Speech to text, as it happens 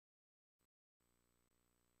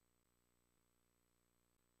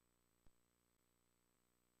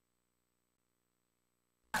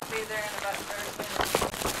I'll be there in about 30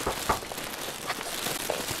 minutes.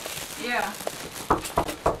 Yeah.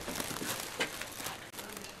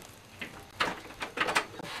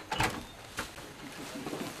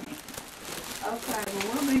 Okay,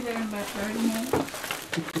 well, we'll be there in about 30 minutes.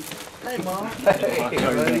 Hey, Mom. Hey,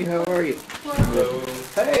 buddy, how are you? Hello.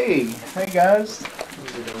 Hey, hey guys.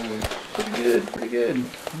 How's it going? Pretty good, pretty good.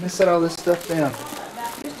 Let me set all this stuff down.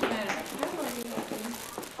 Just a minute.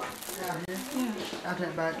 I'll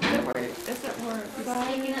take back. It's at work.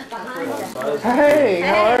 Sticking up behind you. Hey,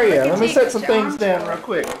 how are you? look at Let me you, set get some your things arms down out. real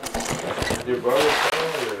quick. Your brother's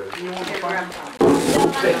phone or? You want to find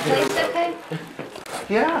place okay?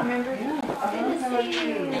 Yeah. Remember? Yeah. Good to see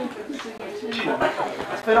you.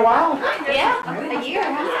 It's been a while. Yeah, a year.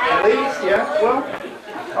 At least, yeah. Well, I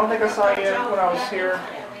don't think I saw you when I was here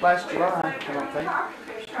last July, I don't think.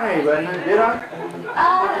 Hey, buddy, did I?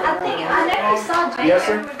 I think I never saw Jacob. Yes,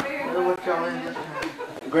 sir. What y'all in this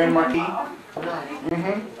time? Grand Marquis. No.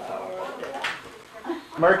 Mm-hmm.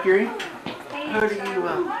 Mercury. Where do you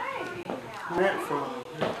rent from?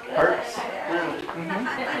 Hertz. Really?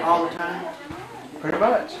 Mm-hmm. All the time? Pretty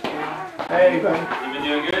much. Hey, buddy. You been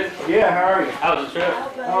doing good? Yeah, how are you? How was the trip?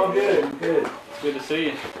 Oh, good, good. It's good to see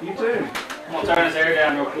you. You too. I'm gonna turn this air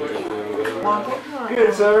down real quick.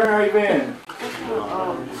 Good, sir. How you been?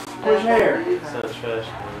 Where's your hair? So trash.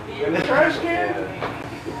 In the trash can?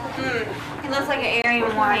 He looks like an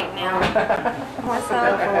Aryan white now. What's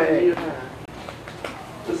up? Hey.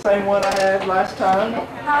 The same one I had last time.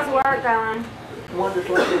 How's work going? One just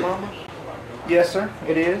like your mama? Yes, sir.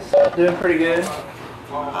 It is. Doing pretty good.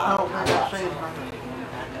 I don't think I've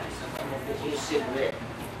seen her.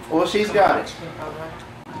 Well, she's got it.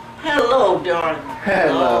 Hello, darling.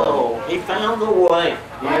 Hello. He found the way.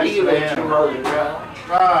 Why do Yes, you let ma'am. your mother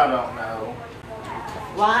drive? I don't know.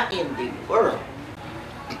 Why in the world?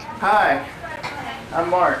 Hi. I'm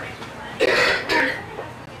Mark.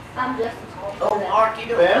 I'm just. Oh, Mark, you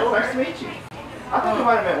don't Ben, know nice her? to meet you. I think we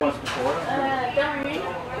might have met once before. Don't read?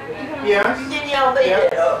 Yes. Didn't y'all be Yeah.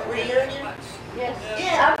 at a reunion? Yes.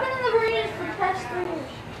 Yeah. I've been in the reunions for the past 3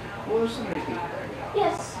 years. Well, there's so many people there.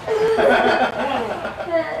 Yes.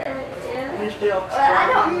 You still I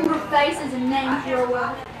don't remember faces and names real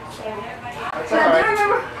well. That's But I all do right.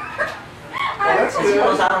 remember. Well, that's Because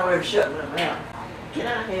good. I don't remember shutting them out. Can I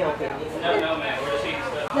help you? No, no, man. We're just eating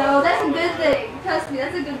stuff. No, that's a good thing. Trust me,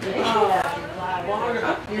 that's a good thing.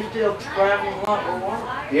 You still traveling a lot with water?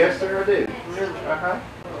 Yes, sir, I do. Really? Uh-huh.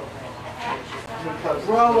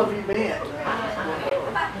 Where all have you been?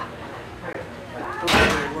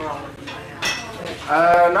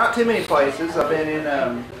 Not too many places. I've been in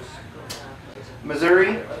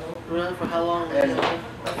Missouri Really? For how long? and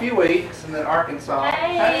a few weeks, and then Arkansas.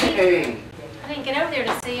 Hey. Hey. I didn't get over there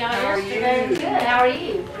to see y'all How are yesterday. you? Good. How are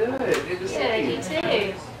you? Good. Good to see Good. you. You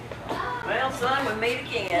too. Well, son, we meet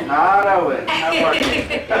again. I know it. How are you? I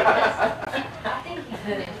think he's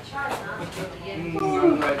been in charge now. I'm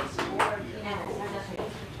glad to see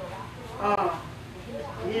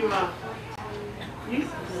you.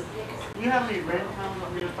 You have any ringtones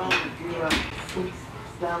on your phone that you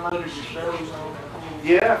downloaded your shows on?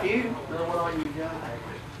 Yeah, a few. What all you got?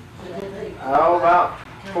 Oh, about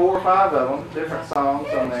 4 or 5 of them. Different songs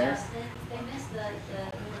on there.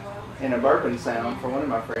 And a burping sound for one of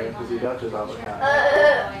my friends because he belches all the time.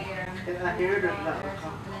 Can I hear it or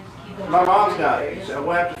not? My mom's got it, so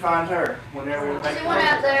we'll have to find her whenever we make She went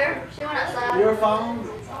out there. She went outside. Your phone?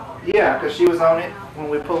 Yeah, because she was on it when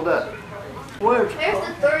we pulled up. Where's There's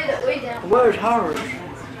the 3 that we did. Where's hers?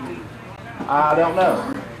 I don't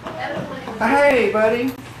know. Hey,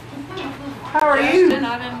 buddy. How are you? Justin,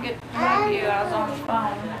 I didn't get to know you. I was on the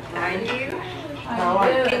phone. And you? How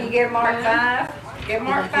you doing? Can you give Mark 5? Give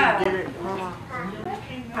Mark Get 5. it? Hold on.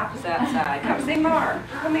 Papa's outside. Come see Mark.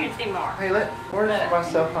 Come here and see Mark. Hey, where's my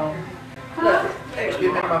cell phone? Look.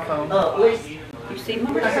 Give me my phone. Lisa. You see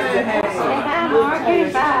Mark? Good to have you. Hi, Mark.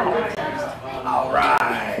 Give 5. All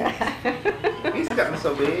right. He's gotten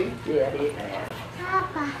so big. Yeah, he has.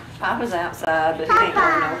 Papa's outside, but he ain't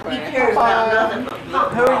going He nowhere. cares about nothing but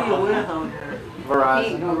Who are you with on here?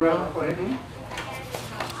 Verizon. Verizon.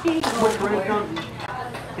 Mhm. Which ringtone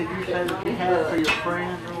did you say that you had for your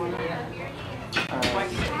friend or whatever?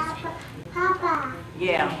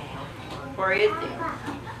 Yeah. Where is he?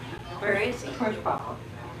 Where is he? Where's Papa?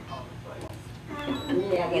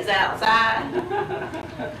 Yeah, he's outside.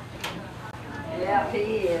 Yeah, he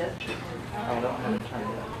is. I don't have to turn it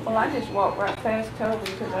up. Well, I just walked right past Toby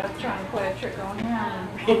because I was trying to play a trick on him.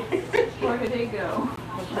 Where did he go?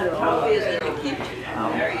 Toby is in the kitchen.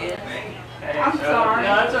 There he is. I'm sorry.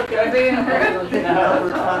 No, it's okay. Being rude.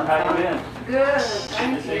 How you been? Good,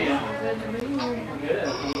 thank Good to see you. you. Good to be here. Good.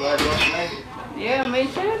 I'm glad you want to make it. Yeah, me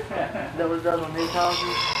too. That was done when he called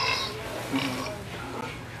you?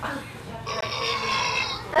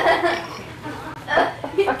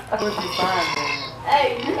 Where'd you find that?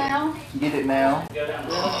 Hey, now. Get it now? Go down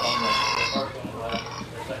the hall on the first one on the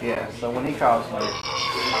left. Yeah, so when he calls me,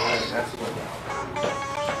 that's what.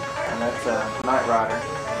 And that's Night Rider.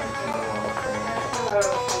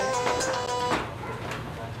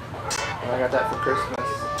 I got that for Christmas.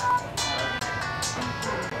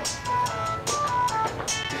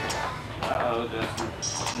 Uh-oh, Justin.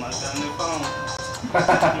 Somebody's got a new phone.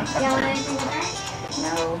 Y'all want anything to drink?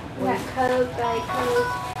 No. We got Coke, Diet Coke.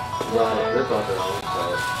 They're not their own,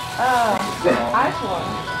 so. Oh, ice water.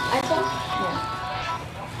 Ice water?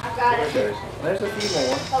 Yeah. I've got it. There's a few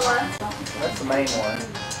more. Hold on. That's the main one.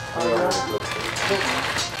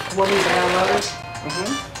 What do you download?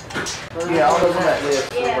 Yeah, all those on that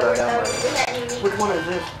list is Yeah, what I we're downloaded. that unique. Which one is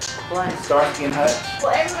this? Blank. Starsky and Hutch.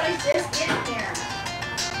 Well, everybody's just getting here.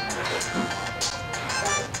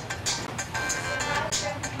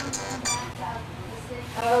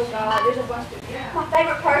 Oh God, there's a bunch of my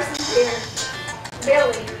favorite person's here.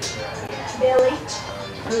 Billie. Billie.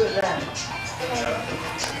 Who is that?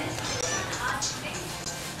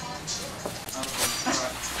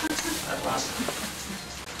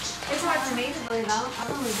 It's hard for me to believe.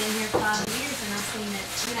 I've only been here 5 years and I've seen it.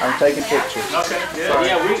 I'm taking pictures. Okay, good.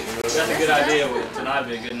 Yeah, that's a good idea. Tonight would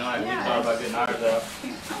be a good night. We thought about getting ours out.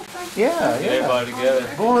 Yeah, Get yeah. everybody together.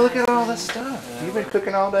 Boy, look at all this stuff. You've been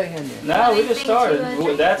cooking all day, haven't you? No, we just started.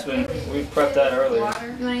 That's been, we prepped that earlier. You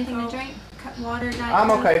want anything to drink? Water, Diet I'm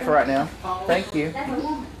Coke? okay for right now. Thank you.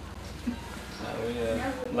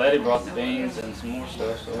 Lettye brought the beans and some more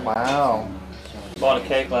stuff. So Wow. bought a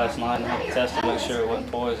cake last night and had to test to make sure it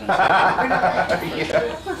wasn't poison. So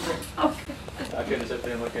Yeah. I couldn't sit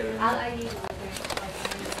there and look at it. I'll use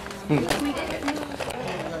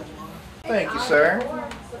Thank you, sir.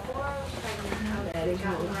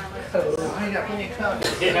 Oh, you got plenty of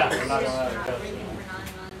cups. Yeah, I'm not gonna have a cup.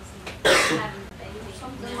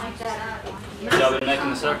 something like that. Y'all been making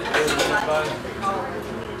the circuit good with everybody?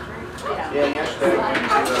 Yeah, yesterday we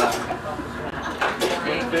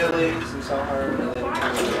went to Billie's and saw her, and then we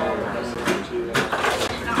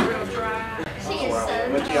She is so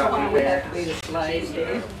went to Yacht there. Be the slave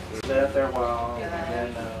there. Stayed up there a while,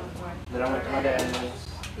 and then I went to my dad's,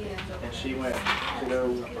 and she went to go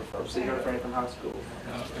see her friend from high school.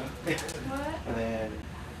 Okay. And then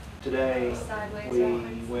today we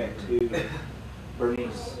went to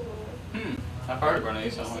Bernice. I've heard of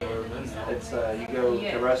Bernice. I don't think I've ever been there. It's you go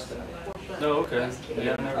to Ruston, No, okay.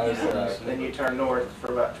 Yeah, I've never been there. then you turn north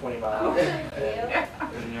for about 20 miles.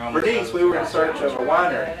 And you're almost Bernice, we were in search of a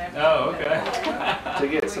winery Oh, okay. to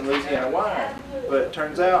get some Louisiana wine, but it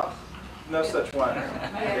turns out no such winery.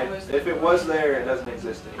 If it was there, it doesn't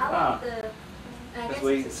exist anymore. Because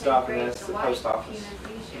we stopped and asked the post office.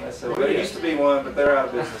 And I said, well, there used to be one, but they're out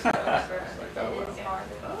of business now. So I was like, oh,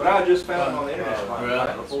 well. But I just found them on the internet like the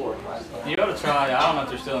night before. Last night. You ought to try, I don't know if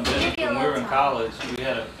they're still in business, but when we were in college, we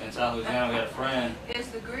had in South Louisiana, we had a friend,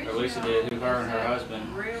 or Lisa did, who her and her husband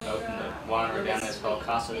opened a winery down there. It's called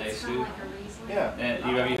Casa de Sioux. Yeah. And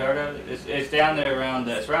have you heard of it? It's down there around,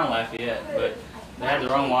 it's around Lafayette, but they had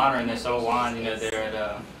their own winery and they sold wine, you know, there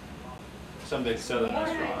at some big southern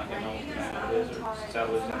restaurant. I can't remember what the name of it is, or South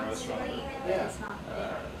Louisiana restaurant.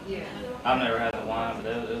 Yeah. I've never had the wine, but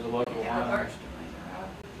it was a local wine.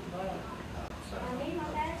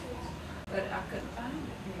 But I couldn't find it.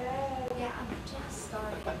 Yeah, I just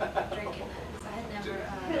started drinking those. I had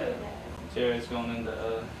never, Jerry's going into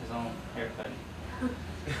his own haircut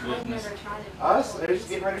I've business. never tried it. Us, they're just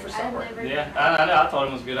getting ready for I've summer. never Yeah, I know. I told him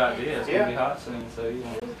it was a good idea. It's gonna be Yeah. hot soon, so you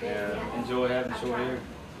want Yeah. enjoy having short hair.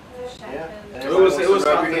 Yeah. And It was everybody wants to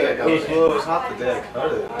hot rub the your day. head. It was hot the day I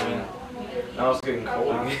cut it. I mean, now it's getting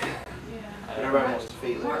cold again. Everybody wants to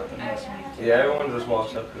feel it. Yeah, everyone just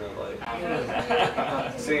walks up and like,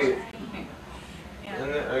 see, and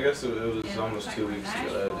then, I guess it was almost 2 weeks ago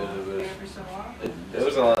that I did it, but it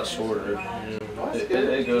was a lot shorter.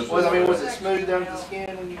 It goes. Well, I mean, was it smooth down to the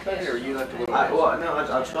skin when you cut it, or you left a little bit? Well, no,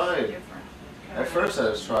 I tried. At first, I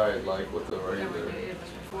just tried like with the regular.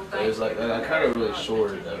 It was like I cut it really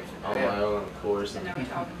short on my own, of course, and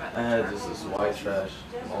I had just this white trash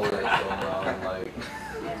all over going on, like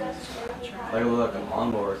it looked like a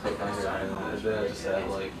lawnmower clip on here, and then I just had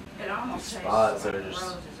like these spots that are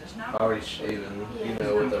just already shaven, you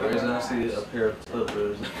know, with the razor. I see a pair of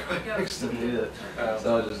clippers next to me,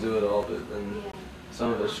 so I just do it all, but then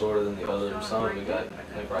some of it's shorter than the other, and some of it got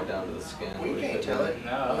like right down to the skin. Well, you can't tell it.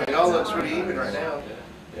 No, I mean, it all looks pretty even right now.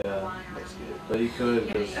 Yeah, but you could,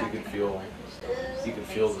 because you could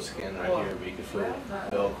feel the skin right here, but you could feel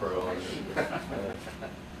Velcro on it.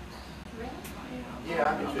 Yeah,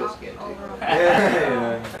 I can feel skin too.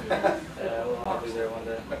 Yeah. I'll be there one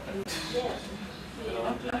day. Good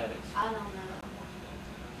old genetics.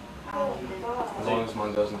 As long as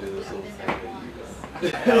mine doesn't do this little thing that you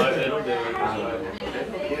do. No, it'll do it. I know.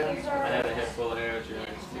 I had a head full of hair at your age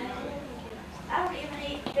too. I don't even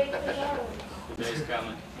eat big potatoes. The day's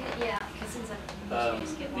coming. Yeah, because since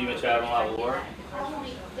You been traveling a lot with work? I won't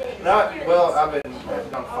eat big. Not, well, I've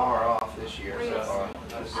gone far off this year so far.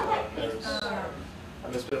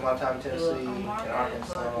 I've been spending a lot of time in Tennessee, in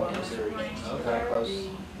Arkansas, Missouri. Kind of close.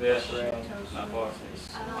 Yeah, Around. not far.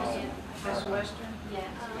 Best Western.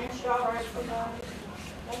 Yeah, strawberries for dogs.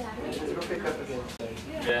 It'll pick up again soon.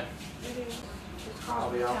 Yeah.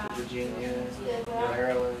 I'll be off to Virginia,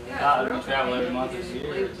 Maryland. I've been traveling every month this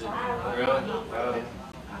year. Is it really?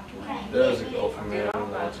 That doesn't go for me. I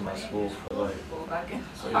went to my school for like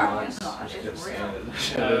 3 months. She couldn't stand it.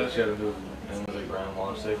 She had to move in with her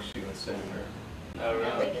grandma sick. She couldn't stay in her. Oh,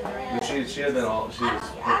 really? But she had been all, she was,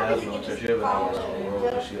 her dad's military, she had been all around the world,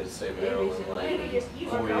 but she had to stay in Maryland like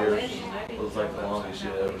 4 years. It was like the longest she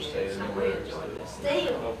had ever stayed anywhere.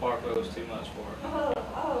 Well, Parkville was too much for her.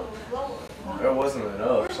 There wasn't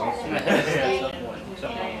enough, something. I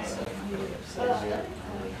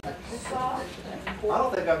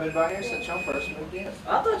don't think I've been by here since y'all first moved in.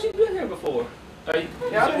 I thought you'd been here before. Yeah,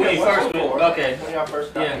 I've been When here you once first before. moved, okay. When y'all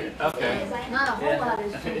first got here. Yeah, okay. Not a whole lot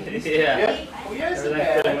has changed. Yeah. Yeah. Well, yes, it Everything's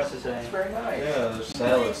has. pretty much the same. It's very nice. Yeah, there's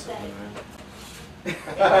salads in there.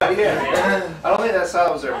 Yeah. I don't think that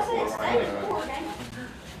salad was there before.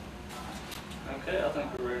 Okay, I think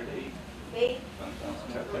we're ready to eat.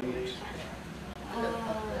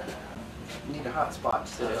 You need a hot spot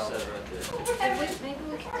to sit Set it on. right there. Maybe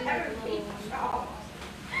we could do the little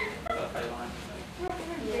Okay, line. Do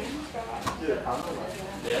it, huh?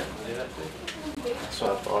 Yeah, do that too. That's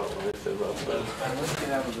what I thought when they said about that. Let's get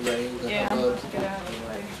out of the way. Yeah, let's get out of the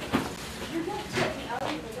way.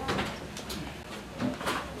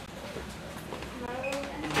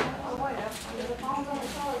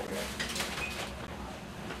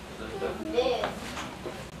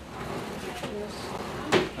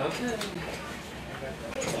 Okay.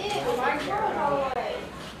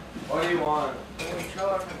 What do you want?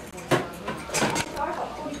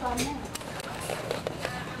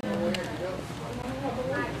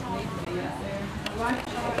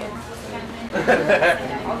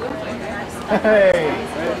 Hey!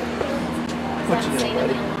 What you doing,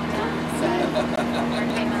 buddy?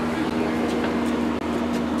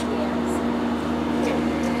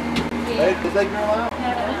 Hey, did they grow out?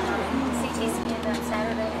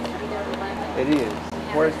 It is.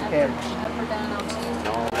 Where's the camera?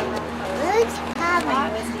 Who's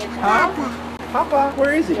coming? Papa. Papa,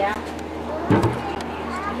 where is he? Yeah.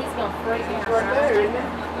 He's gonna freak me out. Right there, isn't he?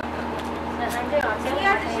 You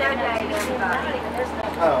have to show Daddy everybody.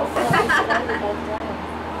 Oh.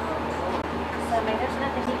 So, I mean, there's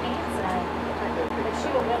nothing he can say. But she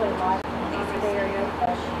will really like him. He's very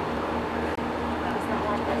open. He's not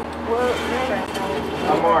like that.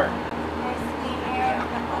 I'm Mark.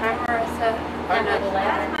 I'm Marissa. I know the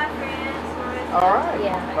letter. All right.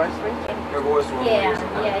 Yeah. Nice to meet you. Her voice will Yeah, you can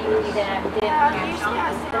do that. And then,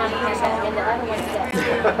 and the other one's that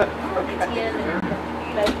 10 and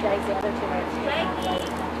both days the other two are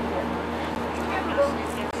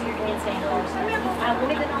Wednesday and Thursday. I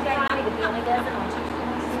wanted it on Friday, but he only does it on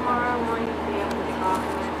Tuesday. Tomorrow morning, to be able to talk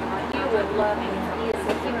with him. You would love him. He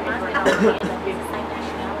reminds me of Amanda. He's the same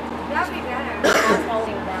nationality. That'd be better. I told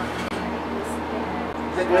him about him.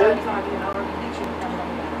 Is it good?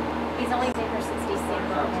 He's only been here since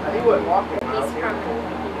December. He wasn't walking. when I He's was here before.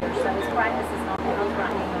 permanently here, so his practice is not that he's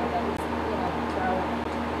right now, but he's, growing.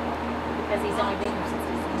 Because he's only been here since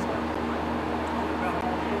December.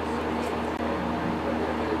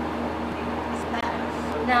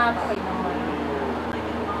 No, probably not.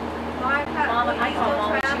 Mama, I called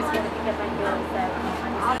Mama, she was going to pick up my Billie, so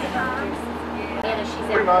I'm just going to Anna, she's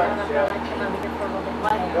Pretty out there, much, and I feel like I'm over here for a little bit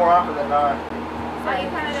later. More often than not. Are you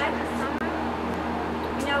coming back this summer?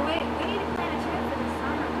 You know, we need to plan a trip for the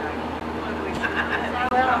summer.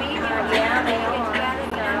 Well, yeah, they are.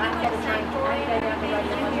 So I had a time to go down to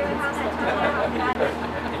Radio and stuff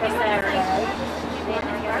for Saturday. Then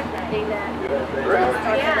I got to do that.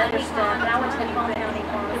 Start that other stuff. And I went to the compounding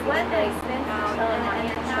pharmacy one day. My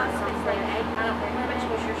insurance on Friday. I don't know how much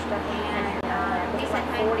was your stuff in it. It was like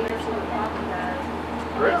 40 or something.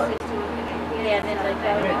 Really? Yeah, and then they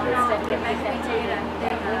go and stuff to make that too.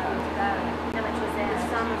 How much was that?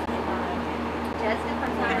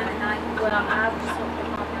 Well, I just went to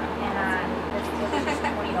the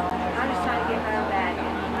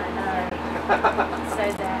So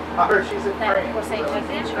that, I heard she's in that France. for St. James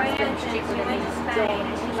Insurance, but it's cheaper than these going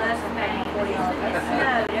and she loves Spain. It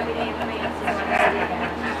snowed every day for me.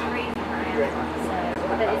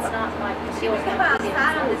 But it's not like She would come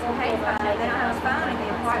outside on this payphone. They don't have a phone in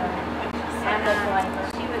the apartment. And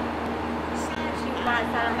she would go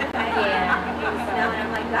outside on her payphone. Yeah. And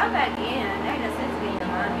I'm like, go back in. There ain't no sense getting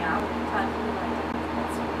your money. I'll talk to you later.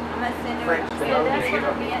 I'm gonna send her. Yeah, that's what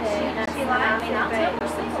I'm getting. She likes it, I'll but tell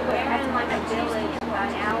her single we're in like a village,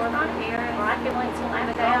 an hour from here. Or I can wait till But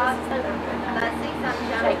after they all also, this is but I see something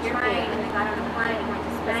on the train, and they got on a plane and went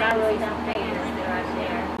to Spain. I really don't Spain care. is right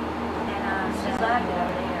there. And she loved it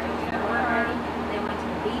over there. They went to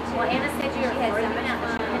the beach. Well, Anna said she you're had free. something out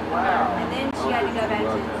there. Wow. And then she had to go back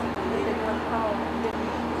to the North Pole.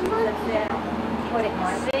 She was upset. What it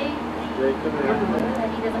might be. They come in.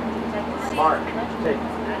 That he doesn't have to take the Mark, take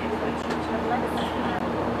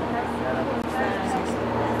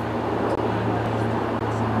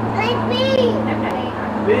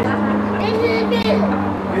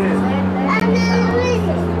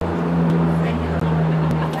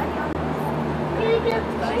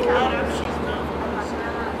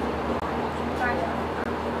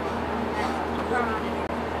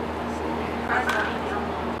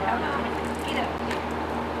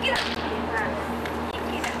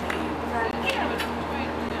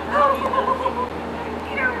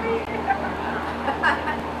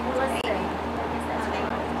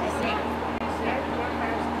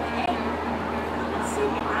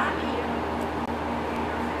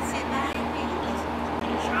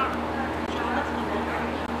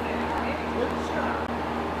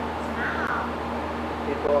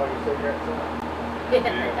People are your cigarettes up.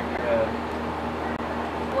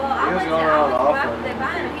 Well, I He was went to going around go up offering. there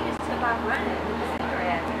buying him. He just took off running with the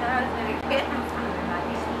cigarette. I thought I was going to get him something like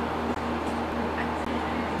this.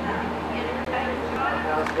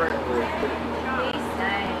 Now it's working with it. He's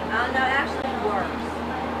saying, oh no, actually worse.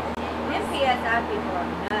 Them PSI people are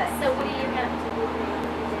nuts. So what do you have to do?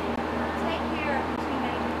 Take care of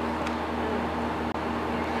teenagers.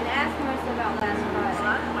 And ask Marissa about last Friday.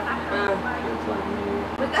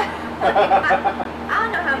 We got, I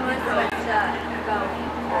don't know how Marissa was going.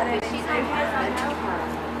 But she's on her.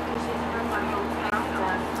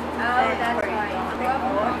 Oh, that's right.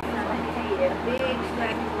 Big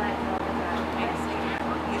scratchy black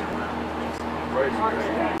all the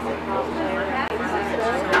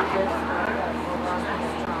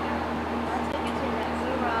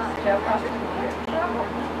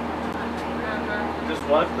Just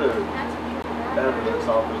wipe the evidence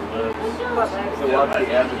off his lips. So wipe the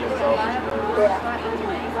evidence off his lips.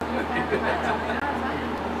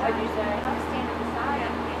 What'd you say? I'm standing beside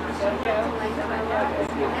him.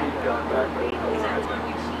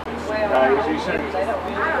 No, you shouldn't.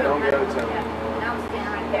 Don't go to him. And I was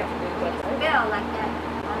standing right there. Bill like that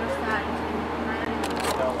on her side.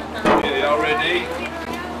 Yeah, y'all ready?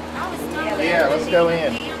 Yeah, let's go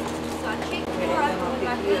in. So I kicked the door open with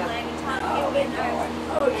my good leg and Tom kept getting nervous.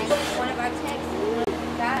 And one of our texts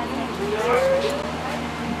died.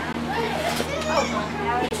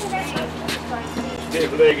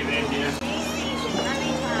 Get legged in here.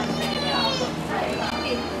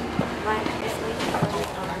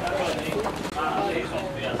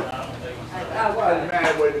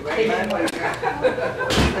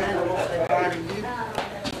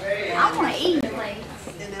 I want to eat plates.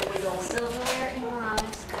 Silverware and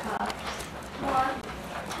bronze cups.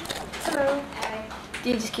 Hello. Do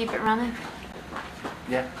you just keep it running?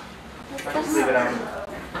 Yeah. Just leave it on.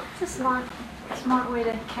 It's a smart way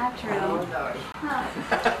to capture it all.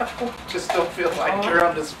 Just don't feel like you're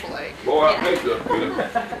on display. Boy, that makes up good.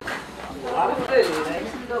 A lot of food,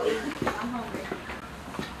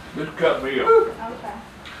 Just cut me a Okay.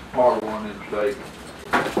 hard one in steak.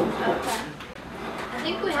 Okay. I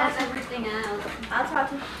think we have everything else. I'll talk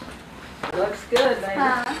to you. Looks good, baby.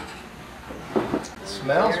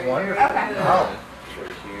 Smells wonderful. Okay. Oh.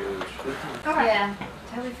 They're huge. Okay. Yeah.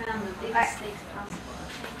 Toby found the biggest steaks possible.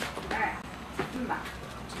 Alright.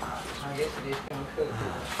 I guess it is gonna cook.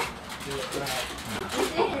 Do it right. We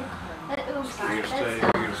did. Oops, sorry.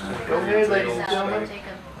 That's Go ahead, ladies and gentlemen.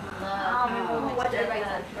 Jacob I don't remember what everybody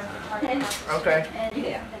said. Okay. And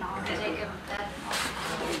Yeah. Jacob, that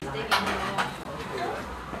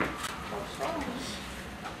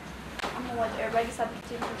I'm gonna watch everybody decide to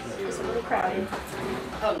do this. It's a little crowded.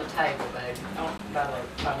 On the table, baby. Don't by the.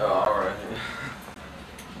 Oh, alright.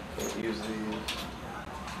 Use these.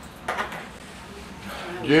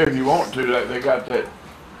 Jim, if you want to, they got that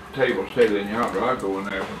table set in yonder. I'll go in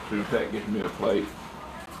there as soon as that gets me a plate.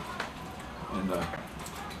 In the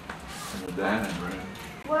dining room.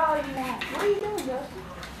 What all you want? What are you doing, Justin?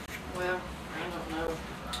 Well, don't know.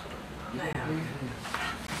 Now.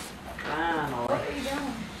 Finally. What are you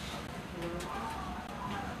doing?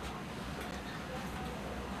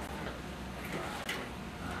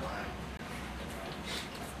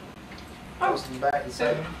 Posting back and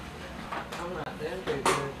saying. I'm not doing too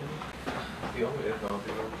good. You want me to call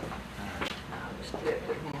people? I'll just flip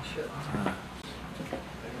it and shut.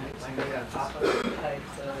 Next thing I got top of the tape,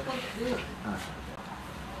 so.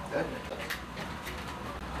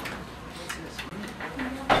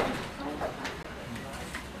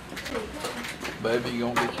 Baby, you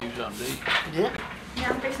gonna get you something to eat? Yeah,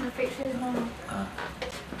 I'm fixing to fix his mom.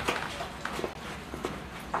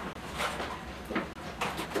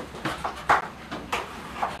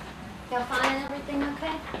 Y'all finding everything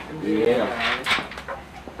okay? Yeah.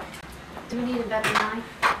 Do we need a better knife?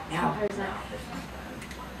 Yeah. Or is that?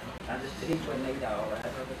 I just didn't need all that. I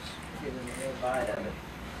was giving me a bite of it.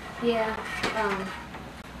 Yeah,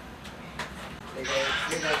 Big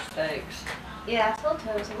old steaks. yeah, I told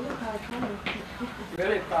Toby, so we were probably coming.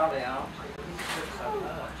 Really probably on. He's cooked so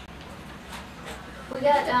much. We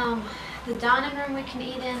got, the dining room we can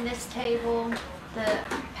eat in, this table, the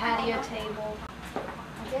patio table.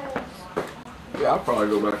 I guess. Yeah, I'll probably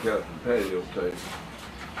go back out to the patio table.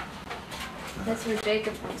 That's where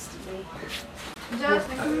Jacob wants to be.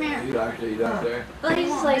 Justin, come here. You like to eat out there? Well, he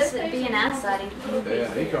just likes being outside.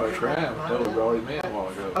 Yeah, he started crying. I told him brought him in a while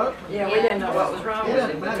ago. Yeah, we didn't know what was wrong with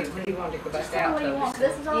him, but he wanted to go back out. What do you want?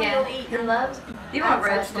 This is all Yeah, you'll eat. he loves. You want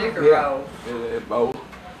red outside. sticker Yeah. roll? Both.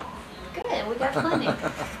 Good, we got plenty. I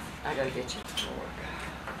gotta get you some more.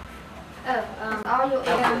 All you'll eat,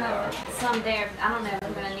 Yeah. I have some there. I don't know if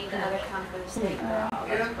I'm gonna need the other kind for the steak.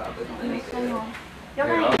 That's probably Hang on. Y'all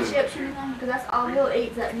Yeah, got I'll any do- chips or anything? Because that's all he'll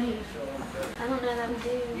eat, that meat. I don't know that we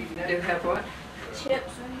do. Do have what? Chips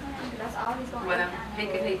or anything? 'Cause that's all he's gonna Well, he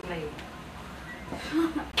eat. could eat me.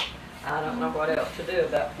 I don't know what else to do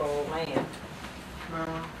with that poor old man.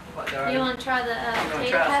 What, You darling? wanna try the You wanna potato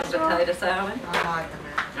try some casserole? potato salad? I like them.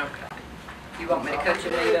 Okay. You want me to cut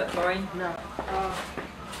your meat up for you? No.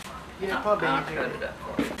 Yeah, probably. I'll cut it up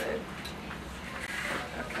for you, babe.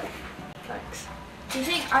 Okay, thanks. Do you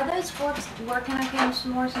think, are those forks working okay, Mr.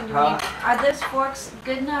 Morrison? Do we Huh? need- Are those forks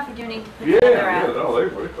good enough, or do you need to put Yeah, another yeah, out? no, they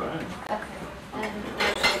were fine. Okay, and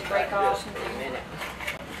those should break off in Just a there. minute.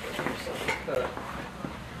 Cut.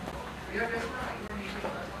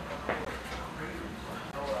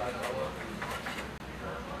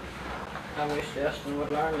 I wish Justin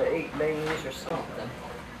would learn to eat beans or something.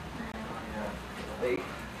 It'd be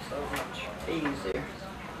so much easier.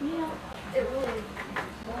 Yeah, it really.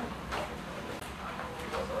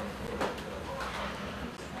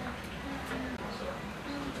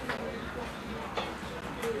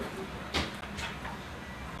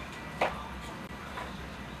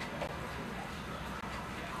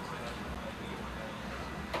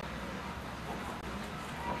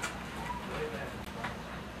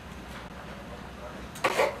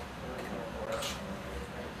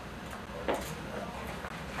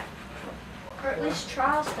 Or at least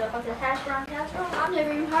try stuff like the hash brown casserole. I've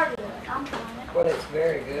never even heard of it. I'm trying it. But it's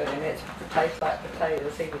very good and it tastes like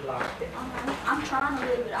potatoes. He would like it. I'm trying a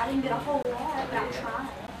little bit. I didn't get a whole lot, but I'm trying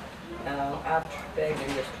it. I begged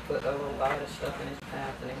him just to put a little bite of stuff in his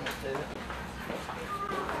mouth and he won't do it.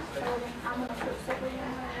 So then I'm gonna put supper in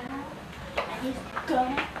right now. And he's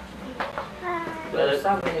gonna. There's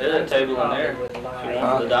a table in there. If you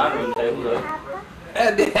want the dining room table though.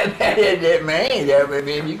 That man, that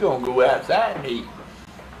mean you gonna go outside and eat.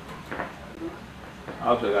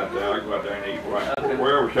 I'll sit out there, I'll go out there and eat right.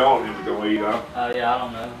 Wherever Charlotte needs to go eat, Yeah, I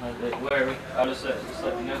don't know. Wherever. I'll just let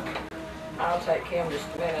you know. I'll take him just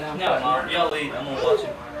a minute. I'm No, putting- Mom, y'all eat. I'm gonna watch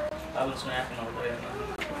him. I've been snacking all day.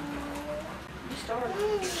 You started.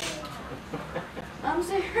 I'm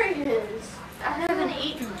serious. I haven't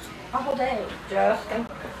eaten a whole day. Justin,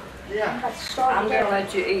 Yeah. I started. I'm gonna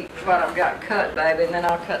let you eat what I've got cut, baby, and then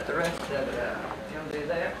I'll cut the rest of it out. You wanna do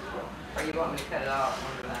that? Or you want me to cut it off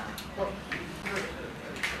under that?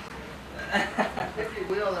 If you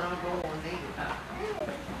will, then I'll go and eat it.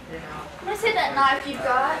 You know, Can I see that knife you've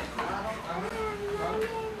got?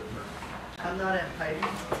 I'm not impatient.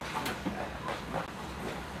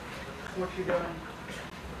 What you doing?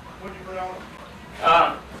 What'd you put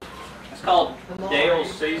on? It's called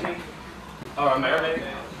Dale's Seasoning. Or Marinade.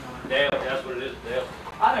 Dale, that's what it is, Dale.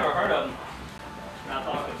 I never heard of them. And I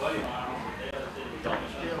talked to a buddy of mine. Dale said he told me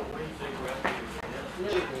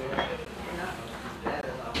That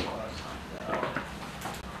is all it was.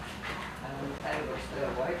 And the table stay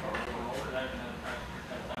away from it.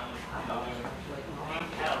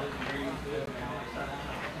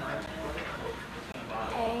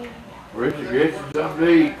 Hey. Richard, get you something to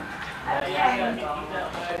eat. I The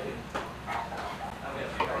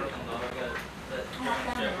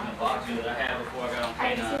boxes that I had before I got on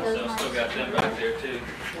canine, so I still got them back there too.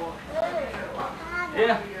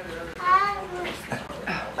 Yeah.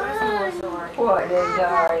 What did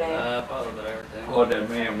darling? Probably about everything. What that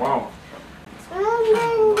man want?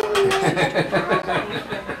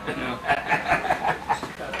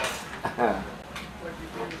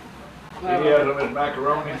 He has them in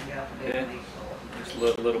macaroni. Yeah. Just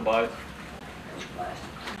little bites.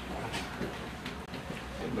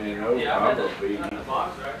 That man knows Papa feed him. The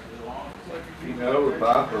box are actually long. He knows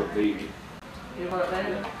Papa feed him. You want that?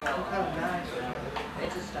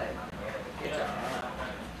 It's a steak. It's a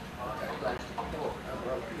plastic fork. I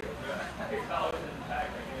broke it.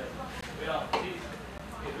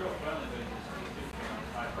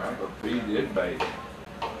 Papa feed this baby.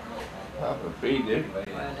 Papa feed this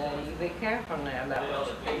baby. Well, Daddy, you be careful now about what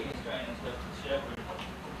you feed.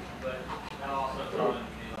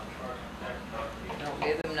 Don't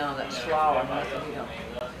give him none of that swallow, nothing you don't.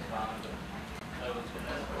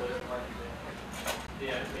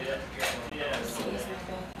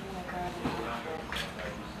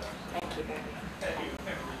 Thank you, baby.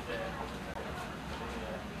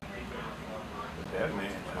 That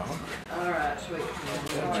man's hungry. All right, sweet.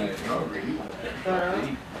 That man's hungry. He wants to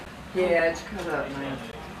eat. Yeah, it's cut up, man.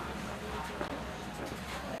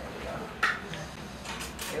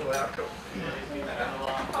 You're welcome.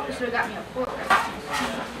 Probably should've got me a fork.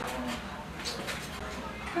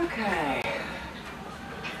 Okay.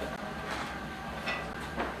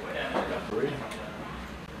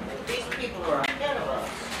 These people are ahead of us.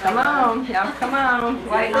 Come on, y'all, come on.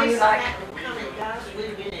 Waiting on you like, Coming, guys,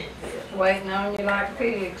 we've been in. waiting on you like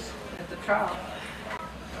pigs at the trough.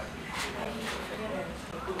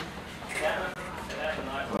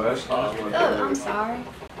 Well, that's not what Oh, I'm sorry.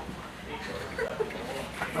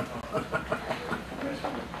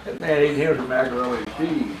 that man ain't here for macaroni and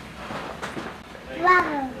cheese.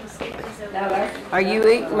 Are you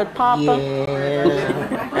eating with Papa?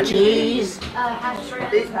 Yeah. Cheese. Hash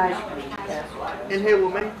brown. In here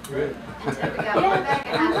with me. Yeah,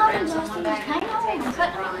 I'm talking to Justin. Hang on,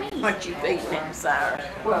 cut me. What you feeding him, Cyrus?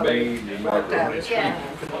 Beans and macaroni and cheese. Yeah,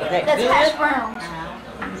 That that's good? hash browns.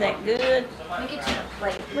 Is that good? Let me get you a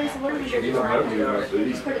plate. Lisa, where is You your don't have to plate? have to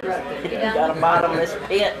eat. Put it right there. You Got done? a bottomless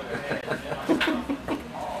pit.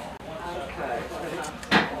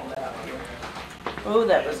 Oh,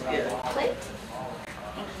 that was good. Plate?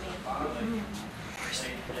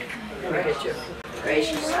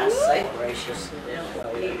 Gracious, I say gracious.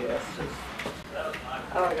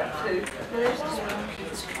 Oh, I got two.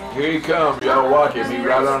 Here he comes, y'all watch him, he's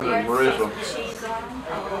right under Marissa.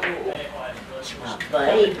 My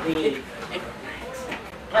baby.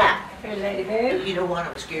 Wow. Here, Lady Boo. You know what?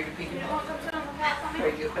 I'm scared to pick him up.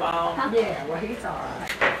 Where you go? Oh, Yeah, well, he's all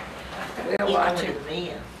right. We'll he's watch one him. of the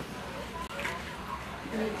men.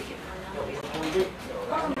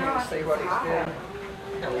 See what he's doing.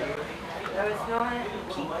 No, it's not.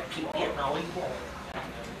 keep getting all you want.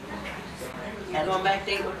 You going back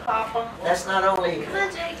to eat with Papa? That's not only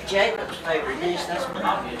Jacob's favorite dish, that's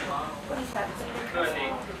mine.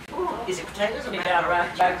 Is it potatoes or You got macaroni?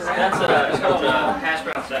 right back around. That's it's called hash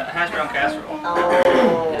brown casserole.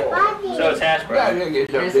 Oh. So it's hash Yeah, brown. you get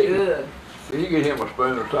It's something to eat. good. If you get him a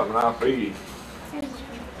spoon or something, I'll feed him.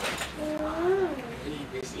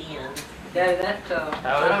 Leave this in. Yeah, that,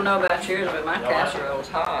 I don't know about yours, but my casserole's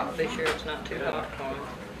hot. Be sure it's not too hot for me.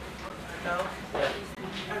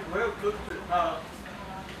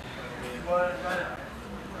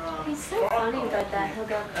 He's so funny about that. He'll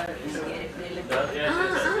go, Yes,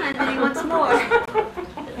 and then he wants more.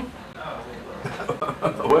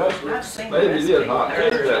 Well, maybe it is hot.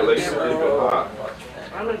 Maybe that Lisa is good hot.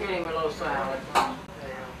 I'm gonna get him a little salad.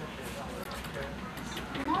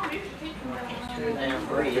 Too damn Too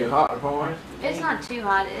bread. hot for him? It's not too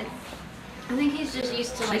hot. I think he's just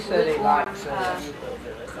used to She like said he lukewarm. likes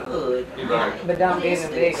Good. But don't give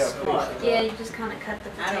him big of Yeah, you just kind of cut the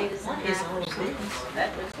I don't potatoes in want his half own or something. business.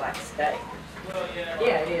 That looks like steak.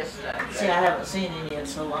 Yeah, it is. See, I haven't seen any in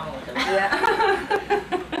so long. Yeah.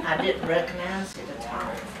 I didn't recognize it at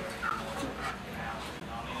all.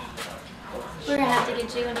 We're gonna have to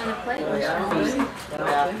get you another plate. Well,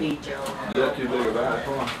 I'll feed you. Is that too big a bite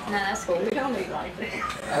for him? No, that's Well, cool. we don't eat like that.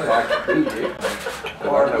 I like to feed it.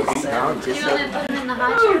 Or no, he's Do hungry. you want me to put him in the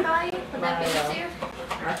high chair by you? Would that be easier?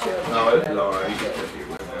 My children. No, it's all right. He can sit here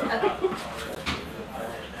with that. Okay.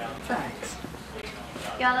 Thanks.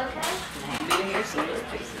 Y'all okay? Here's some little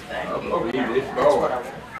pieces back I'm here. gonna eat this That's boy. what I want.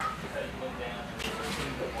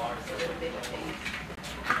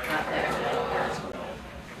 Right there.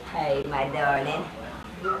 Hey, my darling.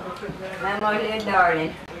 Mama, little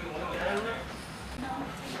darling.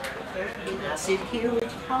 I sit here with you,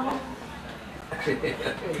 Paul.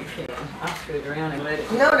 I'll scoot around and let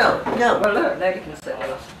it. No. Well, look, Lady can sit with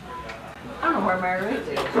us. I don't know where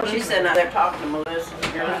MaryRuth is. She's sitting out there talking to Melissa. The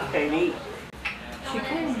girl who can't eat. She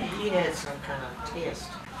can. She had some kind of test.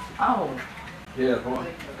 Oh. Yeah, what?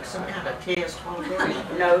 Some kind of test.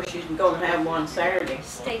 No, she's going to have one Saturday.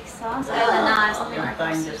 Steak sauce. Oh, the knives. Let me That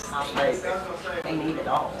mark thing this. just my favorite. Can't eat it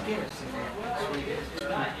all. Get us in that, sweetie.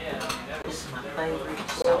 This is my favorite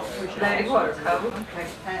sauce. Lady, what are cold?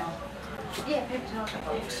 Yeah, paper towel.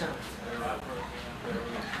 I think so.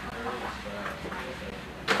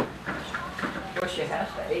 Well, she has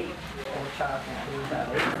to eat. Or child can't do without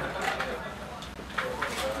eating.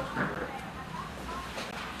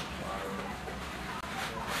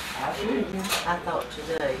 I thought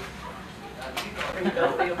today, you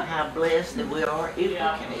know, how blessed that we are if we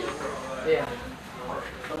can eat. Yeah.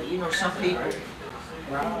 Well, you know, some people,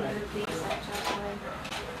 Right.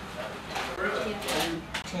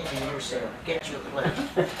 tending yourself, get you a plate.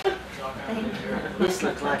 Thank you. This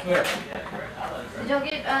looks like heaven. Did y'all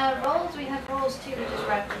get rolls? We had rolls too. We just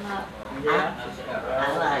wrapped them up. Yeah.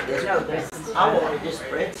 I like this. I wanted this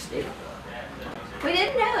breadstick. We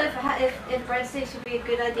didn't know if breadsticks would be a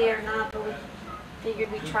good idea or not, but we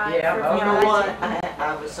figured we'd try it Yeah, for well, You know variety. what?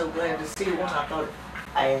 I was so glad to see one. I thought,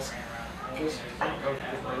 I asked, just, I don't know if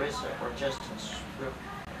it was Marissa or Justin's.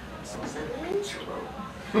 So I said, it's a roll.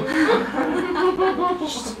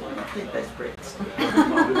 She said, I think that's breadstick.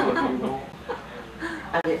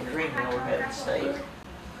 I didn't dream we were having steak.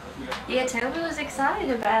 Yeah, Toby was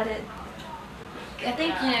excited about it. I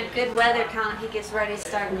think, good weather kind of, he gets ready to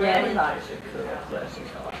start Yeah, he grilling. likes it cooked, bless his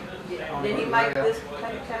heart. Did he make this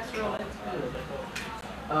potato casserole? That's good.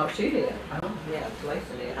 Oh, she did. Oh, yeah,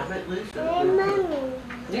 Lisa did. I bet Lucy.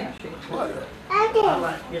 Yeah, she What? I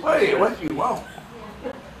like this. Hey, what you want?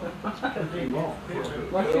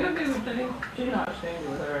 Well, she'll do with the, she's not standing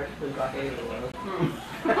with her recipes like Ava was.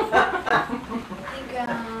 I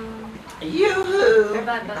think, Yoo-hoo!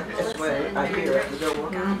 everybody but That's Melissa where and I hear at the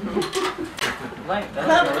door. Like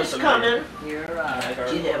Company's coming. You're right.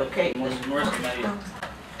 She'd have a cake this Marissa made.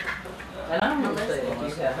 And I'm gonna say that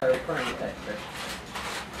you got her prune cake.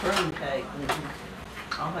 prune cake.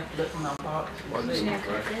 I'll have to look in my box and see.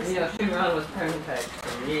 You know, she run with prune cakes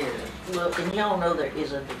for years. Look, and y'all know there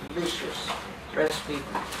is a delicious recipe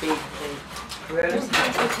for fig cake. That's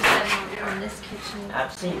what you said in this kitchen.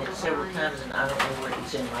 I've seen it several times and I don't know where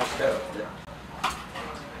it's in my stuff, but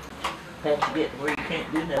have to get where you can't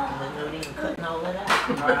do nothing, then don't even cutting all that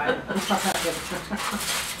out. Right.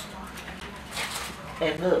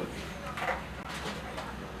 And look,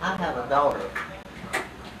 I have a daughter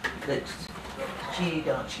that's, she's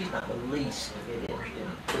not the least bit interested in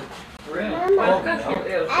cooking. Really? Well, because she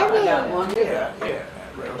is, I got one here. Yeah.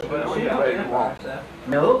 Well, she made it want.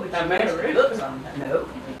 No, but I she made wants her to read cook. something. No,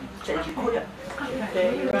 said you quit.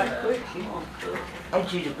 Tell you right quick, she won't cook. And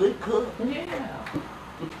she's a good cook. Yeah.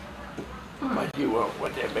 What you want?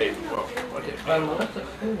 What that baby want? What that Well, baby want? Melissa's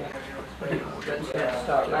good. But she has to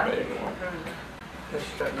start laughing. Because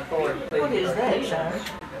she's starting to forward. What is that, Cyrus?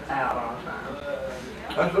 Out all the time.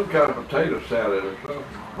 That's some kind of potato salad or something.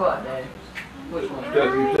 What, Daddy? Which one?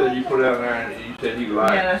 Stuff you said you put out there and you said you Yeah,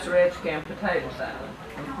 liked. that's red skin potato salad.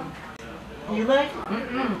 You like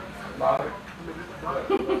it? Bought it.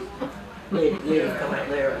 Lady come out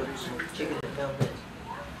there with some chicken and dumplings.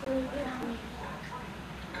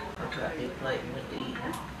 I got the plate and went to eat.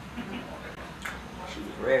 She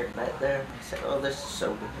was reared back there. I said, oh, this is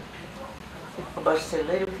so good. But she said,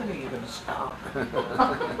 lady, when are you going to stop?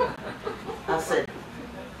 I said,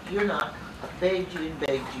 you're not. I begged you and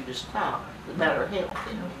begged you to stop. No matter health,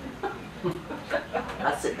 you know.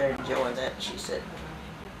 I sit there enjoying that. And she said,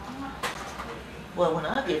 well, when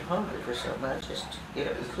I get hungry for something, I just get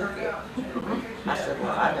up and cook it. I said,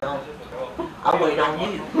 well, I don't. I wait on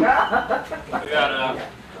you. We got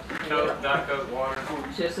Coke, Diet Coke, water.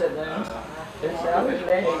 She said, no. It's out of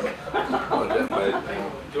leg. What that baby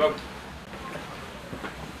want? Do you want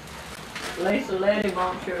Lisa, Letty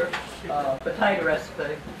wants your potato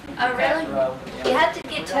recipe. Oh, really? Casserole. You have to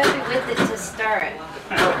get Toby with it to stir it.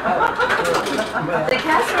 The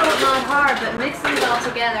casserole's not hard, but mixing it all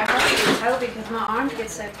together, I have to get Toby because my arms get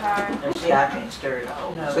so tired. And see, I can't stir it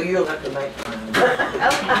all. So you'll have to make it.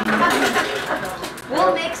 Okay.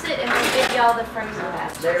 We'll mix it and we'll give y'all the frozen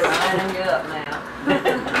pasta. They're lining you up now.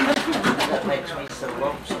 That makes me so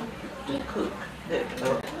lonesome to cook.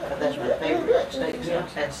 That's my favorite steaks.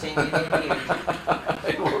 And sing it in here.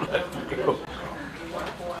 They won't let you go.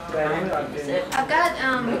 I've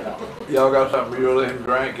got, Y'all got something real in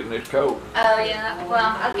drink in this coat? oh yeah,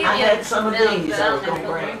 well, I'll give you. I had some of milk, these but I I'll was gonna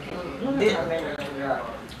never bring. drink.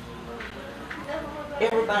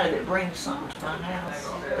 Everybody that brings something to my house,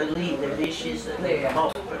 they leave their dishes and they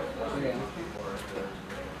bought.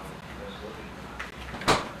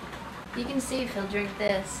 You can see if he'll drink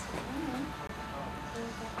this.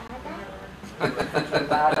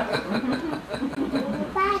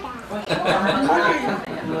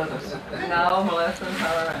 No, Melissa,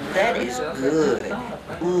 her. That is good.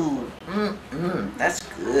 Ooh, that's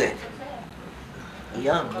good.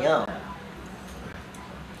 Yum, yum.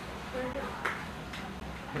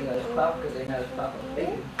 He knows Papa because he knows Papa feed.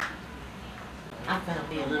 I found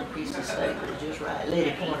me a little piece of steak that was just right.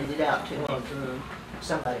 Lady pointed it out to me.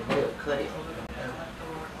 Somebody will cut it.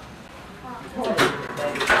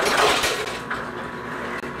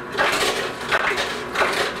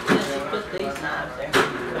 Just put these knives there.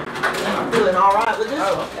 I'm doing all right with this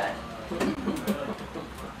one. Okay.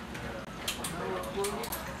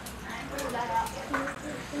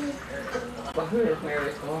 Well, who is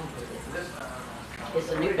Mary's going with? It's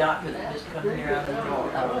a new doctor that just come here out of the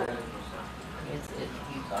north. It's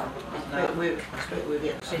not, we're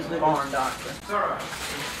getting, she's with Barn us. doctor.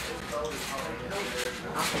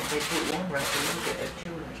 I think they put one right there, look at that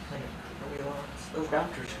children's clinic. Those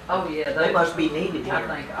doctors, Oh, yeah, they must be needed I here.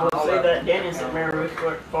 think Well, all see, of that them. dentist at MaryRuth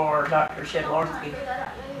worked for Dr. Shedlarski,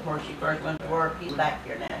 where she first went to work. He's back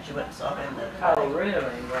here now. She went and saw him the. Oh, really? Well,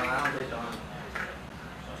 I'll be darned.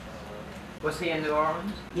 Was he in New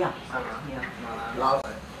Orleans? Yeah. Yeah.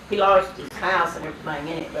 He lost his house and everything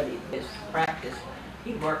in it, but his practice,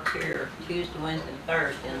 he works here Tuesday, Wednesday, and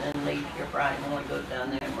Thursday, and then leaves here Friday morning, goes down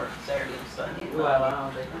there and works Saturday and Sunday. And Well, Monday,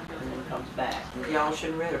 I'll be. and then comes back. Y'all should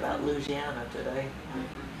have read about Louisiana today.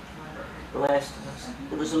 The last,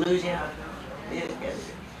 it was Louisiana. Yeah,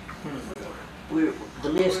 the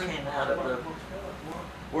list came out of the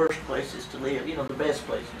worst places to live, you know, the best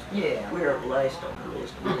places. Yeah. We're last on the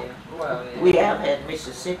list. Yeah. Well, yeah. We have had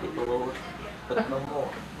Mississippi below, but no more.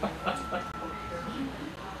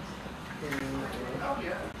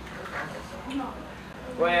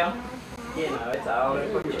 Well, you know, it's all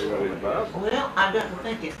in Well, I don't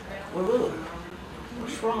think it, well, look,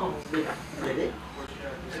 what's wrong with it?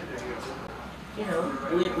 You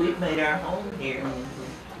know, we've made our home here.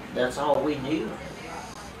 That's all we knew.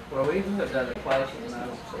 Well, we've lived other places and I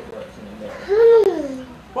don't see what's in there.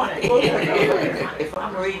 What? If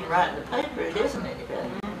I'm reading right in the paper, it isn't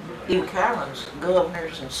anything. Even Carolyn's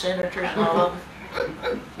governors and senators and all of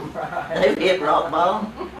them, they've hit rock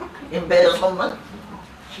bottom, embezzlement.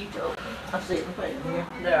 She told me. I see it in the paper here.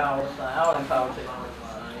 They're all the same. All in politics.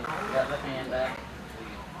 Got the hand back.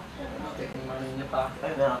 Sticking money in your pocket.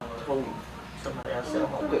 Maybe I told somebody, I said,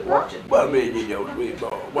 I'm gonna quit watching. What is it, your sweet boy?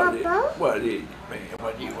 What is it, man?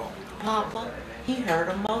 What do you want? Papa, he heard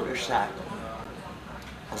a motorcycle.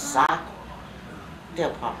 A cycle.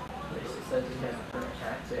 Tell Papa.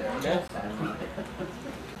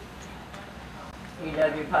 You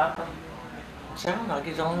love your papa? Sound like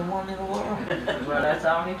he's the only one in the world. Well, that's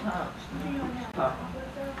all he talks. Papa.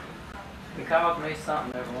 He calls me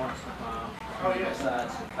something every once in a while. Oh, yeah.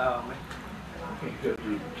 Besides, he called me. He cut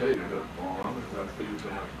these potatoes up for him. I'm just gonna feed so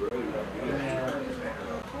much gravy.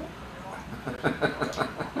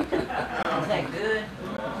 Is that good?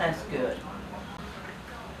 That's good.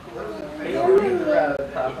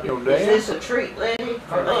 Your Is dad? this a treat, Letty,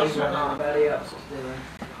 for us or not? Everybody else is doing.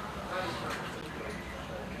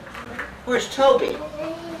 Where's Toby?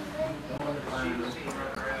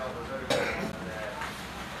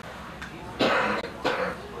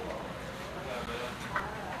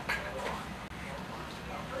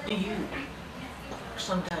 Do you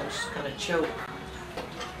sometimes kind of choke?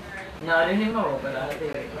 Not anymore, but I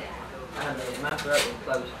did. I did. My throat was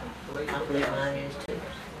closed completely. I believe mine is too.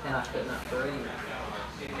 And I could not breathe.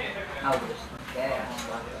 I was just gasped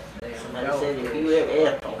like that. Somebody said, if you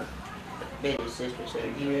ever, Ethel, Betty's sister said,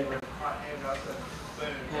 if you ever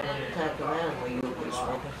had any type around where you were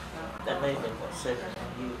smoking, that made me want to say that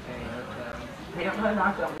you. He don't know,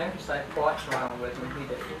 I don't never say what's wrong with me. He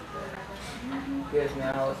just gives me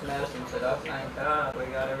all this medicine, said, oh, thank God, we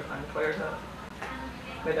got everything cleared up.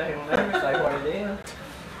 But they will never say what it is.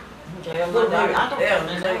 Look, I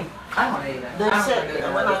don't know. I don't either. They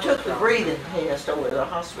said, when I took the breathing test over at the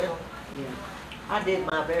hospital, I did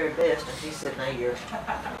my very best, and he said, now your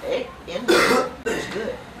inhale is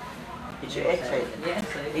good. It's your exhale. Yes,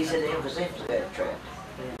 He said the emphysema's got trapped.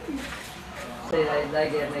 see, they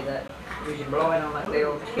give me that, was you blowing on that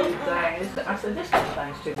little tube thing? I said, this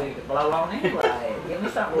thing's too big to blow on anyway. Give me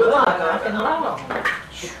something to blow on, I can blow on.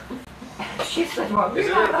 She said, well, Is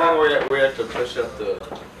you're there not anything where we have to push up the?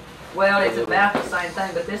 Well, it's about the same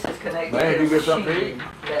thing, but this is connected Man, to you a get something to machine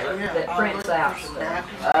that prints out stuff.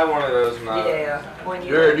 I have one of those now. Yeah, when you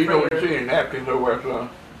Jared, you know look you for see any napkins over there, son?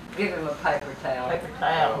 give him a paper towel. Paper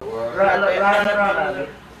towel. Right, look, right in front of you.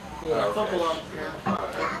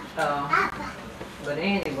 But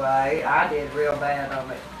anyway, I did real bad on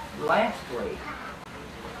it last week.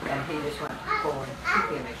 And he just went pulling, he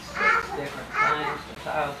gave me 6 different things. So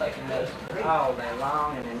I was taking medicine all day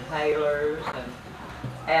long, and inhalers, and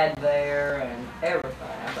Advair, and everything.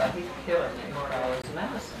 I thought, he's killing me with all this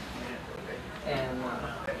medicine. And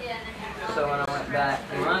so when I went back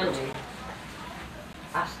Monday,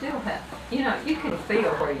 I still have, you know, you can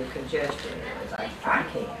feel where your congestion is. I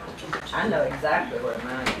can. I know exactly where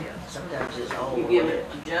mine is. Sometimes it's all You give it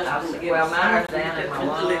to Justin to give Well, it mine's Cyrus, down in my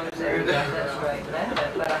lungs, and got that straightened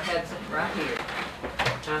out, but I had something right here.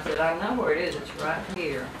 And I said, I know where it is, it's right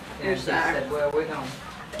here. And Here's he Cyrus. said, well, we're gonna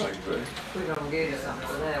Thanks, buddy. give you something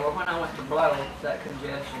for that. Well, when I went to blow, that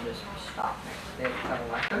congestion just stopped me. It kind of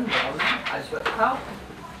like, I just went coughing.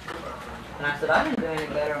 And I said, I didn't do any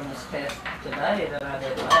better on this test today than I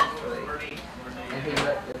did last week. And he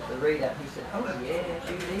looked at the readout, he said, oh yes,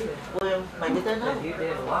 you did. Well, maybe they He know. said, you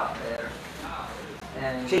did a lot better.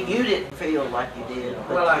 And See, you didn't feel like you did, but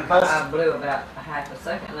well, you must, I blew about a half a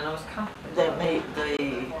second, and then I was coughing.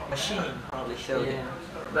 the machine probably showed it. Yeah,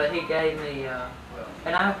 but he gave me,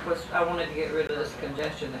 and I wanted to get rid of this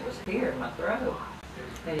congestion that was here in my throat.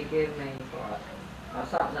 And he gave me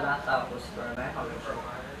something that I thought was for an allergy.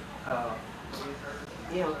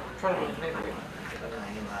 Yeah, try to remember it.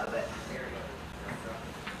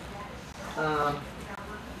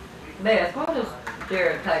 Beth, what does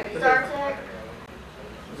Jared take for his? Zyrtec.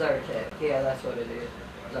 Zyrtec, yeah, that's what it is.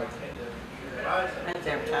 Zyrtec. That's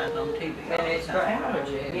advertised on TV. And it's for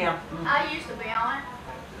allergy. Yeah, I used to be on it.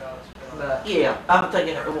 But, yeah, I'm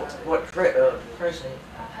thinking of what President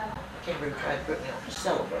Kimberly tried to put me on to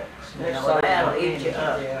celebrate. You know, that'll eat you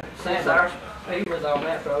up. yeah, since he was on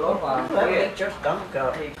that for a little while, Well, he it just don't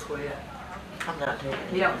go. quit. I'm not taking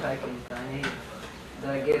He it. don't take anything.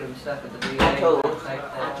 They give him stuff at the VA. I told, He don't take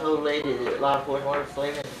I that. told lady that Lockwood Water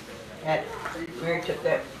Flavor Had, Mary took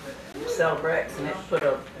that Celebrex and it put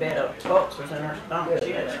a bed of ulcers in her stomach.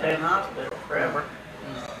 She had to stay in the hospital forever.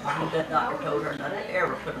 That doctor told her not to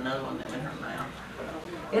ever put another one in her mouth.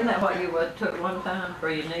 Isn't that what you took one time for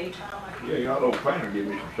your knee? Yeah, you know, old painter gave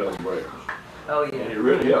me some celebrations. Oh, And yeah. it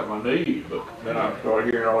really helped my knees, but then I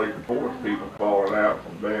started hearing all these reports of people falling out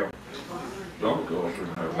from damn stomach ulcers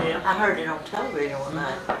and everything. I heard it on television one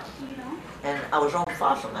night, and I was on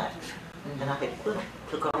Fosamax, and I had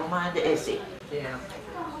took all mine to Essie, Yeah.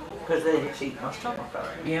 because they didn't eat my stomach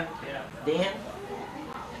right. Yeah. Then,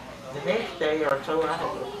 the next day or so, I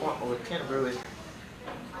had an appointment with Ken Brewer.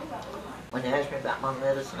 When they asked me about my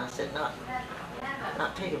medicine, I said, not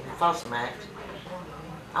taking Fosamax.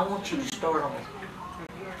 I want you to start on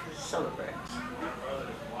Celebrex.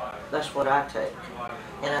 That's what I take.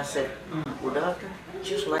 And I said, well, doctor,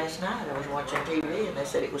 just last night I was watching TV and they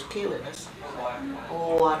said it was killing us.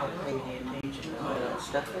 Oh, I don't pay any attention to that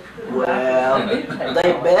stuff. Well,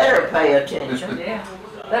 they better pay attention. Yeah.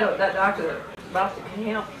 That doctor that bought the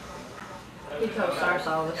camp, he told Cyrus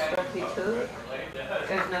all this stuff he took.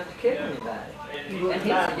 There's enough to kill anybody. And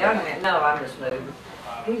he's a young man. No, I'm just moving.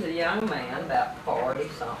 He's a young man, about 40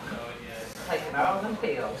 something, taking all them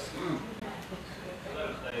pills.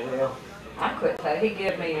 Well, I quit taking. He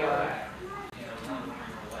gave me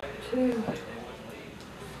 2.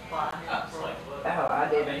 Oh, I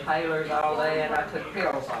did inhalers all day and I took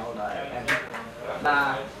pills all day. And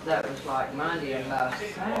that was like Monday, and by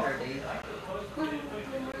Saturday,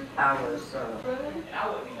 I was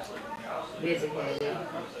busy headed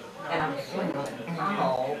and I was sleeping in the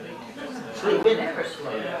hall. sleeping. Never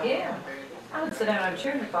sleep. Yeah. I would sit down on a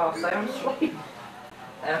chair and fall sound asleep.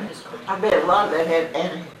 And I'm just I bet a lot of that had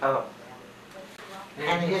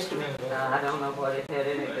antihistamine in it. I don't know what it had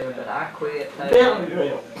in it there, but I quit.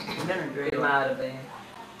 Benadryl. It might have been.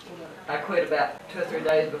 I quit about 2 or 3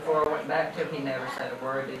 days before I went back to him. He never said a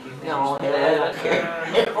word. Did you finish No, the they don't medicine? care.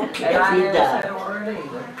 They don't And care I if you never said die. a word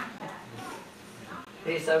either.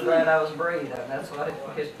 He's so glad I was breathing. That's what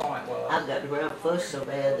his point was. I got to grab fuss so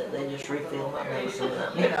bad that they just refilled my medicine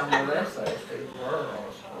without me. You know, Melissa is the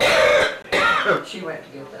world. She went to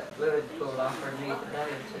get that fluid pulled off her knee today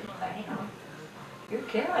and said, damn, you're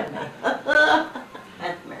killing me.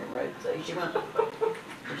 That's MaryRuth. So she went,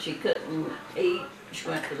 and she couldn't eat. She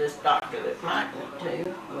went to this doctor that Mike went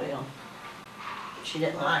to. Well, she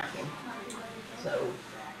didn't like him. So,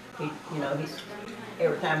 he's,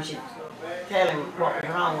 every time she'd tell him what was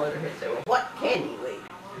wrong with her, he'd say, well, what can you eat?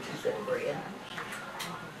 She said, bread.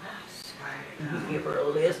 You give her a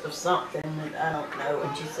list of something that I don't know,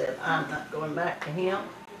 and she said, I'm not going back to him.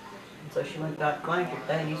 And so she went and got blanket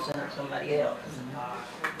day, and he sent her somebody else.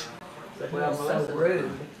 So he was so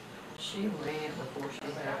rude. She ran before she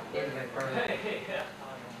left, didn't go further.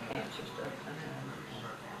 Cancer stuff.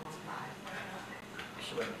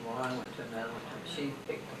 She went to one, went to another one. She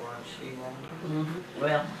picked the one she wanted.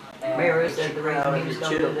 Well, MaryRuth said the reason he was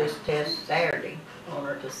going to do this test Saturday, on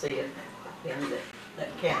her to see it, and that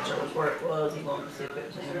cancer was where it was, he wanted to see if it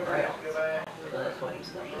was in the ground. So that's why he's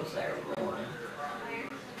going to go Saturday morning.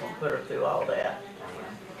 Gonna put her through all that.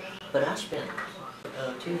 But I spent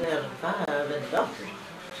 2005 in the doctor's.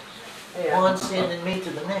 Yeah. One sending me to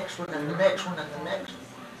the next one and the next one and the next one.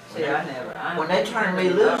 See, When they turned me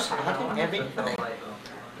loose, I didn't have anything.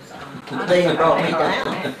 They brought me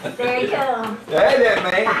down. There you go. Hey there,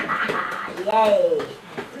 man. Yay.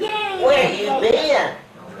 Yay. Where you been?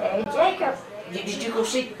 Hey, Jacob. Did you go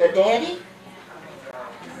see Daddy?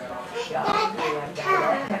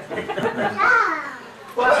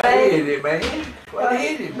 What is it, man? What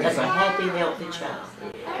is it, That's a man? happy, healthy child.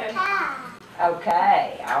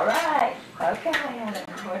 Okay, all right. Okay,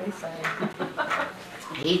 what did he say?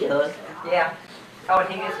 He does. Yeah. Oh, and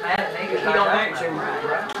he gets mad at me because He I don't don't answer him right.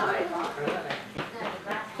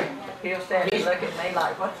 He'll stand and look at me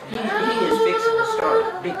like, what's the He matter? is fixing to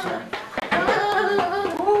start big time.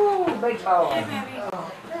 Ooh, big boy.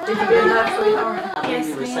 Did you get enough, sweetheart? I think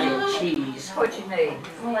you were saying cheese. What you need?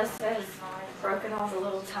 Melissa has broken all the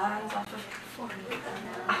little tines off of before we done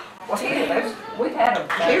that. Well, we've had them.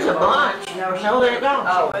 Here's a bunch. No, they're gone.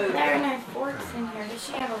 Oh, There are no forks in here. Does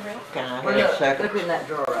she have a real? Can I have well, a look, second? look in that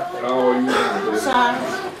drawer right there. Oh, you know this.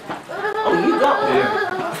 Cyrus? Oh, you got one?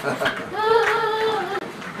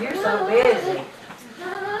 Yeah. You're so busy.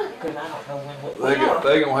 Because I don't know when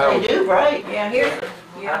They gonna have. They do, right? Yeah, here's it.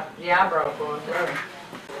 Yeah, I broke one too.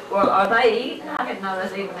 Well, are they eating? I didn't know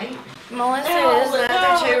that's even eating. Melissa is. The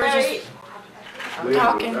other two were just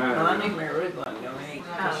talking. No, I knew MaryRuth wasn't gonna eat,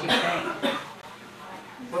 'cause she can't.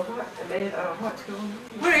 Well, what's going on?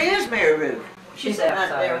 Where is MaryRuth? She's She's out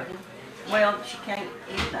there. outside. Well, she can't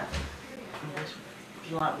eat nothing.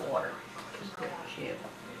 She like water. Shit.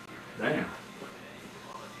 Damn.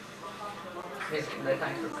 They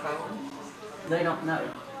think we're cold. They don't know.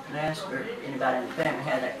 I asked her if anybody in the family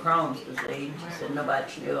had that Crohn's disease. She said nobody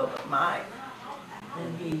she knew of but Mike.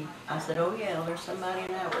 And I said, oh yeah, there's somebody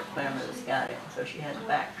in our family that's got it. So she had to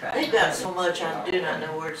backtrack. They've got so much I do not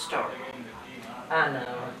know where to start. I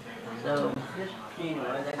know. So, anyway,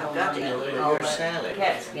 they're I've going got to to go to get your all that salad.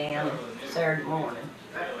 CAT scan Saturday morning.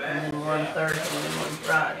 And then one Thursday and then one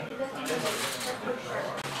Friday.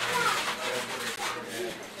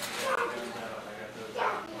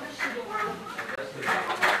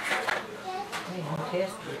 They don't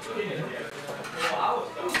test it.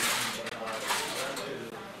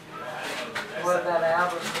 What about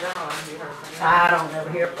Albert and John? You heard from them? I don't ever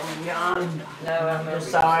hear from John. No, I remember.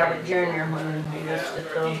 Just saw Albert Jr. when he was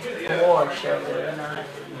at the award show the other night.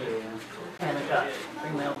 And I got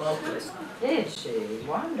female vocalist. Did she?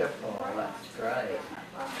 Wonderful. That's great.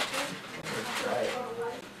 That's great.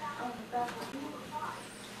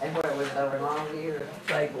 And where was over Longview?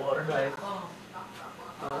 Played water.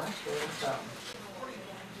 Oh, that's really something.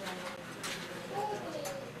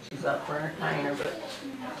 She's up for entertainer, but,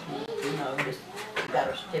 you know, just got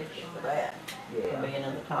her certificate for that. For Yeah. being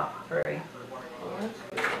in the top 3.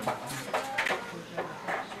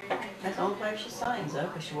 That's the only place she sings though,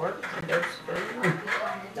 because she works and goes to school.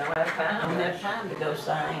 Don't have time. Don't have time to go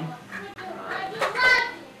sing.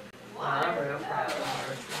 I'm real proud of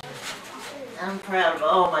her. I'm proud of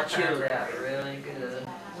all my Turned children. out really good.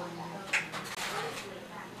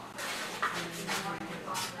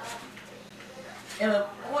 And I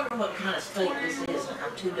wonder what kind of steak this is.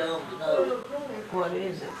 I'm too dumb to know. What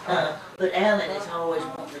is it? But Alan is always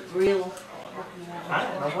wanting to grill. I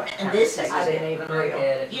don't know what. And this is, I didn't even look at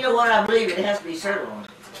it. you know what, I believe it has to be sirloin.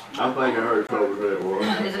 I think I heard told her that was.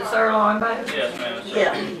 Is it sirloin, baby? Yes, ma'am.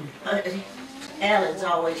 Yeah. Alan's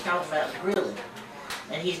always talking about grilling.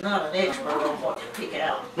 And he's not an expert on what to pick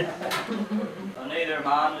out. Well, neither am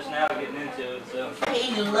I. I'm just now getting into it, so.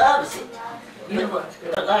 He loves it.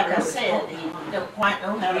 But like I said, he don't quite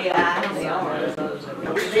know how to guide The it. owner of those.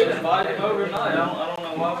 We should invite him over tonight. I don't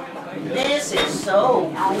know why we didn't think of it. This is so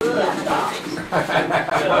good, guys.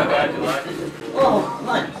 I'm glad you like it. Oh,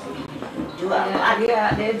 honey. Do I like it? Yeah,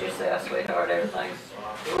 I did yourself, sweetheart. Everything's.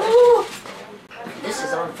 Ooh, this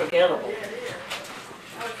is unforgettable.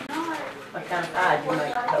 What kind of pie do you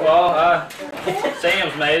make? Well, I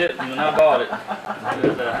Sam's made it, and I bought it.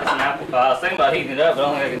 It's an apple pie. I was thinking about heating it up, but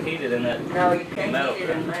I don't think I can heat it in that. No, you can't Metal eat it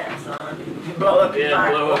in that, son. You blow up your Yeah,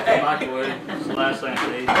 blow up the microwave. microwave. It's the last thing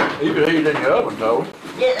to eat. You can heat it in the oven, Toby.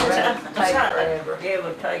 Yeah, Take that's right. forever. Yeah, it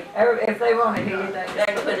would take, If they want to heat it, they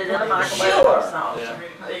can put it in the microwave Sure. or something.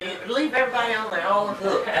 Yeah. You leave everybody on their own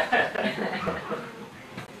hook. I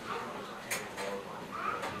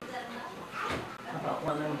bought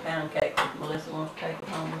one of them pound cakes that Melissa wants to take it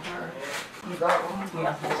home with her. You got one?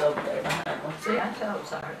 Yeah, it's over there behind one. See, I told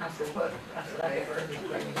Cyrus, I said, what? I said, I ever heard this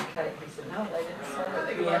bringing a cake. He said, no, they didn't say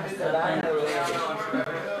it. Yeah, He said, I know they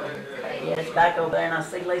Yeah, it's back over there, and I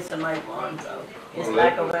see Lisa made one, so it's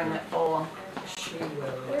back over there in that foil.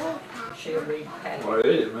 She'll read Patty. What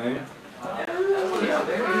is it, man?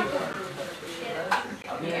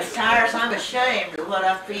 Yeah, Cyrus, I'm ashamed of what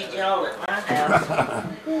I feed y'all at my house.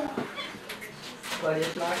 But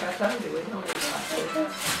it's like I told you, we don't eat like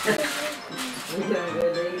this. We don't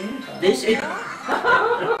good eating. This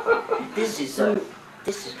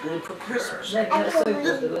is good for Christmas. That soup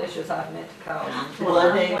was delicious, I meant to call you.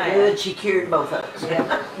 Well, it ain't good. She cured both of us.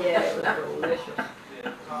 Yeah, it was delicious.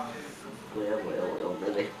 Well,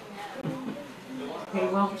 Billy. He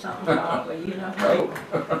wants something hot, but you know,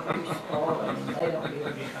 you spoil them, they don't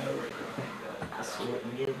give you food. I slipped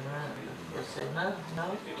and give him right. They said, no,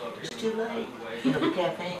 it's too late. You know, the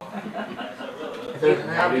caffeine. The other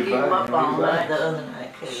I'll night, give them up all night. the other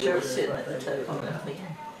night, she was sitting at the table with me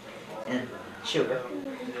and sugar.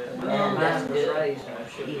 Well, mine was raised on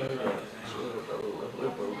He sugar. ate a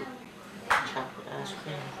little bowl of chocolate ice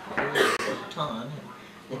cream, a ton.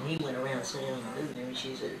 Then he went around sitting on the living room and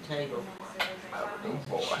she's at the table. And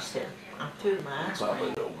she said, I'm through my ice Probably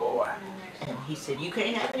cream. little boy. And he said, you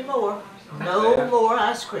can't have any more. No more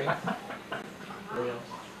ice cream. Well,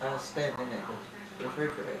 I was standing at the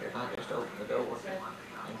refrigerator and I just opened the door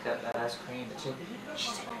and got the ice cream and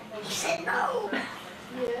he said no.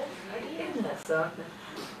 Isn't that something?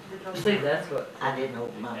 See, that's what. I didn't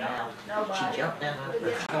open my mouth. She jumped down out of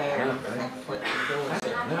her chair and flipped the door and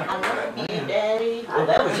said, I love you, Daddy. Well,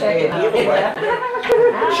 that was a bad giveaway.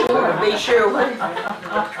 She wanted to be sure what.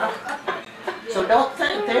 So don't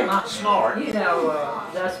think they're not smart. You know,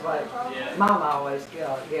 that's why Mama always give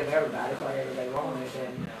everybody whatever they wanted,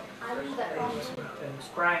 and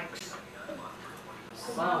Frank's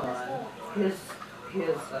son, his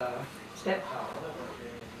stepfather,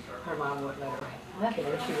 her mom wouldn't let her have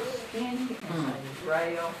it. She was skinny and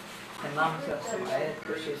frail, and Mama felt so bad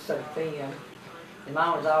because she was so thin. And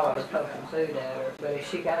Mom was always poking food at her, but if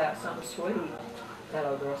she got out something sweet, that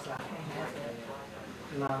old girl said, I can't have that.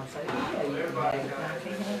 And Mom said, yeah, you can have it, I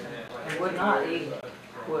can't have it. And would not eat it,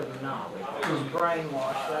 would not. Was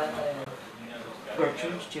brainwashed right there.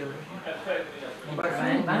 Gertrude's children. I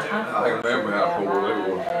remember how poor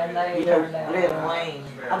they were. And they You know, turned out. Glenn Wayne,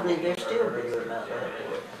 I believe they're still bitter about that.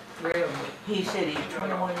 Really? He said he's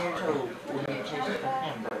 21 years old when he tasted a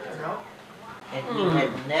hamburger. And he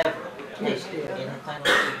had never tasted anything like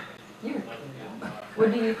it.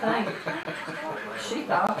 What do you think? She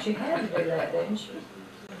thought she had to do that, didn't she?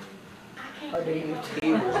 Or do you?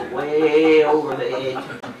 He was way over the edge.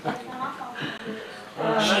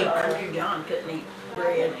 She, John couldn't eat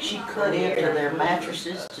bread. She cut into their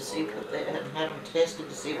mattresses to see what they had them tested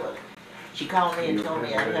to see what. She called me and told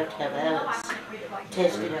me I'd have to have Alex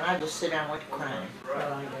tested, and I just sit down and went to crying.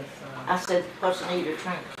 I said, what's the need of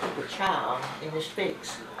trying to keep a child in this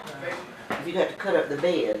fix? If you got to cut up the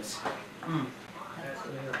beds.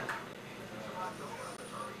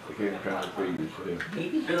 They can't try to feed himself. He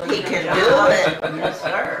He can do it. Yes,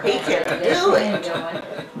 sir. He can do it.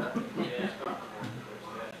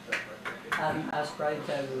 I sprayed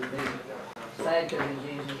Toby with these. Sad because he's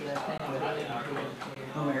using his left hand, but he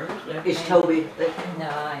didn't. Is Toby? No,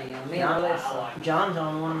 I am. Me and Melissa. John's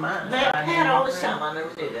on one of mine. That had all this time, I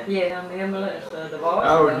never did that. Yeah, me and Melissa, the boys.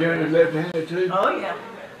 Oh, Junior's left-handed too? Oh, yeah.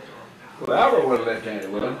 Well, Albert was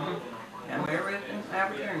left-handed, wasn't he? And MaryRuth and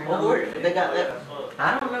Albert. Well, where they got that?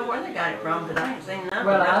 I don't know where they got it from, because I ain't seen none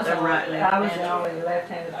Well, of them right I was left. the only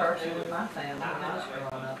left-handed person in my family when I was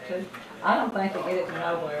growing up too. I don't think they get it from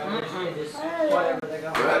nowhere. It just whatever they're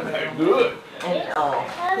going Well, to do. that's good. And, who was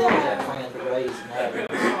that friend to raise and have?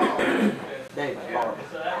 David Barber.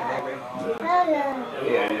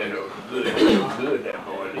 Yeah, you know, good that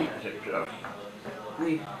boy eats himself.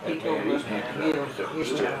 He told us to give his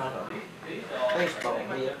child baseball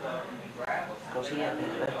bit. Because he had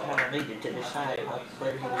that time needed to decide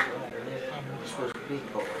whether he was right or left handed. This was a big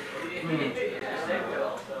boy.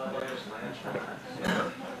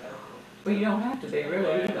 Well, you don't have to be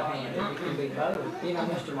really either-handed. You can be both. You know,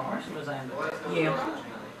 Mr. Morrison was ambidextrous. Yeah.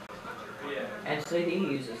 And see, he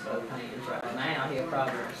uses both hands right now. He'll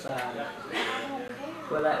probably decide.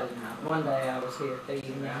 Well, that was one day I was here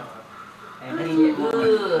feeding him. And he didn't he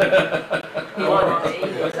wanted to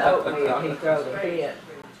eat his oatmeal. He threw the pit.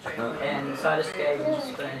 And so I just gave him a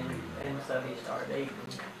spoon. And so he started eating.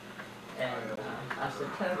 And I said,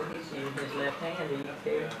 Toby, he's using his left hand. Do you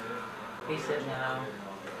care? He said, no.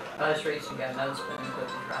 I just reached and got another spoon and put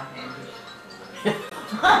his right hand.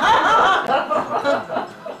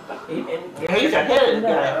 He didn't care. He's a headed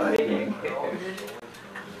guy. No, he didn't care.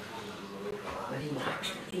 But he likes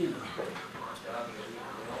to eat.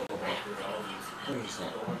 What is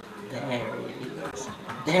that? There it is.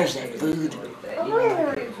 There's that food. Toby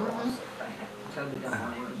don't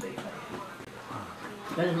want him to be fat.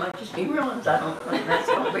 But as much as he runs, I don't think that's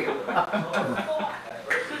going to be a problem.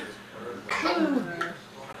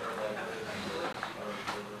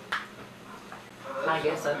 I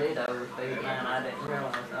guess I did overfeed mine. I didn't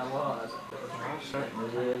realize I was. I certainly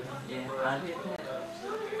did. Yeah, I did that.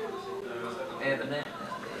 Evidently I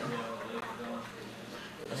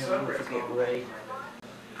did. I never forget Ray.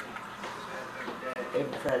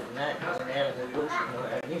 Every Friday night, we went out in the bush, and I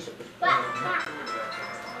guess it was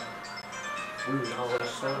we was always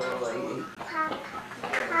so late.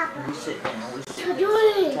 We sit down, we sit at the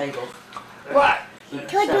table. What? Eat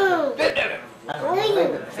supper. I don't know,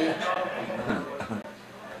 favorite fish.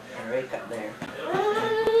 And Ray got there.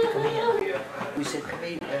 Come in. We said, come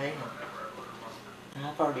eat, Ray. And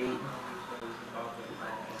I've already eaten.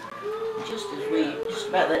 Just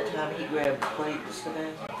about that time, he grabbed the plate and stuff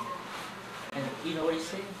out. And you know what he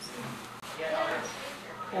said?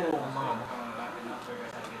 Oh, Mama.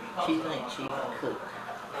 She thinks she can cook.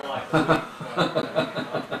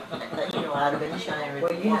 You know, I'd have been ashamed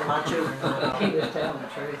if one of my children He was telling the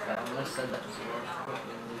truth, though. Let's say that was the worst.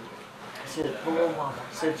 I said, poor Mama. I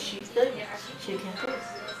said, she thinks she can cook.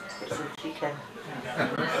 I said, she can.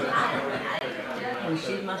 And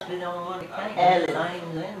she must be the only one that can't.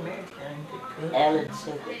 Alan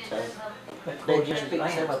said that they just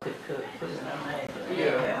picked some up.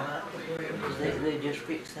 Yeah. They just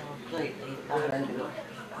picked some on the plate and eat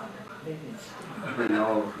it. You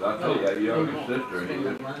know, I tell you, that youngest sister, he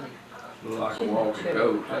was like a walking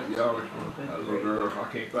ghost, that youngest one, that little girl, I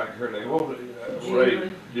can't think of her name, what was it? Ray,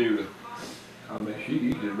 Judith. I mean, she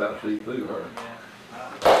you could about see through her.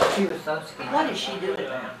 She was so skinny. What is she doing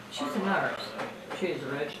now? She's a nurse. She's a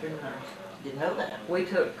registered nurse. Didn't know that. I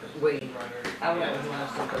went with my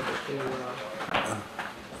sister to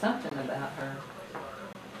something about her.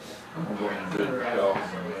 I'm going to do the shop.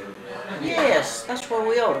 Yes, that's where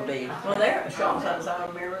we ought to be. Well, there, Sean's outside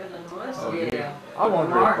of MaryRuth and Melissa. Oh, Yeah. I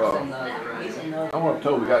wonder Mark's if, in the other He's room. another. I wonder if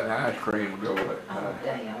Toby got an ice cream to go with it. Oh,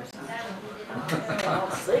 damn.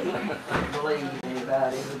 I'll see. I believe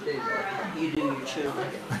anybody would do that. You do your children.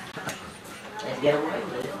 And get away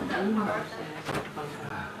with it.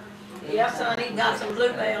 Yeah, son, he got some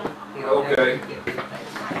bluebell. Okay.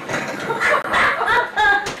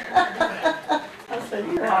 I said,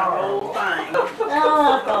 you're our old thing.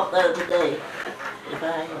 Oh, I thought the other day, if I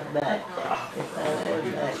ain't back, if I was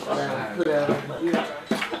back, I would put out on my,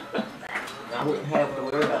 I wouldn't have to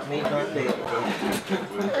worry about me not being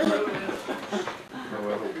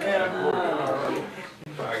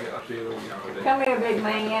Come here, big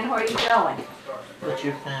man, where you going? But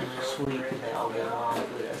your family's sweet and they all get along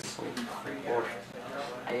with us, so important.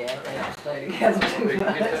 Yeah, they don't stay together too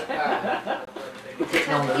much. We're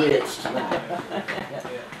getting on the Ritz tonight.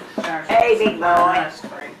 Hey, big boy.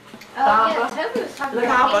 Oh, yeah, Toby was talking Look,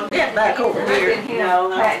 about I'll get back over here. No,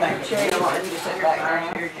 Pat that's and Sherry wanted you to sit back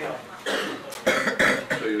down.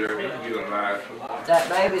 See there, you and I. That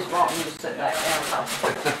baby's wanting you to sit back down.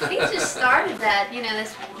 he just started that, you know,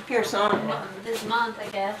 this Here, son. this month, I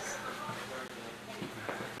guess.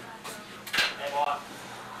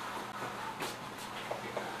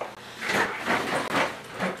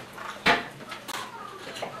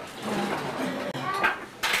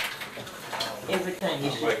 Everything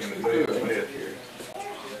is Making a big mess here.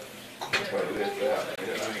 Try to lift out. I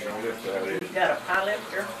ain't gonna lift out You it. got a pie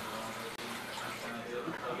lifter?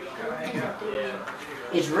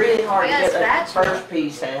 It's really hard to We got get that spatula. first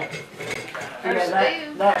piece out.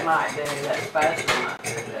 Yeah, that might do, that spatula might do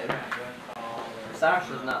that. Cyrus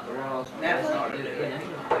is not the world's That's best not to do good. it.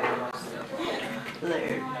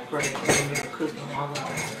 There, break when you're cooking all the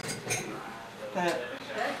time. But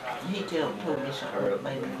he told me something that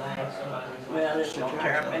made me laugh. Well, this don't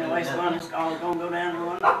tear up anyway, so I'm just all gonna go down and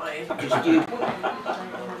run away. Just you.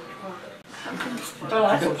 Well,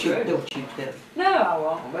 that's Don't true. you tell. No, I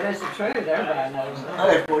won't, but it's the truth, everybody knows Oh, that.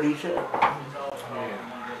 that's what he said.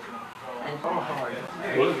 And full hard.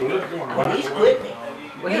 Well, it's going Well, he's quitting it.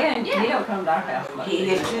 Well, he don't come to our house much. He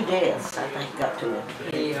had 2 deaths, I think, got to him.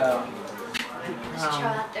 He, Let's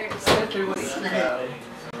 2 weeks ago,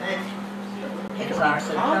 Cyrus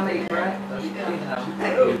said, come eat breakfast, you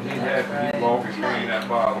know. You have to keep walking between that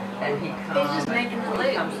bottle. And he comes. He's just making the loop.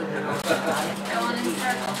 He comes to the door. Going in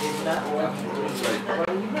circles. He's not walking.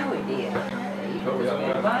 Well, you know he did.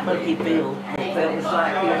 But he felt. But it's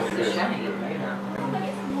like, it's a shame, you know.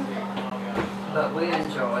 But we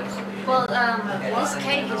enjoyed it. Well, this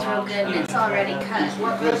cake is real good and it's already cut.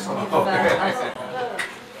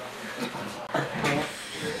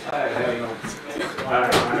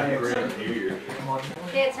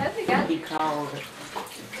 Yeah, it's Toby got He called. the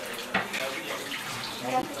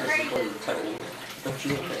crazy. Don't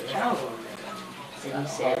you he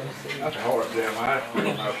said, That's a hard damn ice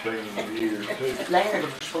cream I've seen in years too. Larry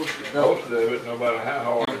was supposed to go. Most of it, no matter how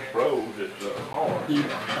hard it's froze, it's hard. He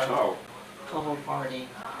Soft. called party.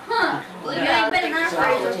 Huh? Well, you ain't been in our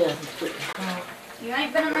freezer. You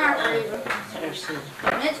ain't been in our freezer. Cyrus said,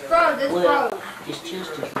 And it's froze, it's froze. it's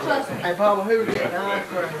just as Trust me. Hey, Papa, who did ice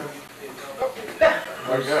cream?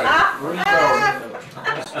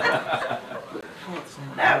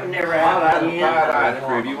 That would never I'll happen. have ice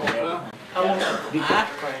cream. You want some? ice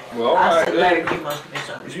cream. Well, all I right, said, then. Larry, you must have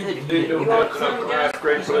misunderstood him. You don't have some ice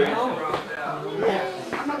cream, please? I'm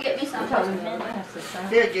gonna get me some.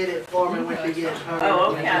 He'll get it for me when he gets home.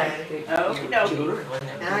 Oh, okay. Okay.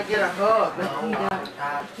 And I get a hug, though.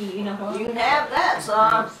 You can have that,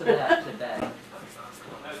 son.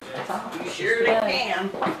 You surely can.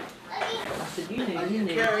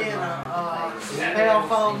 Carry in a cell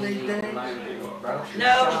phone these days.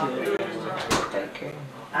 No, Take care.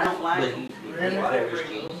 I don't like it.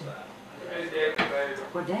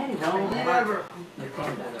 Well, Daddy Don't ever, if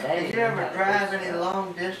you ever drive any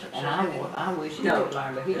long distances. I wish he would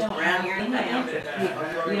learn, but he don't. Around here in town.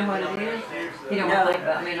 You know what it is? He don't No, think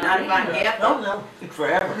about me not if I can help it. Oh, no,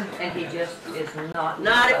 forever. And he just is not.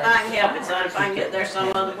 Not if I can help it, son. If I can get there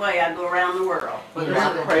some other way, I'd go around the world. You know,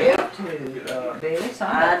 I prayed, To, Billie,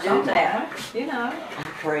 I do that. You know. I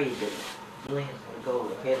prayed that Glenn would go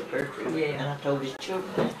ahead of Gertrude. Yeah. And I told his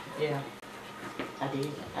children, Yeah. I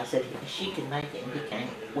did. I said, she can make it and he can't.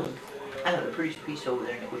 Well, I got a pretty piece over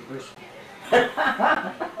there and it was bristle. I'm I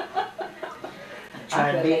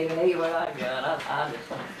trying to couldn't be. even eat what I got. I just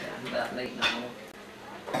don't care about meat no more.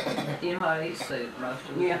 You know, I eat soup most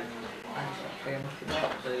of the Yeah. time. I just don't care much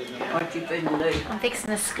about food. No. What you finna do? I'm fixing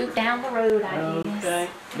to scoot down the road, I guess. Okay.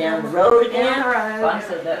 Down the road Down again? the Well, I road.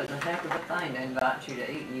 said that was a heck of a thing to invite you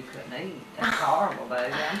to eat and you couldn't eat. That's horrible,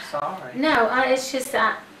 baby. I'm sorry. No, it's just,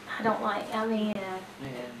 I don't like, I mean, Yeah.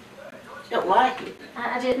 Don't like it.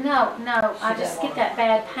 I didn't, no, I She just don't get that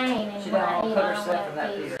bad pain and She when don't I want eat, to put I don't herself in that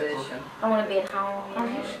want to be, position. I want to be at home. Oh,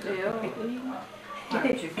 you still.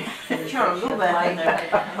 Trying to go back in there.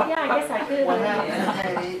 Yeah, I guess I could. What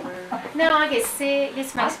happened? No, I get sick,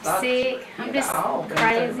 this makes me sick, I'm just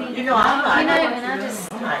crazy. You know, I'm not. And I just,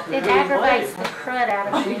 it aggravates the crud out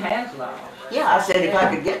of She me. has lost. Yeah, I said if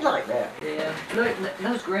I could get like that. Yeah. Look,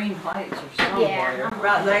 those green plates are somewhere. Yeah. I'm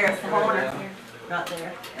Right there at the corner. Right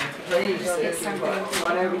there. Please, Get something.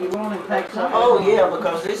 whatever you want and take some. Oh, yeah,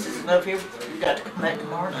 because this is enough here. You got to come back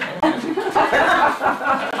tomorrow night.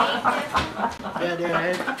 Yeah,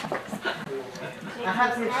 there. I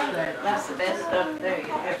have to say, That's the best stuff there you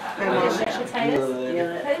Mashed ever. potatoes. Yeah,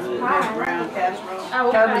 that's Who's pie? brown casserole.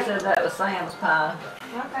 Oh, Toby okay. said that was Sam's pie.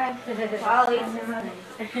 Okay. I'll eat some of it.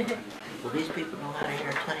 Well, these people know how to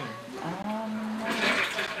entertain.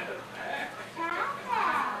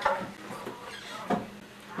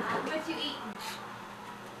 What you eating?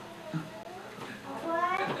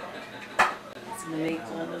 The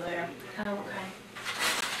meat's under there. Oh, okay.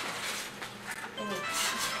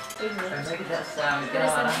 Look at that sound Put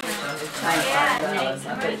us God. in I here. bet it's Yeah, $25. thanks. I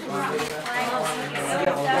bet it's gonna be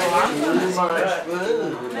Too much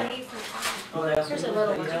food. Here's a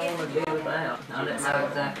little You one. don't wanna deal with that. I didn't know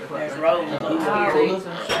exactly what There's they- rolling Oh, over I here. ate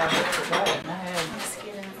some salad today. I had Let's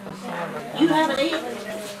get it. You haven't eaten?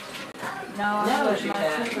 No, No, she my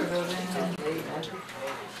had. sister goes in and eat.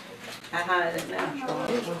 How high is it now?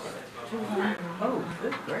 It was 200. Oh,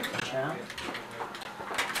 good gracious, child.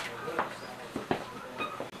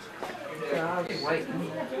 So I was waiting. You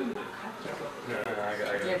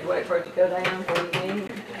have to wait for it to go down before you eat.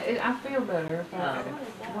 I feel better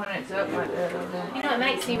when it's up like that. You know what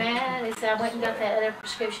makes me mad is I went and got that other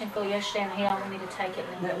prescription for yesterday and he don't want me to take it.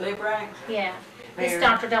 That Librax? Yeah. This Mary-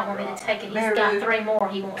 doctor don't want me to take it. He's got MaryRuth. 3 more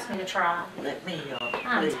he wants me to try. Let me,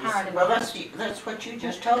 I'm please. tired of Well, it. that's what you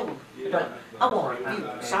just told. I want you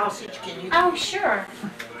sausage, can you? Oh, sure.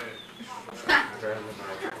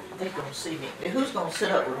 They gonna see me. Who's gonna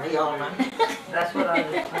sit up with me all night? That's what I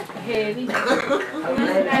was thinking. Heavy. Maybe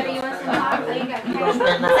you want some coffee? You got You gonna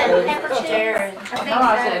spend the night pepper with me? pepper Jared. chips? I think No, I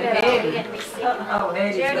said so. Eddie. You're gonna be sick. Oh,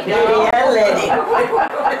 Eddie's Jared, got Billie and Lettye.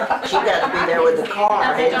 She got to be there with the car.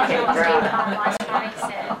 No, Eddie John can't wants to eat drive. on last night, so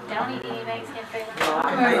don't eat any Mexican food.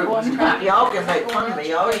 Y'all can make fun of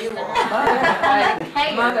me all you want.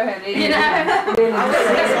 Hey, Mother had you eaten. know.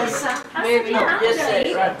 Baby, Just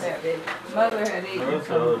say right there, baby. Mother had eaten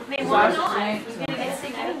some. I mean, why not? You're gonna get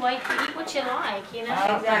sick anyway. Eat what you like, you know. I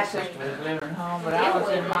don't think sister was living home, but I was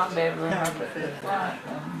in my bedroom up at the front.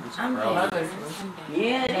 And mother's was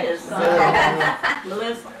yeah, it is.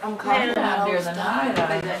 Melissa, I'm calling down during the night. I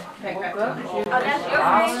woke up and she was that's your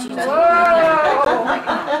hollering. friend.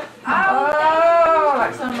 Whoa! Oh,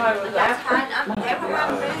 like somebody was after.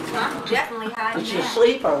 Everyone moves, so I'm definitely hiding Did you now.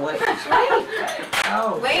 sleep or what?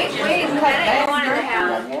 Oh. Wait, that ain't one of the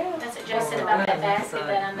house. That's what Joe said about that basket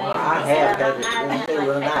that I made. Well, I have had it in the middle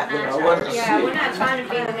of the night, you know, what? Yeah, we're not trying to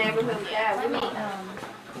be the neighborhood guy. We meet,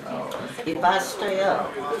 If I stay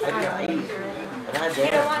up, I can eat. And I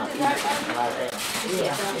dare not eat something like that.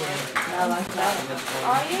 I like that.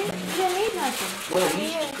 are you? You didn't eat nothing. Well, you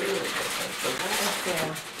used to do it.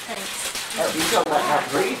 Thanks. You talking about not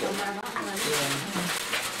breathing.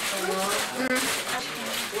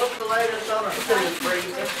 What's the latest on it? It's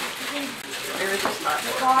freezing. There is just not. No,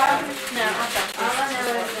 I thought. All I know is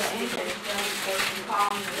that anything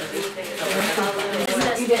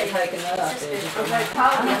You didn't take another, did you?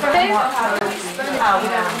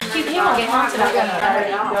 He won't get home till about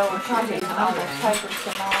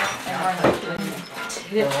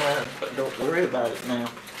 1:30. But don't worry about it now.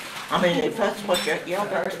 I mean, if that's what y'all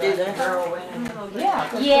got to do that.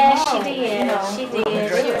 Yeah, she did. She did.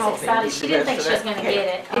 She was excited. She didn't think she was gonna get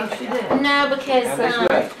it. No, because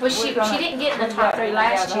well, she didn't get in the top 3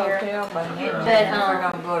 last year. But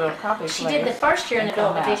she did the first year in the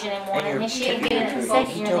adult division and won, and then she didn't get it in the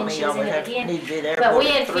second year, and then she was in it again. But we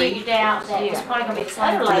had figured out that it was probably gonna be this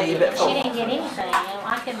other lady. She didn't get anything.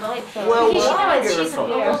 I couldn't believe it. Well, Because you know, she's a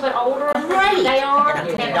little bit older than they are, and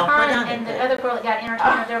her and the other girl that got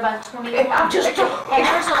entertainment, they're about 21. And there's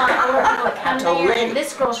a lot of older people that come there, and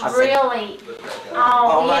this girl's really,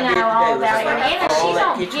 all about it. And she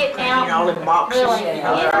don't get out really, you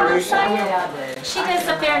know what I'm saying? She goes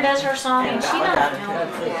up there and does her song, and she don't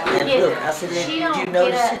get a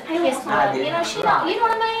kiss button, you know, she don't, you know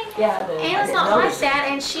what I mean? Yeah, I do. Anna's not like that,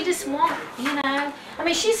 and she just won't, you know. I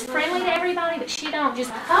mean, she's friendly to everybody, but she don't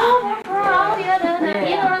just, oh, you know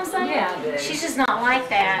what I'm saying? Yeah, I do. She's just not like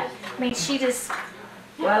that. I mean, she just,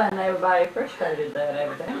 Well, and everybody appreciated that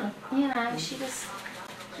evidently. you know, she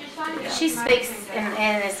speaks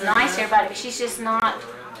and is nice to everybody, but she's just not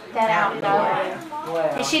that outgoing. Well,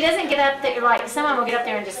 And she doesn't get up there, like, some of them will get up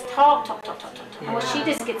there and just talk. Well, she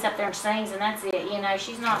just gets up there and sings, and that's it, you know,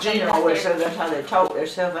 she's not Gene gonna go always there. said that's how they talk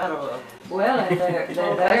themselves out of it. well, and they're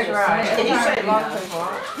there That's to right. sing. He said, You know.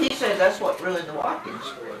 he said that's what really the Watkins.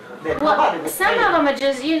 That nobody Well, was some saying. of them are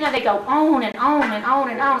just, you know, they go on and on and on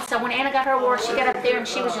and on. So when Anna got her award, she got up there and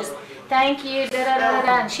she was just, thank you,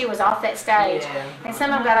 and she was off that stage. Yeah. And some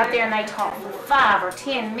of them got up there and they talked for 5 or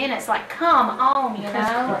 10 minutes, like, come on, you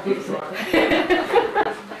know.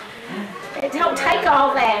 It don't take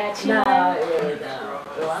all that, you No, know. it really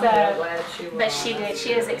don't. Well, I'm So, glad she was. But she did,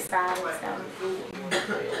 she was excited, so.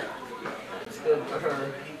 It's good for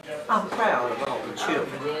her. I'm proud of all the children.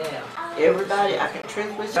 Yeah. Everybody, I can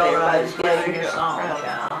truthfully say, everybody's gathered here. I'm proud of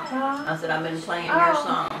them. I said, I've been playing your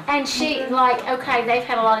song. And she, like, okay, they've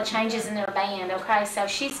had a lot of changes in their band, okay? So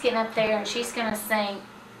she's getting up there and she's gonna sing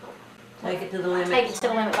Take it to the limit. Take It to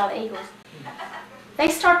the Limit by the Eagles. They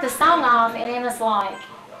start the song off and Anna's like,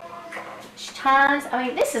 she turns, I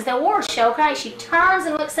mean, this is the award show, okay? She turns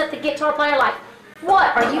and looks at the guitar player like,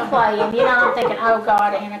 what are you playing? You know, I'm thinking, oh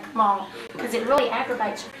God, Anna, come on. Because it really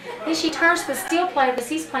aggravates her. Then she turns to the steel player because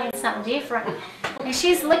he's playing something different. And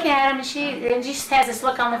she's looking at him and she just has this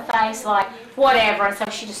look on her face like, whatever. And so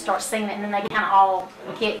she just starts singing it and then they kind of all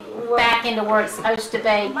get back into where it's supposed to be.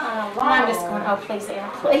 And I'm just going, oh, please,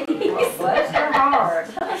 Anna, please. Bless her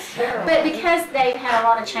heart. Bless her. But because they've had a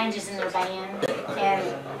lot of changes in their band,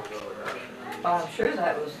 and Well, I'm sure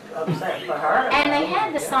that was upset for her. they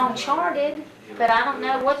had the song charted, but I don't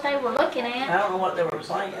know what they were looking I at. don't know what they were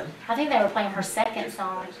playing. I think they were playing her second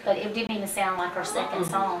song, but it didn't even sound like her second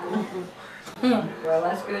song. Well,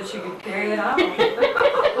 that's good she could carry it on.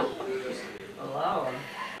 Lord.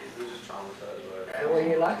 Well,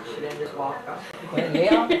 you like it, she didn't just walk off. Well,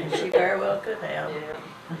 yeah, she very well could have. Yeah.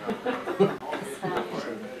 So,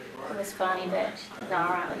 it was funny, but she's all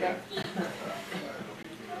right with it.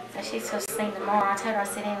 So she's supposed to sing tomorrow. I told her, I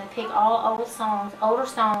said, and pick all old songs, older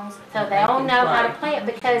songs, so they all know how to play it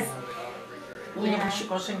because, Well, yeah, she's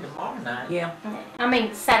gonna sing tomorrow night. Yeah. I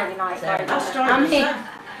mean, Saturday night. Saturday. I started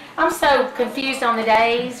I'm so confused on the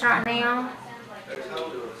days right now.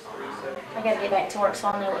 I gotta get back to work so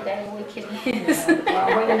I know what day of the week it is.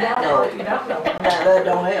 Well, when you're down there, you don't know. that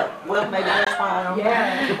don't help. Well, maybe that's why I don't.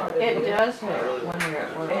 Yeah, It does help. when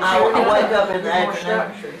you're. I wake up in the More afternoon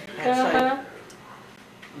structured. and say, Uh-huh.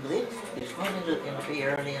 this is when it's looking to be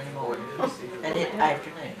early in the morning and it's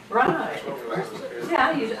afternoon. Right. See,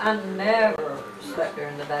 I never slept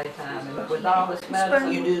during the daytime, and with all this You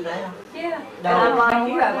medicine. do now? Yeah. And I'm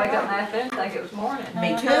like you, I wake up in the afternoon and think it was morning.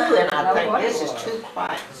 Me too, and I No think way. this is too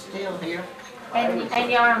quiet still here. And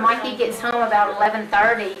y'all, Mikey gets home about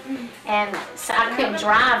 11:30, and so I couldn't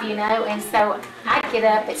drive, you know, and so I get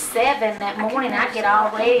up at 7 that morning, I get all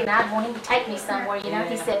ready, and I want him to take me somewhere, you know.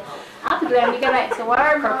 He said, I'll be glad you go back to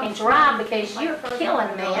work or can drive because you're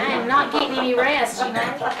killing me. I am not getting any rest, you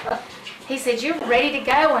know. He said, you're ready to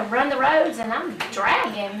go and run the roads, and I'm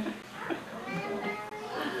dragging.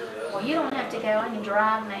 Well, you don't have to go, I can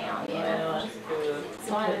drive now, you know.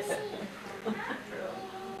 So I was-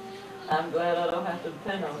 I'm glad I don't have to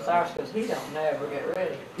depend on Cyrus because he don't never get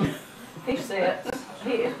ready. He sits, he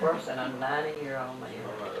is worse than a 90-year-old man.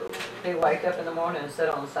 He wake up in the morning and sit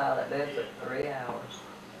on the side of that bed for 3 hours.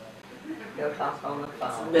 Go talk on the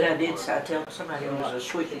phone. But I did say, I tell somebody it was a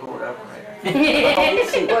switchboard operator.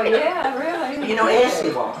 Well, yeah, really. You know,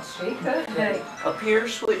 Essie was. He could be. A pure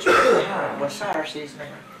switchboard. Well, Cyrus is now.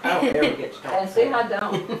 I don't ever get to talk. And see, I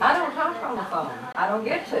don't talk on the phone. I don't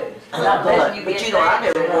get to. But you know, I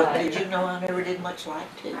never would. Did you know I never did much like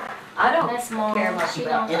to? I don't That's more, care much she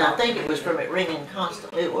about don't. And I think it was from it ringing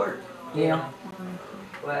constantly at work. Yeah.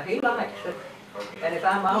 Well, he likes it. And if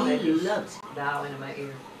I'm on it, He he's loves it. dialing in my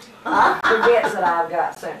ear. Forgets that I've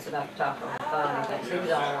got sense enough to talk on the phone. He thinks he's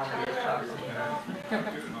the only one that gets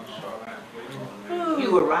talking. You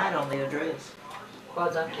were right on the address.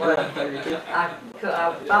 Was I? Well, I thought I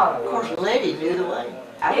of was. course, Lettye knew the way.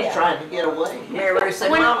 I was Yeah. trying to get away. MaryRuth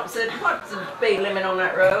said, Mom said, what's the speed limit on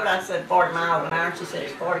that road? I said 40 miles an hour. She said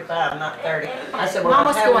it's 45, not 30. I said, well, Mom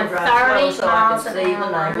was have her going drive 30 slow so I miles can an see the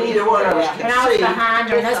hour. number. Neither one of us And I was could see. behind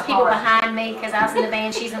her, and those It's people hard. behind me, because I was in the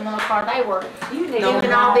van, she's in the little car, they were You need doing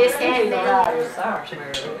to all this you need and to that. ride with Cyrus,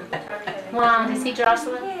 MaryRuth. Why, does he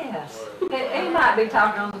jostle it? Yes. He might be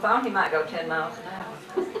talking on the phone. He might go 10 miles an hour.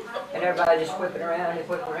 And everybody just whipping around and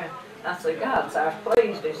whipping around. I said, God, Cyrus,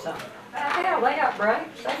 please do something. Hell, they got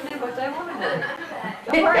brakes. They can do what they want to do.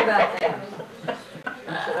 Don't worry about them. I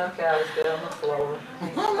said, okay, I was good on the floor.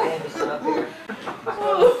 Stand just up here.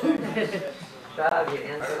 Drive you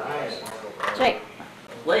insane. Jake,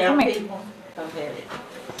 Well, Come here. people, I've had it.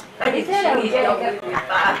 He said he don't give me 5.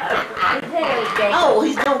 Oh,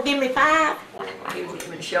 he's gonna give me 5? He was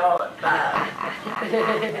giving Charlotte 5.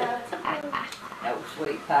 Oh,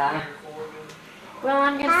 sweet pie. well,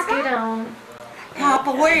 I'm gonna scoot on.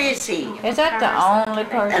 Papa, where is he? Is that the only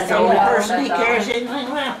person? That's the only person he cares anything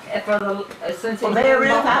about. And for the, since he Well,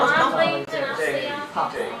 MaryRuth, I was I'm gonna. leaving, I'll see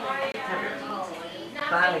y'all.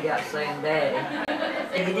 finally got saying daddy.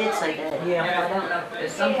 And he did say that. I don't know,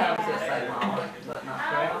 sometimes he'll say mom, but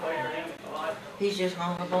not forever. He's just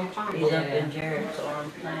hung up on fire. He's up in Jared's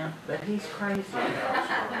arms now. But he's crazy.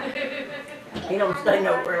 He don't stay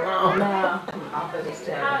nowhere long. No, I'll put his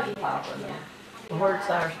tail in Papa now. Where'd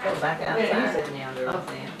Cyrus go back Yeah, he's outside? sitting down there with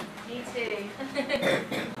them. Me too.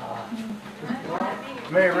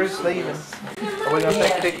 MaryRuth's leaving. Are we gonna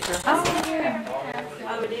take a picture?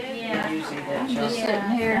 Yeah. You see that, Just Charlotte? sitting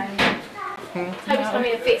here. Toby told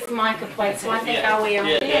me to fix the mic plate, so I think I will. Yeah,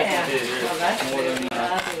 Well, that's that's more a than good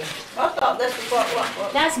idea. I thought this was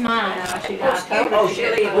what. That's mine. Oh,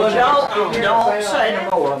 she'll leave. Well, don't say no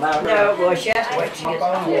more about her. No, well, she has to wait till she gets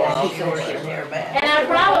home. She's gonna get near bad. And I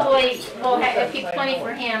probably will have, keep plenty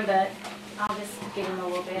for him, but I'll just give him a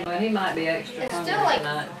little bit. Well, he might be extra It's hungry still like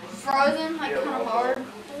tonight. frozen, like kind of hard.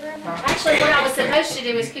 Actually, what I was supposed to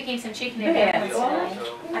do is cook him some chicken and dumplings today.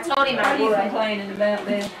 I told him What I are you would. complaining about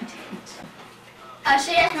then?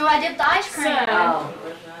 She asked me why I dipped the ice cream. So-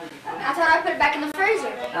 Oh, I told her I put it back in the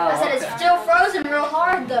freezer. Oh, I said okay. it's still frozen real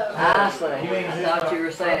hard though. I see. I thought you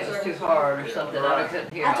were saying it was too hard or something. I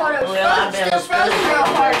couldn't hear. I told her it was Well, I've frozen, been still frozen real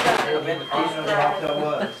hard though. I've been to teaching what Alto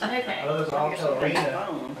was. Okay. I know there's an Alto Arena. I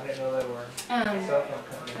didn't know they were cell phone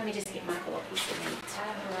company. Let me just get Michael a piece of meat.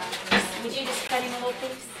 Would you just cut him a little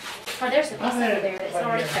piece? Oh, there's a piece over there that's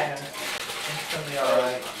already cut. It's gonna be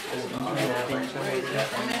alright.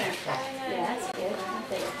 Yeah, that's good. Right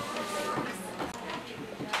there.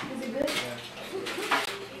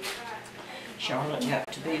 Charlotte got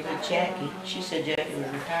to be with Jackie. She said Jackie was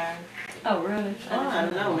retired. Oh, really? I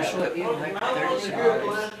don't know. That's what you make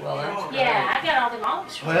 36. Well, that's. Yeah, I got all the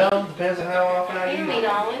olives from Well, depends on how often I you. use Handmade it.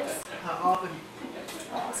 olives. How often?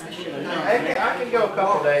 I can go a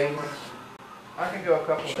couple days. I can go a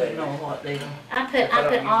couple You days. know what they. I put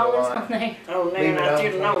olives on there. Oh, Leave it man, I on should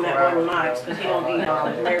have for known that 4 wasn't hours. Mike's, because he don't eat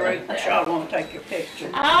olives. MaryRuth Shaw won't take your picture.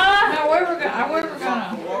 Ah, No, we were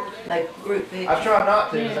gonna, Like group I picture. try not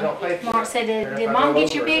to because I don't pay for it. Mark said, And if did I Mom go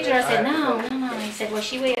get your over it, picture? I said, have no, to. no, no. He said, well,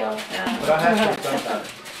 she will. But I have to sometimes.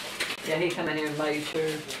 Yeah, he come in here and made sure.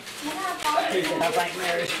 He said, I think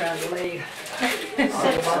Mary's trying to leave.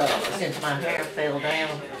 Since my hair fell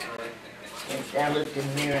down, I looked in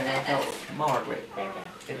the mirror and I thought, Margaret.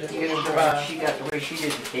 She got to where she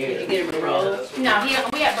didn't care. Did you get him a roll? No,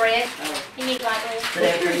 we got bread. He needs like bread. But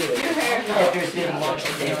after it's been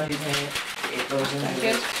washed down, it goes in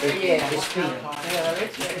there. It's thin.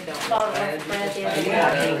 Bottle of bread the other Yeah, I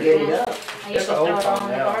day. can't get it up. I usually throw it all in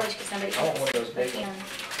the garbage because somebody I want one of those eats big it. ones.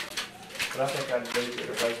 But I think I'd lose it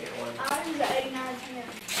or break it one.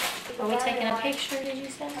 Are we taking a picture, did you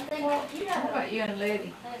say? how about you and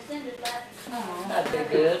Lettye? That'd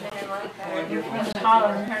be good. I'm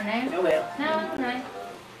taller than her now. Oh, well, No, no.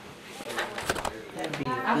 That'd be I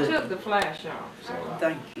a good. took the flash off, so.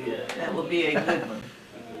 thank you. That would be a good one.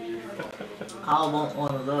 I'll want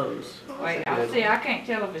one of those. Wait, I see, I can't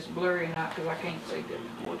tell if it's blurry or not, because I can't see the.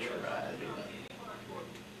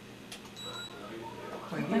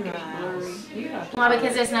 For I think your it's blurry. eyes. You know. Why,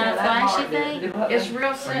 because it's not a flashy thing? It's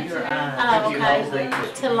real For sensitive, your eyes. Oh, If you okay. hold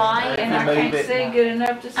it, To light? and I Move can't it. see good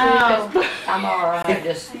enough to see Oh. if it's. I'm all right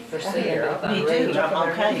just for seeing it. Me too, I'm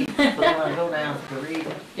okay, but when I go down to read,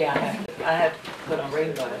 Yeah, I have to put on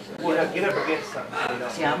reading glasses. Get up against something so you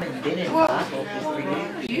don't. see, I've been in the Bible for 3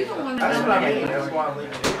 years. You the one That's that. what I mean, that's why I'm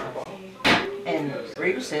leaving it. And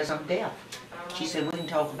Rita says I'm deaf. She said, we can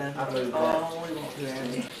talk about I it. moved that. Oh, we won't do that.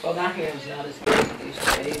 Well, my hearing's not as good as it used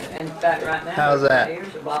to be. In fact, right now. How's that? My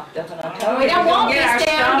ears are blocked up and I told We you. don't want get this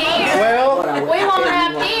our down stomach. here. Well, We want to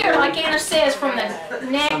have here, like Anna says, from the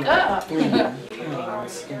neck up.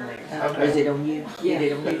 It's in there. Okay. Is it on you? Yeah. Is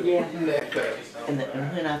it on you? Yeah. And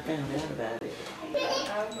when I found out about it, the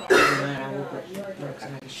night I woke up, it looks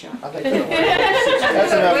like a shock. I think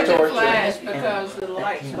that's enough With the torture. flash, because the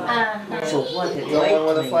light's on. So what had You want one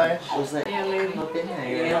with a waked me flash? was that Yeah, Lettye. come up in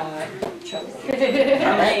there.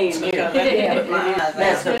 Yeah. My name, because I didn't put my eyes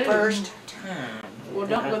That's out. the first time. Well,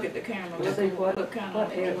 don't look at the camera, look, See what? look kind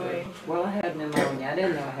What of is way. it? Well, I had pneumonia. I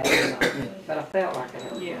didn't know I had pneumonia, but I felt like I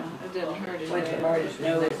had. Yeah, it doesn't hurt as Went to the bad. emergency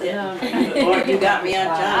No, room. it didn't. Lord, you got me on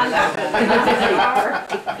time. But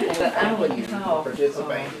I wouldn't talk.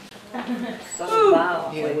 Participate. So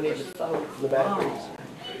violent. You know, when It it's was so the batteries.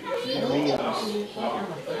 long.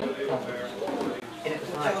 And it was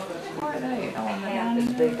like, Hey, on the half as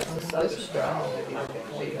big as a soda straw. If you look at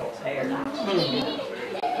Will's hair.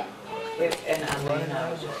 And I mean, I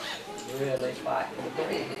was really fighting to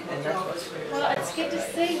breathe. And that's what's. Well, it's good to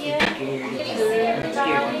see you. Good to see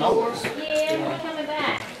everybody. Yeah, we're coming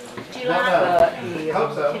back. July. But he,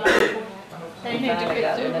 Hope so. They he need to finally get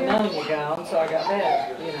got the through here. pneumonia gone, so I got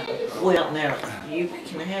better, you know. Well, now, you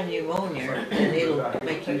can have pneumonia and it'll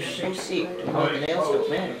make you so sick, nothing else will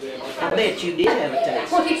matter. I bet you did have a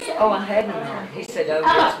taste. What he said? Oh, I had pneumonia. He said, oh,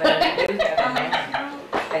 yes, man, I do have pneumonia.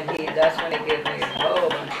 And that's when he gave me a whole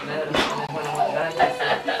bunch of medicine. And when I went back,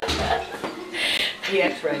 he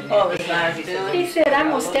x-rayed me. Oh, the size he's doing. He said, I'm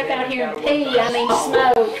gonna step out here and pee, I mean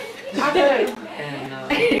smoke.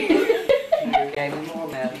 And he gave me more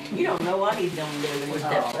medicine. You don't know what he's gonna do when he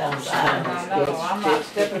steps I outside. know, I'm not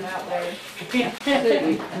stepping out there.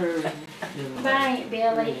 Bye,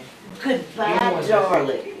 Billie. Goodbye,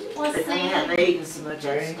 darling. What's I that? haven't eaten so much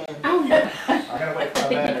I stand. Oh, no. I gotta wait for my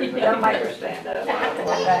battery. Don't make her stand up. No,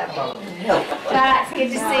 Bye, it's good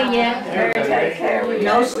to see you. Take care of you.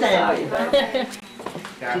 no standing.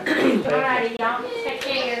 Alrighty, y'all, take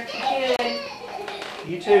care. Good.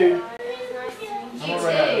 You too. You too.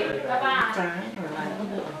 Bye-bye.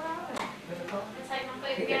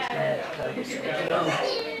 Take my food and go.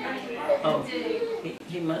 Oh,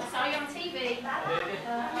 he I must. saw you on TV.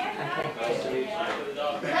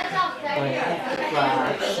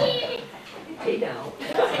 He don't.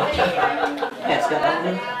 Pat's got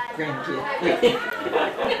only grandkid.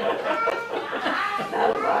 Not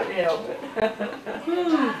if I can help it.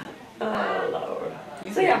 Oh, Lord.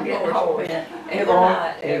 See, I'm getting hoarse. Every You are,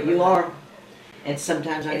 night, every you night. are. And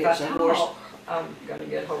sometimes I If get I so hoarse. talk, I'm gonna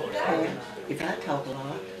get hoarse. And if I talk a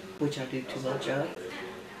lot, which I do too much of,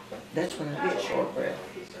 That's when I get short breath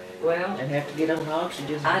Well, and have to get on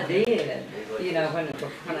oxygen. I did, you know, when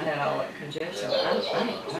I had all that congestion. I did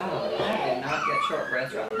not get short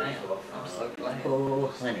breath right now. I'm so glad. Oh,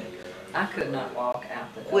 honey. I could not walk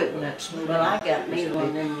out the door. Quitting that smooth. Well, I got me one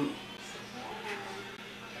of them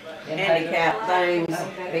handicap things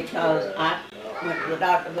because I went to the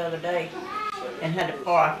doctor the other day and had to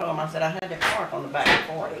park. I told him, I said, I had to park on the back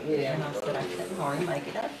 40. Yeah. And I said, I couldn't hardly make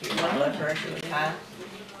it up here. My blood pressure was high.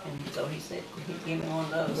 And so he said, he'd give me one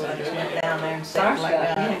of those. So I just went down there and sat Cyrus like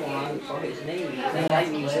got that. him one for his knees, and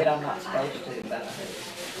they said I'm not supposed to, but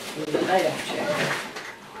they don't check.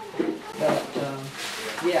 But,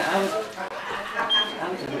 yeah, I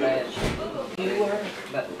was in bad shape. You were?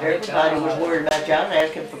 But Everybody was worried about you. I was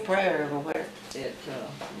asking for prayer everywhere. He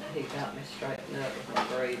got me straightened up with my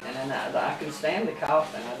breathing, and I can stand the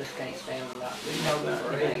coughing, I just can't stand not being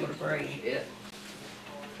able to breathe. Yeah.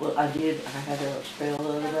 Well, I had a spell the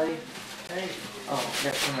other day. Oh,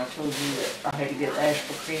 that's when I told you that I had to get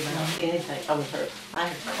aspirin out. Anything. I was hurt. I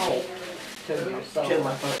had a cold. Till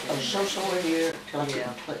my foot. I was so sore here till I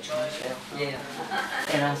couldn't touch myself. Yeah.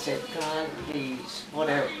 And I said, God, please,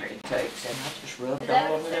 whatever it takes. And I just rubbed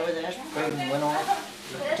all over there with aspirin and went off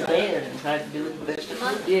to bed and tried to do the best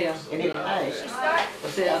I could. Yeah. And it passed.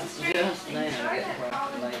 Well, see, I was just now getting where I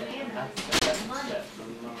can lay down. I think that's a step from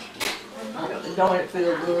Don't it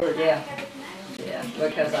feel good? Yeah. Yeah,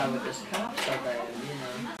 because I would just cough so bad, you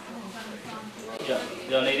know.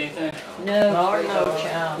 Y'all need anything? No, Lord, no,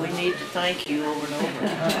 child. We need to thank you over and over.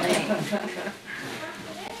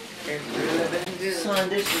 Son,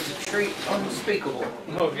 this is a treat unspeakable.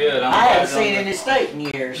 Oh, good. I haven't seen any steak in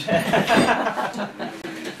years.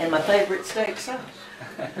 And my favorite steak sauce.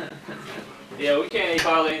 Yeah, we can't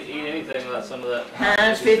hardly eat anything without some of that.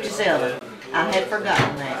 Heinz 57. I had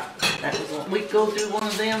forgotten that. That was we'd go through one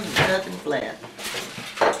of them, nothing flat.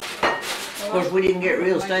 Of course, we didn't get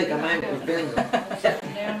real steak. I mean, it was been.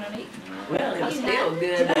 Well, it was still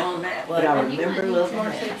good on that. But I remember loving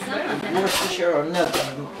that. Worcestershire or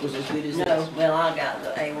nothing was as good as No, this. well, I got the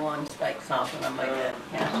A1 steak sauce when I made that.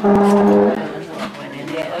 That's what went in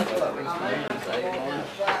there. That's what we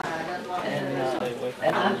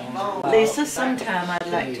Lisa, sometime I'd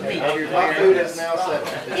like to meet your My food is now set.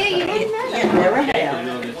 Yeah, you didn't know You that. never have.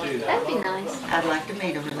 That'd be nice. I'd like to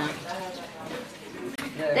meet them tonight.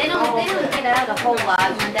 They don't get out a whole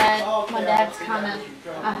lot. My dad's kind of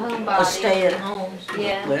a homebody. A stay at home.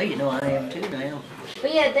 Yeah. Well, you know I am too now.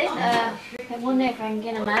 But yeah, they wonder if I can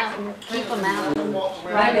get them out and keep them out. And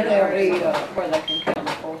Right in there, where they can come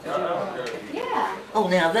the 4th of July. Yeah. Oh,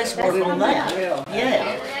 now let's work on that.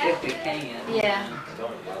 Yeah. If we can. Yeah.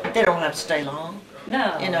 They don't have to stay long.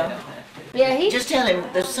 No. You know. Yeah, Just tell him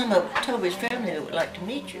there's some of Toby's family that would like to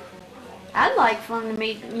meet you. I'd like for them to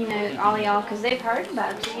meet, you know, all y'all, because they've heard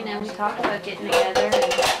about you. You know, we talk about getting together.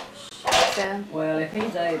 And so. Well, if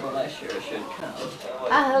he's able, I sure should come.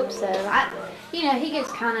 I hope so. You know, he gets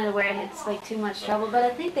kind of to where it's like too much trouble, but I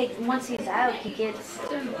think once he's out, he gets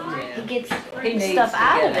He needs stuff to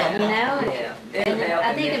out of get it, you know. Yeah. And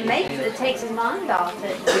I think it takes his mind off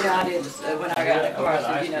it. You know, I did, when I got in the car, I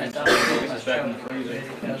said, you know, it's all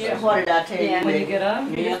What did I tell you? Yeah. when you get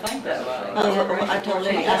home, you don't think that way. I told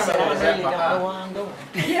Lettye, I said, I really don't know why I'm going.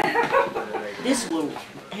 This will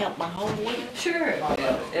help my whole week. Sure it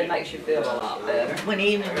will. It makes you feel a lot better. When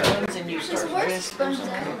evening comes and you start Where's the dressing.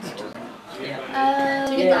 Yeah.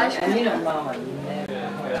 Oh, Yeah, and you know, Mama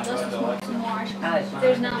never. Let's smoke some more. I-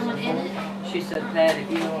 There's not one in it. She said, Pat, if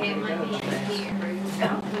you don't Okay, want my to go to hand's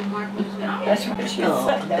that. here. That's what she Oh,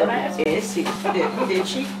 said. Don't ask me. yes, did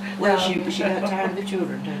she? Well, she got tired of the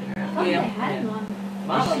children taking her out. They had one.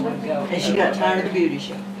 Mama would go. And she got tired of the beauty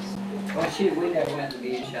shops. Well, we never went to the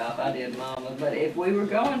beauty shop. I did, Mama. But if we were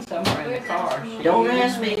going somewhere in the car, Don't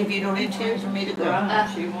ask me if you don't intend for me to go.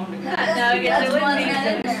 right, she wanted to go. No, that's one in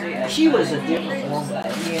there. She was a different woman.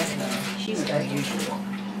 Yeah. She was unusual.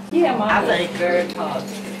 Yeah, Mama I was think- very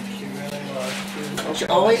positive. She really was. She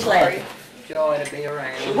always laughing. Joy to be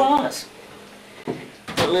around. She was.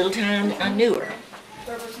 The little time I knew her.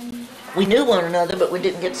 We knew one another, but we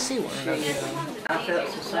didn't get to see one another. I felt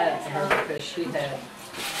so sad for her because she had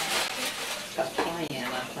a plan, I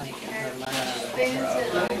think, in her mind.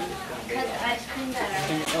 Cut the ice cream better.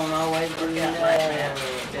 And it don't always bring Yeah, that.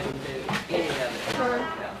 didn't do any of it.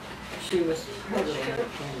 She was totally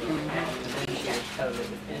independent, and then she was totally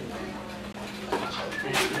dependent.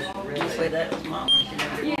 And she was really. Say that was Mama. She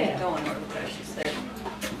never Yeah. going over there. She said,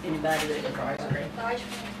 anybody that can ice cream.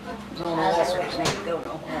 On Ice all cream can't go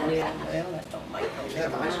nowhere. Yeah. Well, that don't make no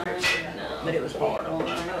difference. But it was hard on her, I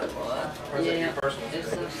know it was. Yeah, it's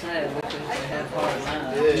so sad because they have hard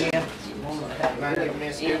lives. Yeah. woman that had Might a have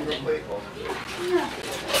missed it real quick.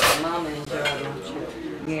 mama enjoyed them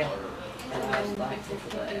children. Yeah. And I was thankful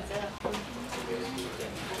for that.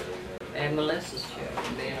 And Melissa's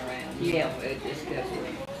children being around. You Yeah. know, it just gives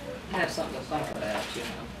me, have something to think about, you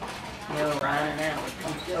know. You know, Ryan and Al would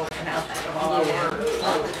come to the open house for all our Yeah. work.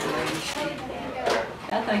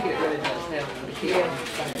 I think it really does help the kids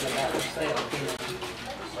thinking about themselves, you know.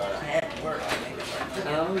 I had to work on it.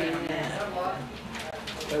 Oh, yeah.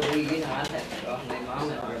 But we, you know, I'd have to go and leave Mom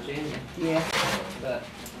in Virginia. Yeah. But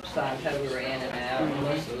besides how we were in and out, and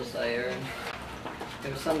Melissa was there, and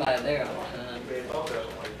there was somebody there all the time.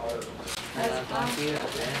 And I thank you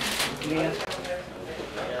for that. Yeah.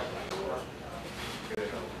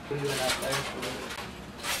 We went up there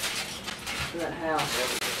for that house.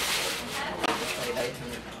 Paid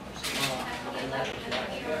 $800 and that was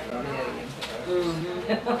like $1 million.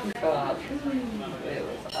 Oh, God. It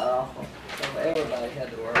was awful. So everybody had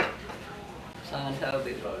to work. Son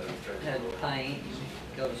Toby had to paint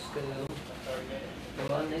and go to school. It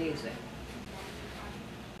wasn't easy.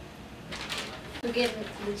 We're getting,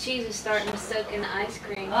 the cheese is starting to soak in the ice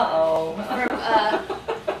cream. Uh-oh.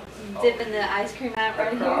 From dipping the ice cream out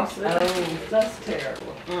right here. Oh, that's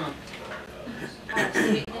terrible.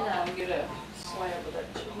 Sweeten it up. Get a slab of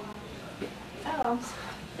that cheese. Oh,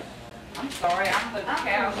 I'm sorry, I'm the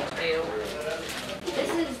cow's tail. this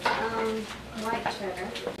is white cheddar.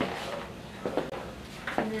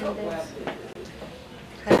 And then this.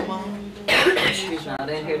 She's not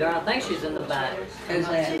in here, darling. I think she's in the back. Who's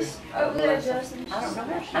that? She's over there, Justin.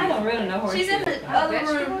 I don't really know where She's in the other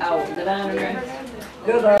room. Oh, the dining room?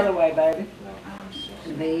 Go the other way, baby.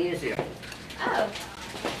 It'll be easier. Oh.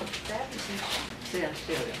 See, I'm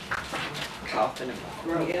still coughing in my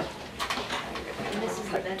throat. Yep. And this is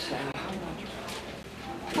the vegetable.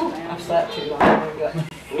 I've sat too long, I got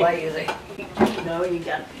lazy. No, you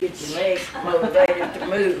got to get your legs motivated to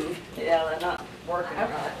move. Yeah, they're not working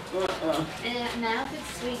right. And now if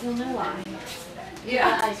it's sweet, you'll know why.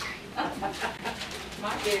 Yeah. Ice cream.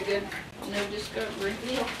 Might be a good new discovery.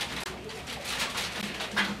 Yeah.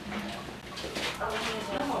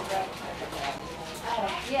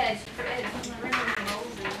 Yeah, it's really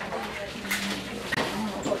moldy.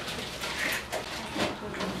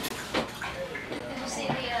 Did you see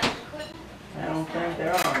the equipment? I don't think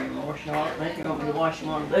there are anymore, so I think you want me to wash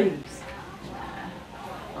one of these.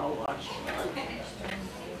 I'll wash one.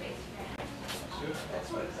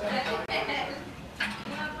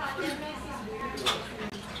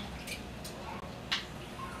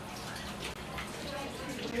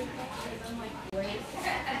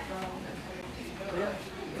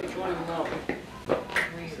 Which one you want?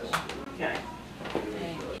 Okay.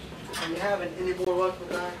 Are you having any more luck with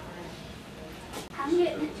that? I'm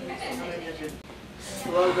getting it.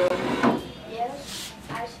 Logo? Yes.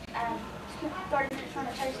 I spent 30 minutes trying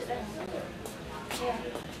to chase it down. Yeah.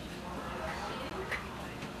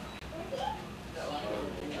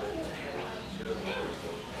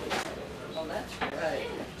 Oh, that's great.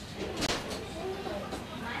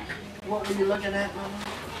 What were you looking at, Mama?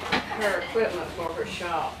 Her equipment for her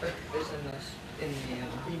shop is in this, in the,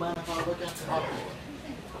 Do you mind if I look at the hot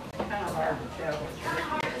kind of hard to tell.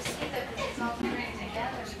 Hard to see though, 'cause it's all put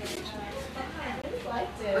together.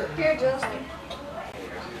 Here, Justin.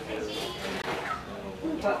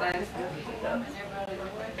 What, baby?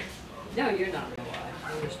 No, you're not my wife.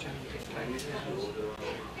 I'm just trying to get pregnant.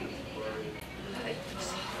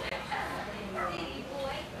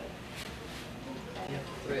 You have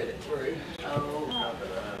to thread it through. Oh,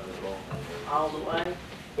 all the way?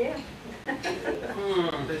 Yeah.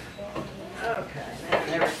 Okay, I've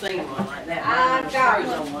never seen one like that. I've Mine got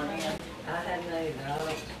unscrews one. on one end. I hadn't either.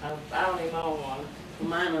 I don't even own one.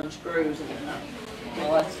 Mine unscrews and then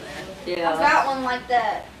what's there? Yeah. I've got one like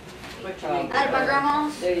that. Which one? one? Out of my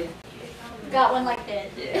grandma's. Do you? Got one like that.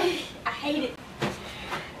 Yeah. I hate it.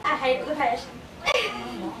 I hate it with passion.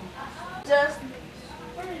 Justin,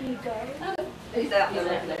 where did you go? He's out there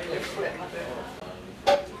looking at their equipment.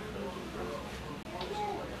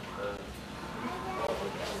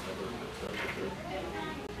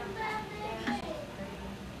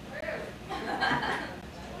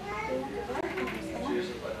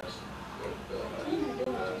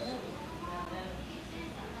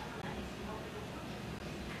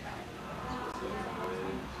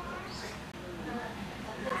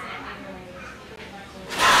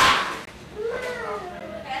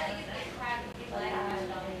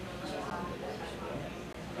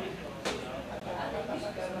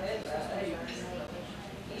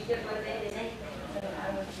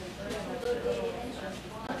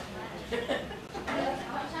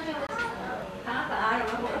 I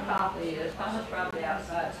don't know where coffee is. Papa's probably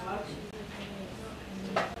outside smoking.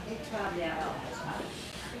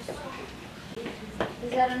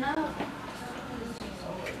 Is that enough?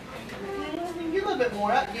 If you can get a little bit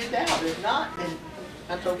more out, get it out. If not, then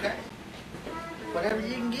that's okay. Whatever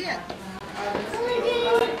you can get.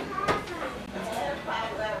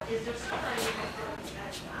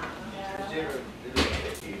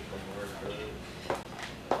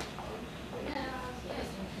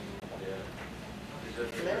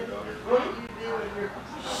 What do you do with your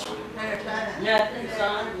spare time? Nothing,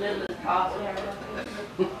 son, little as possible.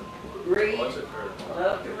 Read,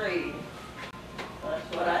 love to read.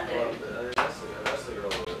 That's what I do. That's the girl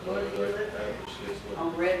that On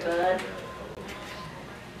Redbud.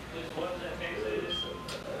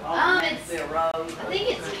 It's, I think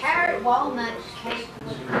it's carrot walnut cake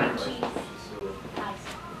with cream cheese.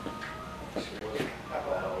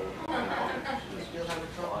 Still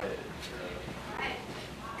having trouble?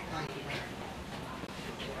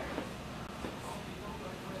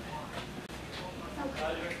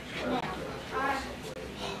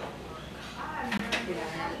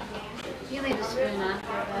 You leave a spoon out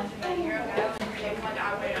there,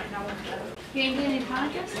 you didn't get any pie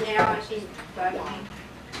crust? Yeah, she's bugging me.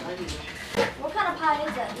 What kind of pie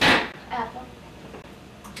is that? Apple.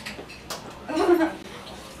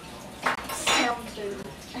 Sounds good.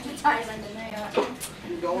 Appetizing to me.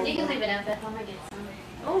 You can leave it out there. I'm gonna get some.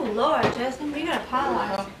 Oh, Lord, Justin, you got a pie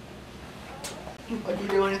like. Would you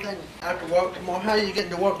do anything after work tomorrow? How are you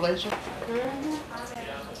getting to work, Lisa?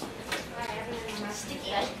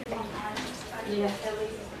 Sticky ice cream on pie. Yeah.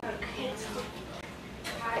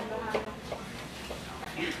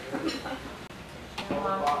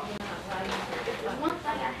 One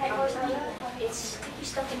thing I hate was it's sticky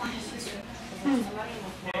stuff in my hands.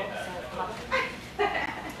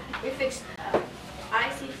 We fixed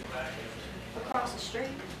icy across the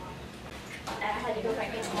street. And I had to go back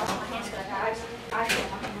and wash my hands because I got ice on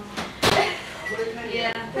my hands.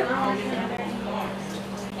 Yeah.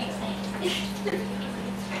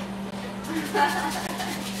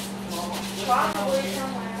 Probably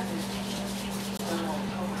somewhere.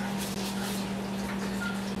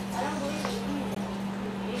 I don't believe it.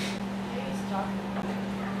 Maybe it's talking.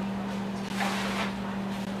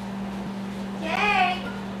 Yay!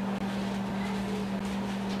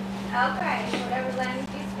 Okay, whatever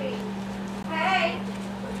language you speak. Hey!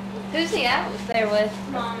 Who's he out there with?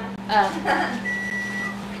 Mama. I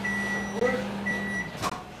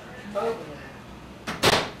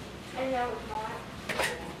know it's not.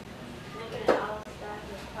 Looking at all the stuff in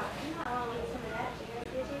the pot. You might want to leave some of that to her,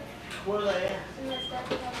 did you? Where are they at? Some of the stuff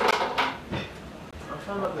you have. I'm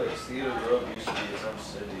trying not to see the road used to be in some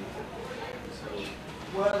city. So,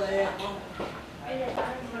 Where are they at?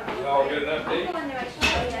 You all get enough to eat? I'm going to make sure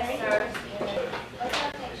yes, sir. Let's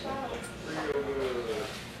not take Charlotte.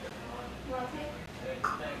 You want to take?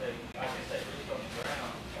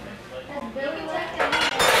 Has Billie left?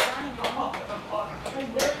 Has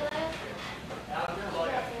Billie left?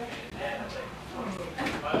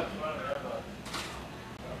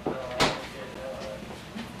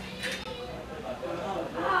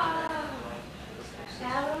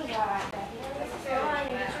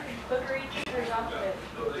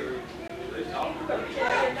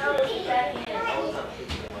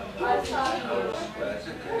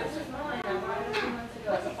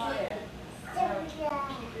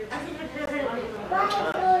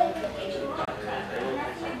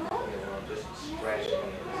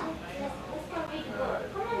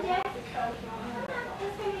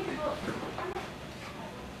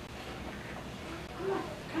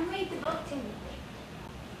 Come read the book to me.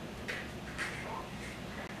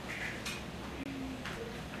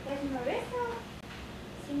 There's Marissa.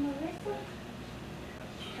 See Marissa?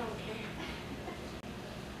 Okay.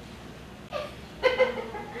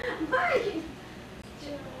 Why are you?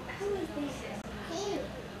 Who is this?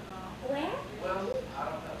 Where?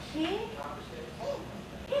 Here?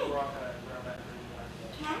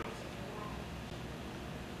 Cat?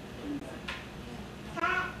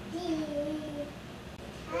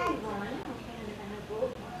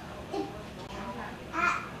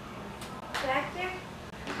 Tractor?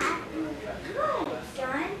 Good,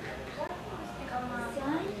 son.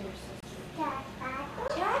 Son?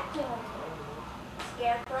 Tractor.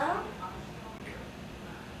 Scarecrow?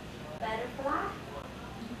 Butterfly?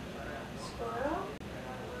 Squirrel?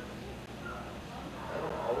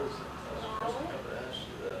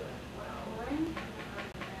 Corn?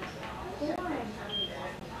 Corn.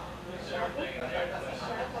 Shovel?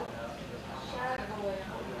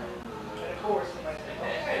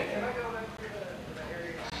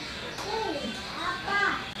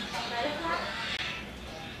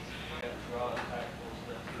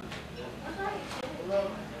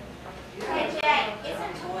 Hey, Jack, get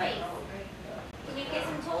some toys. Can you get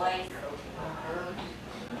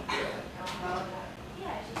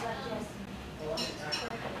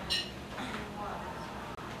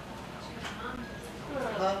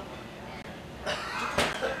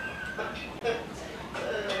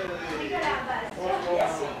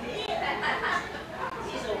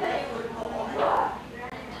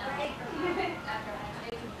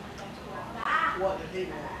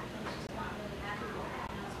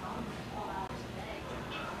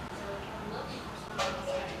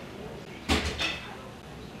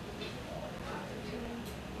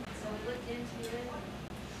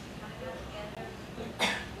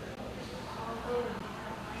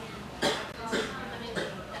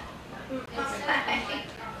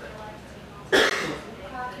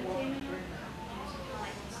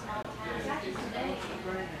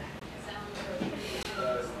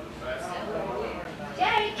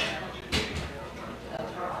Jake.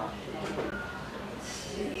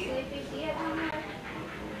 Sleepy yet?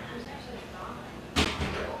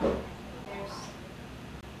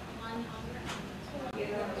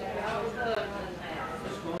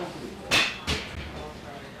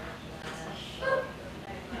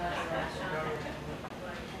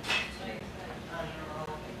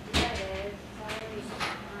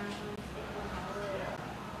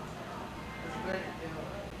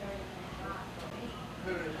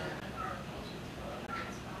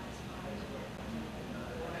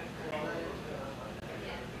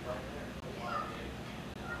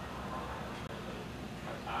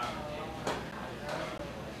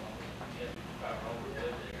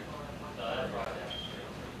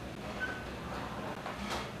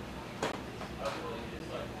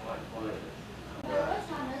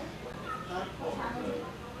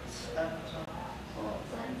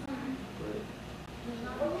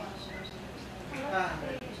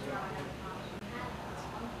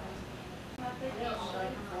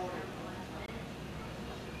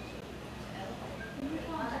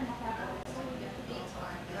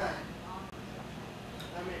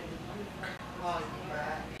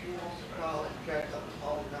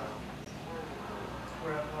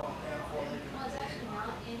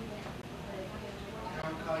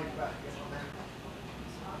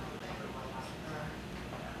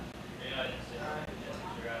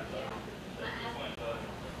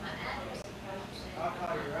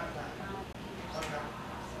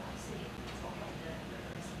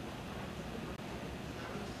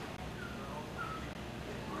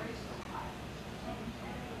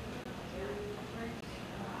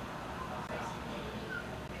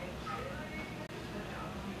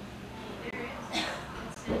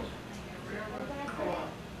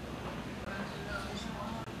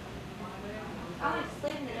 I went to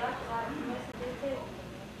sleep in the dark side and most of it too.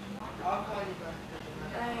 I'll call you back.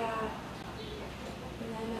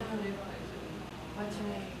 What's her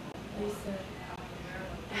name? Lisa. Okay.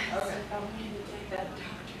 I wanted to take that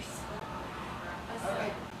doctor's. I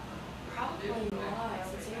said, probably not,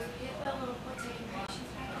 since he was a little quit taking patients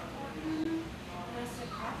back and forth. And I said,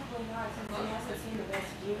 probably not, since he hasn't seen the best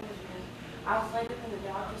view of me. I was laid up in the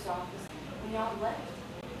doctor's office when y'all left.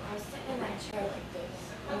 I was sitting in that chair like this.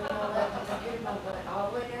 And when y'all left, I scared my butt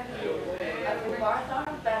all the way down here. I barked on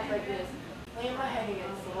her back like this, laying my head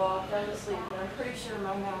against the wall, fell asleep, and I'm pretty sure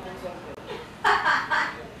my mouth was open.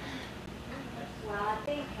 Well, I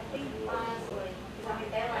think honestly, because I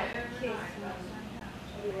mean, they like kissed when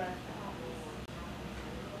we left the office.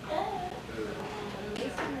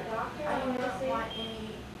 He's from the doctor. I don't want any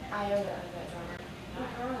iota of that drama.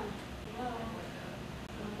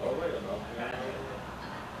 Oh, wait a minute.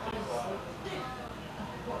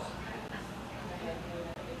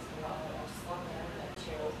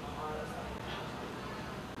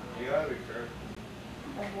 You gotta be careful.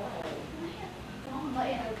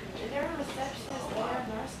 Is there a receptionist there,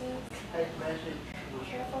 nurses? Hey, message.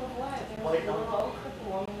 Careful of what? There was a Wait, little old crippled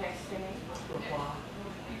woman next to me.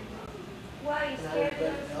 Why are you scared to go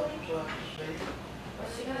to sleep?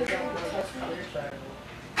 What's she gonna do? Touch me?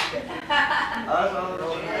 Baby,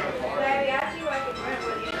 I see where I can run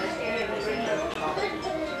with you. I'm scared of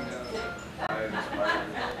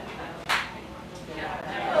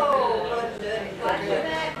Oh, what's that? What's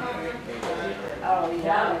that? Oh,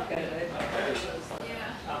 yeah.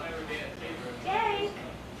 Jake.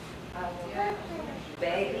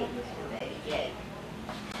 Baby, Jake.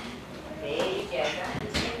 Baby Jake.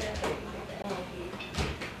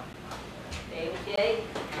 Baby Jake,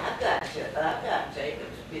 I got you. I got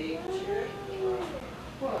Jacob's picture.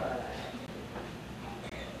 What?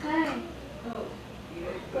 Hey.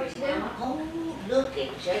 What you doing? Oh, look at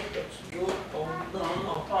Jacob's book on the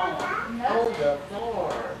farm. On the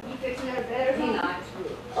farm. You fixing to go to bed or something?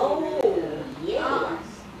 Oh, yes.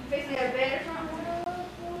 You fixing to go to bed or something?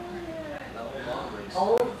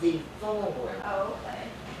 On the farm. Oh, okay.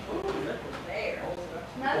 Oh, look at there.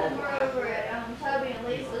 Nothing, we're over at Toby and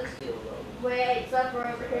Lisa's. We ate supper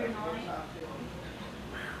over here tonight.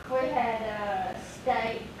 We had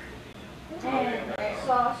steak and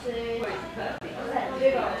sausage. We had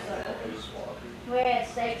big old supper. We had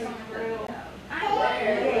steaks on the grill.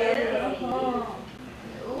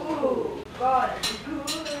 Ooh, God, it's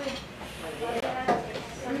good. We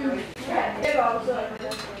had big old supper.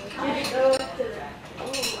 Just go up to the.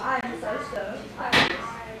 Ooh, I am so stoked.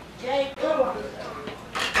 Jake,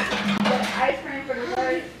 Ice cream for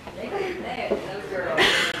dessert. Those girls.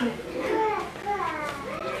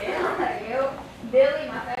 Yeah, Billie,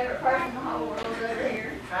 my favorite person in the whole world, is over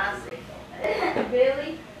here.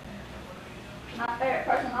 Billie, my favorite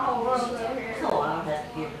person in the whole world, is over here. Oh, I'll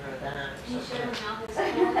have to give her a dime. You showed him all his It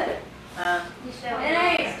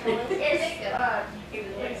ain't.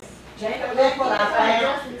 It's Jacob, look what I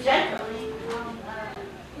found. Jacob.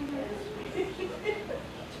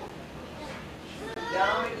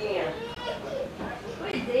 Gone again.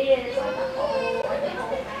 we did. It's like a whole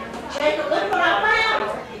family. Jacob, look what I found.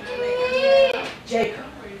 Jacob.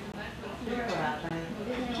 Look what I found.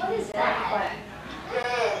 What is that?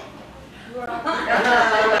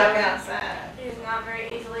 I'm outside. He's not very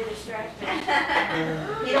easily distracted.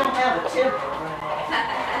 You don't have a temper,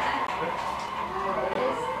 right?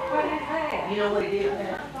 What is that? You know what he did with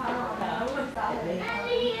that?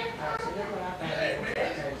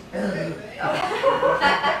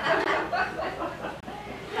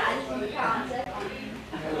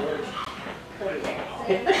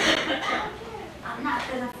 I'm not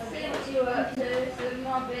gonna see what you up to. Some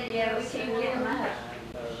more video. We can't get them out.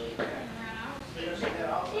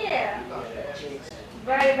 Yeah.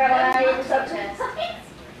 Right about how you was up to.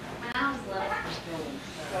 When I was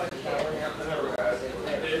little.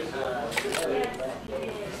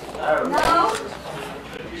 No?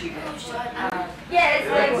 Yeah, it's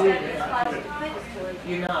like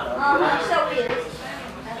You're not. so it is.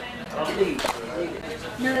 Leave.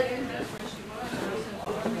 Nothing.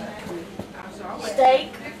 Steak.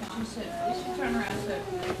 She turned around and said,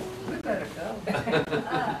 we better go.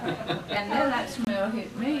 And then that smell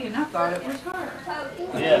hit me and I thought it was her.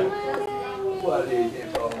 Yeah. What is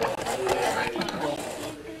it, boy?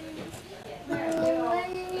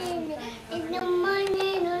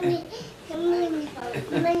 Who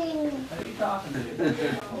you talking to?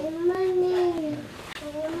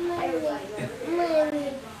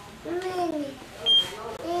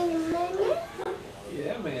 Yeah,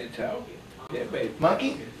 that man talking. That baby.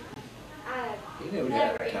 Monkey? He never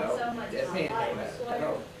got to talk. That man never got to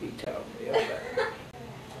talk. He talking to everybody.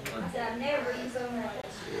 I've never eaten so much.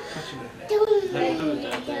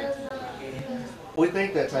 We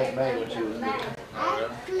think that's Aunt May when she was little.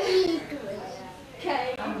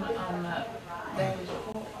 Okay. On Daddy's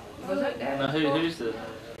porch. Was that Daddy's Now who's the?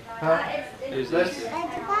 Huh? Who's That's this?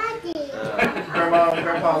 Grandma and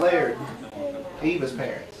Grandpa Laird. Eva's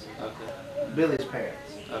parents. Okay. Billie's parents.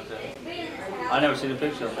 Okay. I never seen a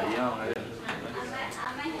picture of that young. I didn't.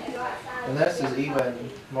 And this is Eva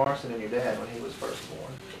and Marson and your dad when he was first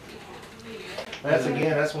born.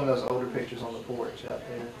 That's one of those older pictures on the porch out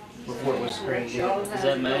there before it was screened in. Is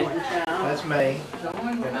that May? That's May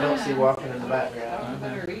and Elsie walking in the background.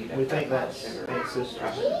 We think that's Aunt's sister.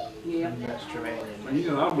 And that's Tremaine.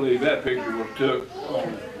 You know, I believe that picture was took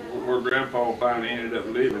where Grandpa finally ended up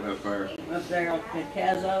living up there. Up there on the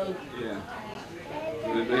Cazo. Yeah.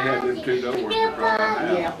 They had them two doors in the front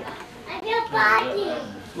of the house. Yeah.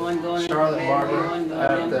 One going in Charlotte the Barber bedroom, one going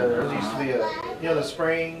out in there. the There used to be the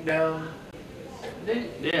spring down.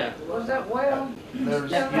 Yeah. Was that well? There used to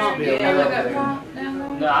That be pump, a you well know that there. pump down there?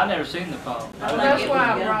 No, I never seen the pump. Well, that's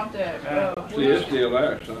why I brought that. See, it's still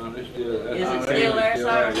there, son. It's still there. Is it still there,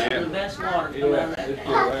 Cyrus? That's the best water coming out of Yeah, that. it's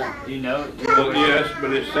still there. You know? Well, yes,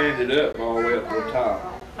 but it's sanded up all the way up to the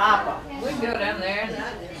top. Papa. We go down there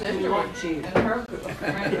and sister want you. and her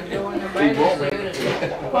friend would go in the bathing suit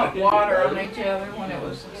and pump water on each other when it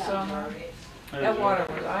was summer. That water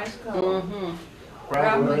was ice cold. Mm-hmm.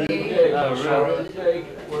 Ralph McGee. Oh, really?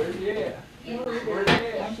 Where's he at?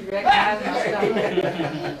 Don't you recognize my stuff?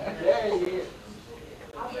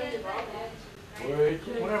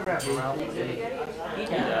 Whatever happened to Ralph? He He died.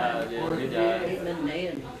 died, yeah, he died. He's been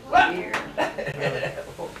dead a year.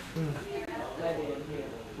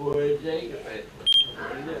 Where's Jacob at?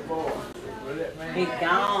 Where's that boy? Where's that man? He's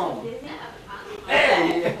gone.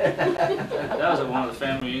 That was at one of the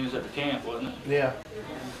family reunions at the camp, wasn't it? Yeah.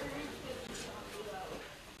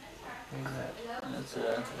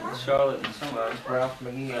 That's Charlotte and somebody. Ralph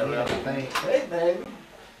McGee, Yeah, I Ralph. think. Hey, baby.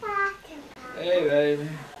 Hey, baby.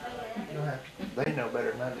 They know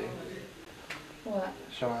better than I do. What?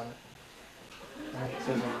 Charlotte. I think it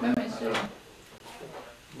says on Let me the- see.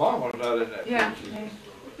 Mama's not in that Yeah. picture.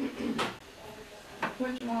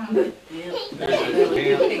 Which one? There's the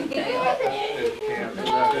camp. There's the camp.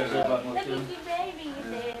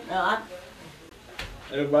 No,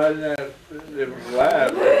 Everybody that was alive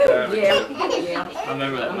at that time. yeah. I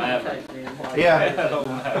remember that map. Yeah. That old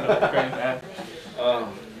map, that great map.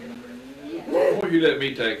 Why you let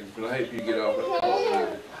me take him? Because I hate you to get off that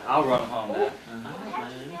phone. I'll run home now.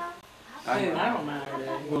 I don't mind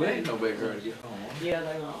her. Well, they ain't no big hurry to get home. Yeah,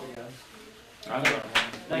 they won't.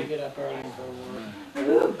 They get up early and go to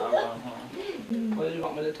work. Well, do you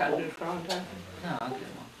want me to try to do the strong time? No, I'll get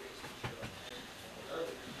one.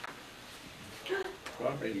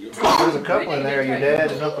 There's a couple in there, your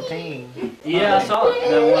dad and Uncle Teen. Yeah, I saw it.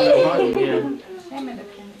 That one that hunted, yeah. Hand me the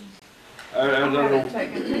candy. That little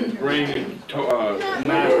green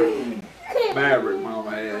Maverick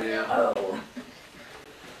mama had, yeah. Oh.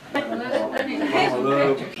 Mama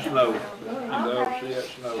loves snow. She loves to see that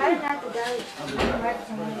snow. Try not to go.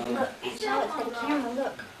 Look, it's Charlotte to the camera,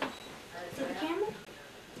 look. See the camera?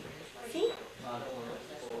 See?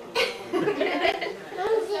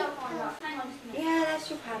 Yeah, that's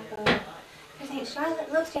your papa. His name's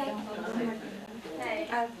Charlotte. Look, Jack. Hey.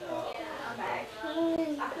 I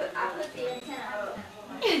put the antenna up.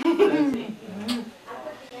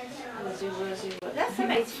 That's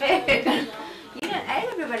somebody's food. You done ate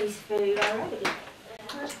everybody's food already.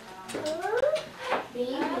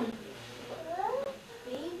 Baby.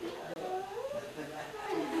 Baby.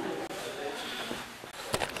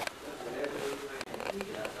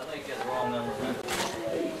 I think it's the wrong number, man.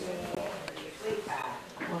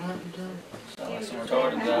 What happened to him? Some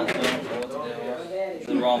retarded guy telling me what the deal was.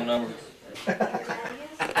 The wrong number.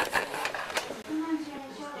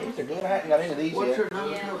 It's a good. I haven't got into these What's yet. your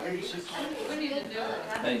number? No, 86.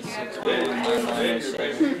 86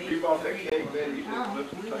 9907. Keep off that cake, man. You just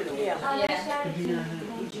look and take it.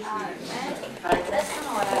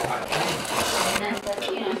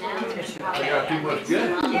 I got too much good.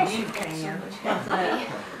 Yes, you can.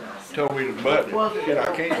 Told me to button. Shit, I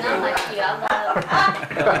can't do it.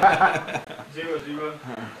 00.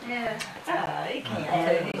 Yeah. He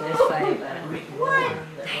can't do this thing. What?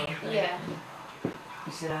 Yeah.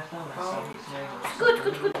 He said, I thought I saw his name. Good,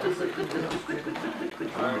 good, good, good, good, good, good, good, good, good,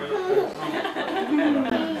 good.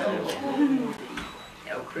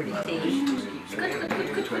 Oh, pretty teeth. Good, good, good,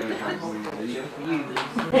 good, good, good, good.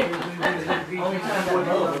 Only time I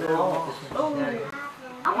know they're all.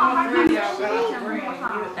 I'm on my phone.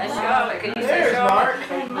 That's Charlotte. Can you say There's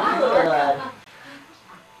Charlotte? Mark.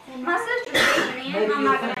 My sister's listening in. I'm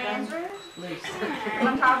not gonna answer.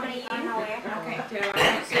 I'm talking to you. I can't tell. I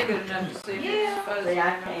can't see good enough to see if it's supposed See, to. I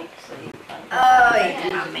can't see. Oh,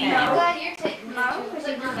 yeah, I'm glad you're taking no, because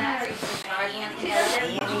you're not married.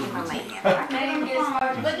 I can't get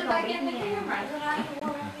smart. Look it back in the camera.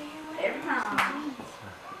 Every time.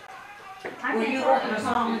 I Will you can't open a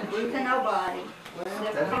song? to nobody.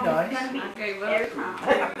 That'd be nice. Okay, well. Every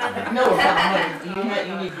time. No,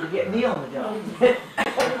 you need to get me on the job.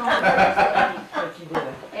 What you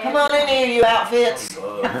doing? Come on in here, you outfits.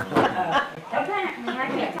 Apparently, I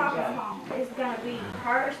can't talk at home. It's gonna be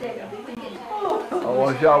her, Stephanie. We can Oh,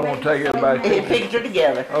 well, y'all want to take everybody? Get a picture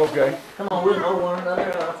together. Okay. Come on, we'll hold one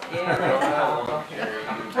another up. Yeah.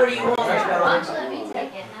 Where do you want us, Charlotte? let me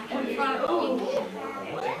take it.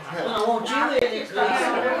 I want you in it,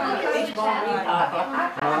 please.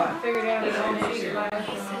 Figured out it's on sheet last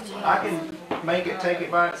I can make it take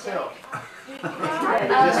it by itself. Just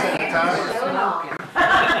at the time.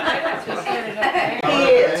 He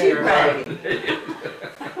is too ragged.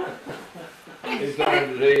 He's trying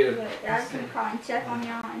to see it. I was gonna call and check on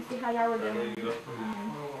y'all and see how y'all were doing.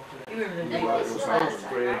 I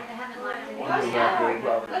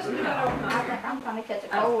think I'm trying to catch a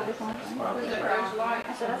cold or something.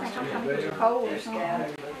 I said, I think I'm trying to catch a cold or something.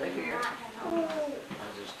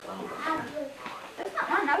 That's not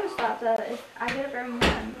my nose stopped though. I get up every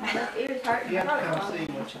morning. My left ear's hurting. You have to come see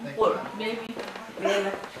what you think. What? Maybe. Really?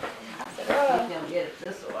 I said, oh, You can get it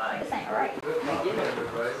this way. this ain't right.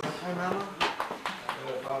 Hey, Mama.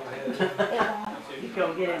 You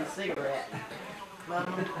come get him a cigarette.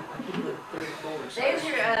 Mama. There's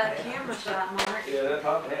your camera shot, Mark. Yeah, that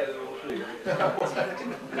top hat is a little cigarette.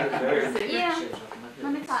 Yeah.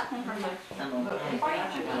 Let me talk to him for a minute.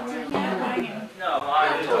 No, I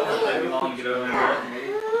just take long to get over there.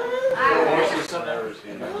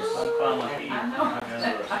 I'm fine with eating.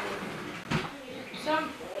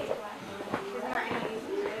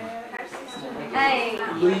 Hey.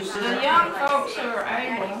 The young folks who are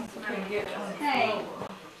able can get one. Hey.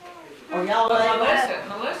 Oh, y'all able?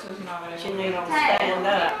 Melissa's not able. She need to stand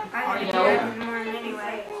up. I gotta do it in the morning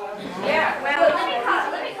anyway. Yeah,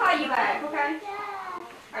 Well, let me call you back, okay?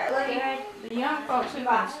 Alright, love you. the young folks who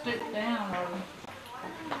can stick down or.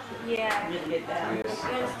 Yeah. Just get down. You're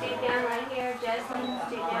gonna stick down right here, Justin,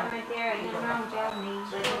 stick down right there, and then wrong job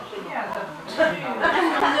needs. Yeah.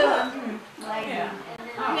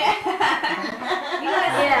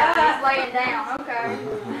 Yeah, he's laying down, okay.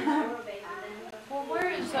 Well, where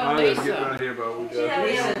is I'll just get Lisa? right here, but we got. Yeah,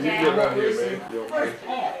 You Lisa get right here, babe. You okay?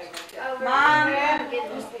 Mom, get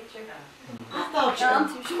this picture. thought No, I'm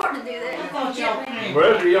y'all, too short to do I that. thought y'all came.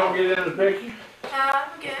 Marissa, you don't get in the picture?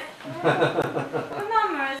 I'm good. Come on,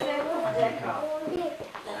 Marissa.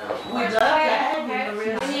 We'd love to have you,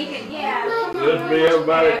 Marissa. And you can, yeah. This be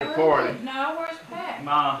everybody at the party. No, where's Pat?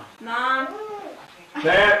 Mom. Mom.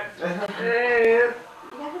 Pat? Hey, You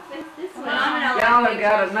gotta fix this one. y'all have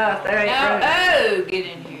got enough. There ain't room. Oh, get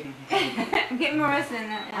in here. Get Marissa in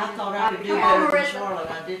that. I thought I could do Come on, better than Marissa.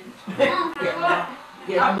 Charlotte, I didn't.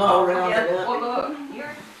 Get them all rounded up. Well, look,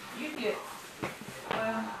 you get,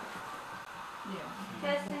 well,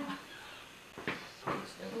 Justin.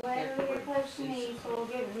 Way over here close to me, so we'll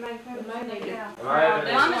get it, make her make it out.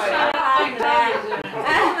 Mama's Mama's trying trying to to hide hide that.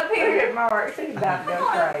 that. Up here at Mark, he's about to go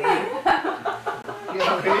crazy.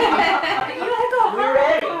 We're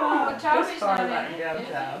ready. Well, This Toby's far not back in to go, it.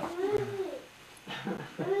 child.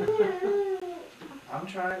 I'm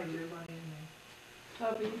trying to get everybody in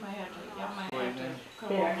Toby, you may have to, y'all may have to come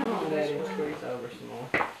Yeah, over. come on, Daddy, and squeeze over some more.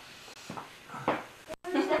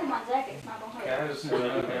 Step on my jacket, it's not gonna hurt. Can I just sit down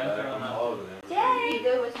and all of them? Yeah, you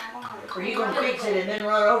do, it's not gonna hurt. Are you gonna fix it and then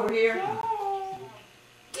run over here?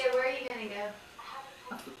 Yeah, where are you gonna go? there.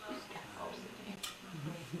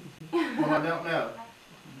 Well, I don't know.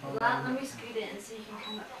 Well, let me scoot in so you can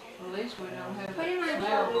come up. At least we don't have Put him that in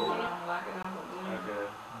smell the- going on like it on Okay.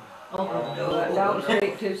 Oh, But don't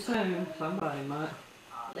speak too soon, somebody might.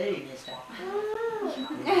 Lady this time.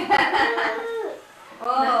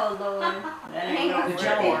 Oh, Lord. But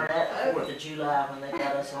y'all were at the 4th of July when they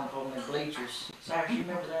got us on from the bleachers. Cyrus, you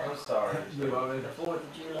remember that? I'm sorry. The 4th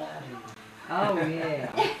of July. Oh,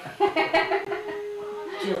 yeah.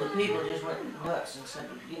 Till the people just went nuts and said,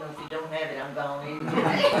 you know, if you don't have it, I'm gone.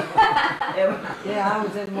 Yeah, I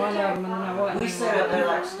was in one of them and then I wasn't. We sat up there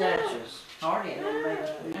like statues. Hardy and them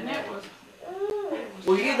made And it was,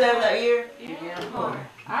 Were you there that year? yeah,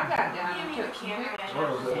 I got down and took some pictures. What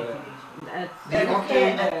was that? That's Yeah,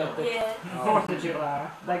 the Yeah. 4th of July.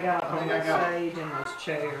 They got up on I the got stage and those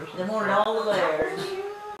chairs. They wanted all the layers.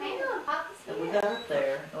 Hang on, Papa's And we here. got up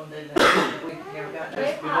there. Oh, we never got Where's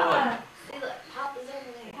there. Papa? See, look, Papa's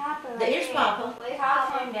over there. Papa. There's Papa. Where's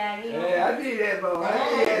Papa and Daddy? Yeah, I did that, boy. I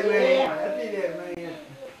did that, man. I did that, man.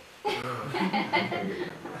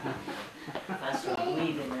 If I start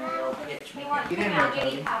weaving there, they'll catch me. Get in there, I'll get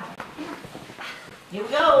Toby. you Papa. Here we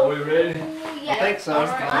Are go. we ready? Ooh, I yeah. think so. I'm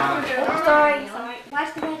sorry.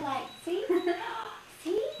 Watch the red light. See?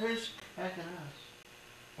 See? Who's backing us?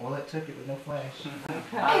 Well, it took it with no flash.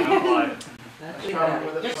 That's That's it. probably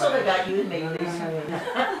with a Just so they flash. got you and me, Lisa.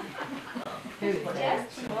 Just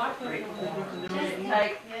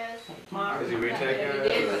Take yes. Mark. Is he retaking You it?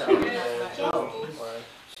 did. Oh,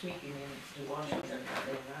 sneaking into Washington.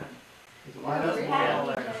 Line up and get all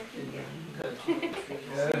there.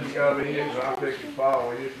 Yeah, you gotta be here, so I'll pick your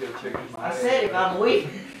fall, you just gotta check his I said if I'm weak.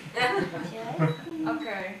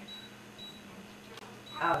 Okay.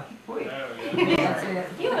 Oh, wait. There we go. That's it.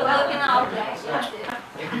 You were looking all day.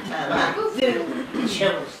 Every time I do, it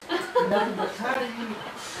shows. Nothing but time.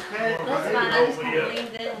 That's fine, I just kind of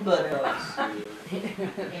leave them. But,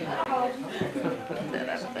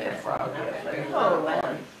 oh,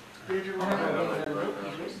 wow.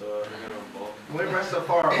 We're so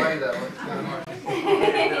far away though. It's kind of hard.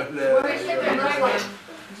 Where's your red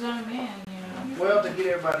Zoom in, you know. Well, to get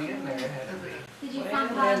everybody in there, it had to be. Did you find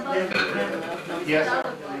Papa? Yes.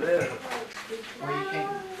 Where you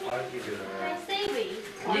can't. Hey, Stevie.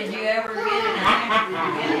 Did you ever get it?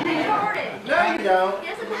 Recorded. No, you don't.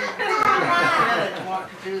 Yes, it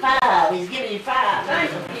is. 5, he's giving you 5.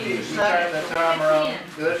 You turn the timer on.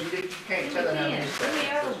 Good. You can't tell it how many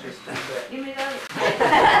seconds. It's just do that. Give me those.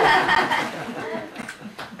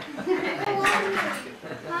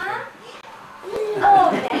 Huh?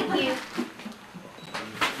 Oh, thank you.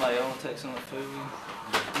 Somebody want to take some of the food?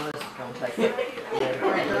 Melissa's gonna take it.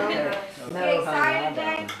 You excited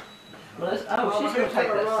today? Melissa, oh, she's gonna take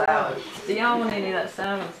that salad. Do y'all want any of that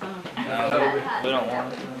salad, son? No, we don't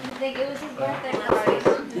want it. I think it was his birthday party.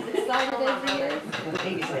 He's excited as he is.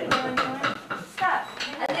 Stop.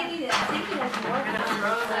 I think he has more than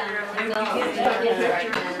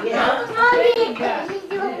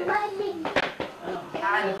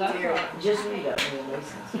Just read up here,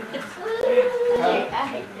 Lisa. I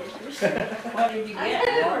hate pictures. What did you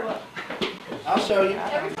get? I'll show you.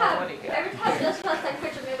 Every time Just wants to take a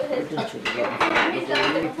picture of me with his. He's got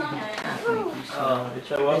a little tongue out. You're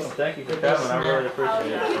so welcome. Thank you for coming. I really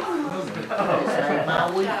appreciate it. This ain't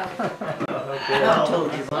my week. I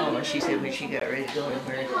told your mama, she said when she got ready to go in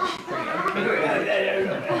there, she can't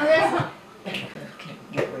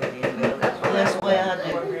get ready to go. Well, that's the way I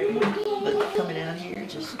do. But coming out here,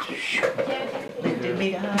 just lifted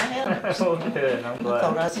me to high heaven. Oh, good. I'm I thought glad.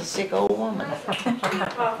 I was a sick old woman.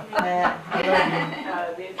 Yeah, I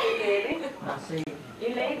love you. I'll see you. You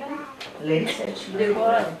leaving? Letty said she Do did.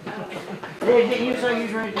 what? Letty, you say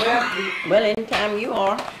you're ready to go? Well, anytime you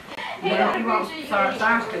are. Yeah, you want Cyrus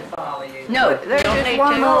to follow you. No, There's don't just need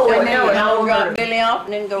one to. more we No, need. and I'll drop Billie off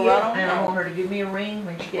and then go right on And I home. want her to give me a ring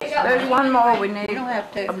when she gets There's one more we need. You don't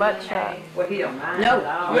have to. A butt shot. Well, he don't mind No. at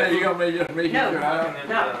all. Well, you gonna be just me No. drive?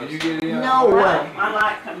 No. Can you get in? No way. My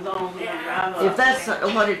light comes on when I drive up. If that's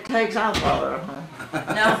what it takes, I'll follow her home. No,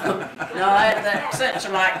 that sensor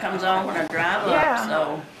light comes on when I drive Yeah. up,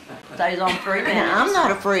 so stays on 3 minutes. Now, I'm not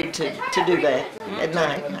afraid to do that at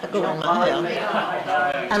night. I go in my house.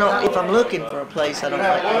 I don't, if I'm looking for a place, I don't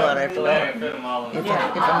like to go out after dark. If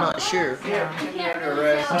I'm not sure.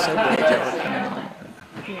 I'm so glad y'all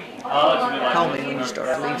call me when you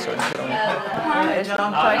start to leave so I can get on. It's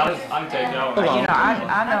gonna I take, can take y'all. you know, I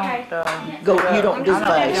don't, Go, you don't do I don't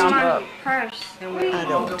fast. jump up. I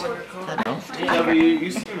don't.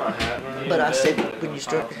 You see my hat, right? But I said, when you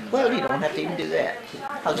start, well, you don't have to even do that.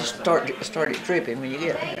 I'll just start it tripping when you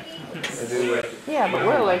get there. Yeah, but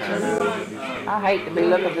we'll let you know. I hate to be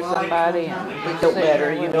looking for somebody and It don't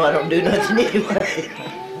matter, you know I don't do nothing anyway.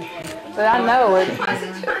 But I know it,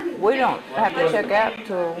 we don't have to check out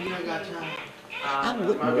till, I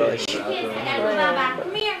wouldn't rush. Come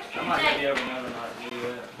here.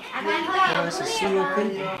 Unless it's COP.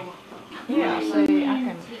 yeah, see, I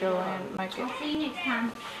can go in and make it. See you next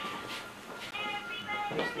time.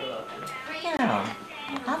 Yeah,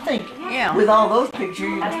 I think Yeah. with all those pictures,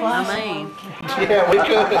 you can fly. I mean, Yeah, we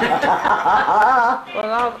could.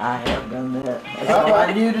 Well, I have done that. That's all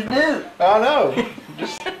I knew to do. I know.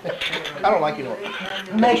 Just, I don't like you.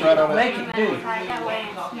 Make right on it. it do.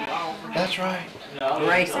 That's right.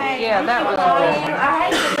 racing. yeah, that was I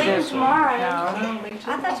hate to leave this tomorrow. No. I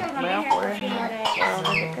thought you were gonna Well, be where here for a few more days. it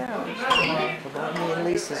Me and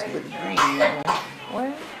Lisa's with the green. that one.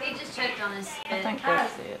 Well, He just choked on his I spit. think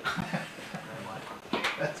that's it.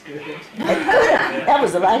 That's good. That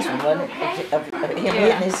was the last one, wasn't it? Of him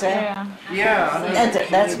hitting his side. Yeah.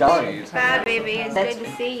 That's dark. Bye, baby. It's good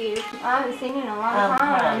to see you. I haven't seen you in a long I'm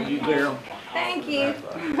proud of time. you, girl. Thank you.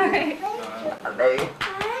 Baby.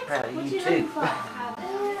 Proud of you too.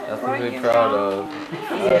 Nothing to be proud of.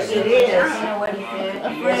 Yes, it I is. don't know what he said.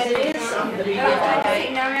 Yes, it is something to be proud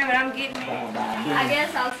No, man, but I'm getting. I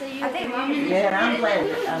guess I'll see you. I think Mom. of. Yeah, and I'm glad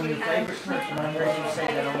that I'm your favorite person. I'm glad you say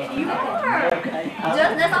that on the You are. Okay.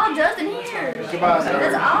 That's all Justin hears. Goodbye, Sarah.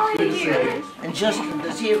 That's all he hears. And Justin,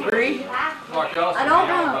 does he agree? I don't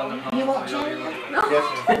know. You won't change it? Yes,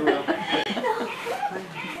 we will.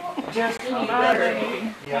 Justin, you Bye, better. baby.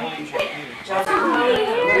 Yeah, Justin, you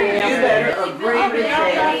better agree with that.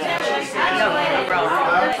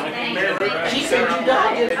 She said you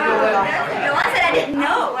don't just go No, I said I didn't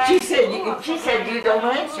know. She said you don't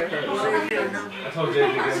answer her. I told Jay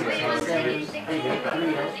to give me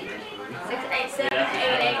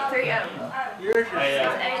 687-8830.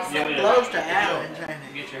 Hey, Close to Allen's, ain't it?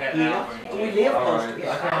 get your hat out. We live close I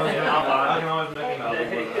together. can always make another.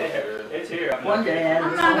 It's here. One day I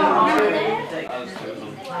I'm was not gonna remember that. take I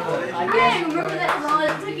didn't remember that as long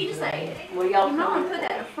as it took you to say it. Well, You y'all might want to put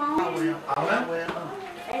that in the phone. I will.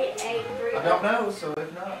 8830. I don't know, so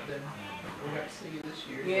if not, then we'll have to see you this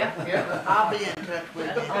year. Yeah. I'll be in touch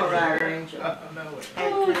with you. all right, Angel. I know it. I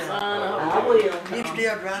will. You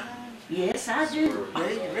still driving? Yes, I do. Do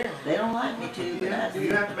you really? They don't like me to, but I Do do.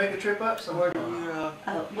 you have to make a trip up somewhere? You, Well,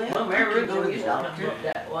 Well, I can MaryRuth go to used the to doctor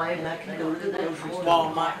that way, and I can go to the grocery store.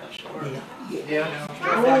 Walmart. Yeah.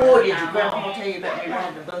 Oh, did your grandma tell you about me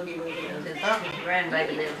riding the buggy with you?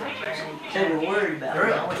 Grandbaby lives up there. They were worried about me.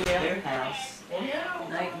 I went to their house.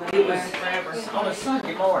 It was on a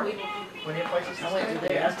Sunday morning. When your place is I went to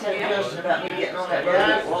there. I was telling Justin about me getting on that Yeah,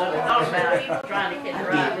 buggy. I thought about it, trying to get the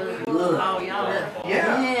ride with all y'all. They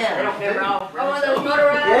Yeah. don't ever offer. Oh, one of those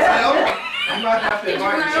motorized? Yeah. You might have to Did you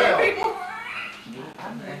invite want to know yourself. people?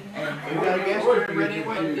 We got a guest speaker ready.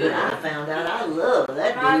 But I found out I love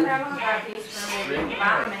that My dude. grandma got these for me.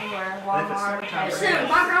 Buy them anywhere. Walmart. summertime. Shoot,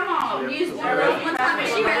 my grandma used one of those one time and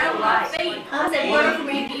she ran over my feet. I said, what for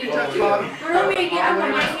me to get? What for me to get? I'm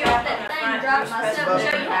going to make you off that thing and drive it myself and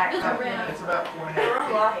show you how to do the rim. It's about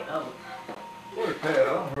 4.5 feet.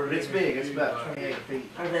 It's big. It's about 28 feet.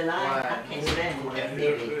 Are they like? I can't stand it that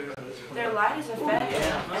heavy. Their light is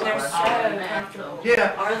effective, and they're so comfortable.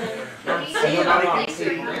 Yeah. Are they? Nobody can see.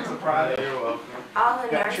 It's a private. All the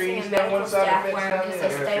Got nursing trees and down medical one side of staff the wear fence because down they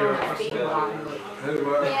there. stay on their feet longer.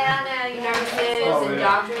 Yeah, I know. You know, Nurses and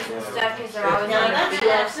doctors and stuff because they're always Now, on their that's feet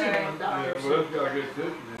what I've longer. seen on doctors.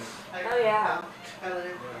 Oh yeah.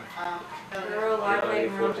 I Real lightweight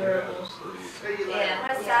and real durable. Yeah.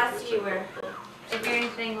 What size do you wear? Is there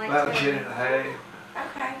anything like About a that? 10.5.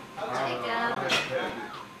 Okay.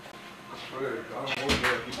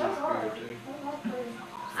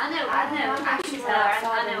 I know. I can tell. I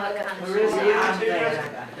know what kind of shoes. I'm glad I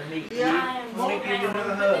got to meet you. Yeah, I Want to give you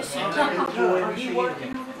another hug? Are you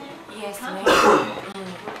working over there? Yes, ma'am.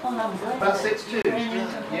 Well, I'm glad. About 6'2".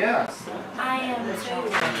 Yeah. I am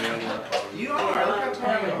too. You are. Look how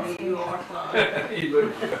tall you are. You are fine. You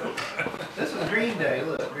look good. This is Green Day.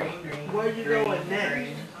 Look, green. Where you going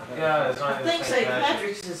next? Yeah, it's I not think St.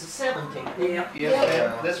 Patrick's is the 17th. Yeah.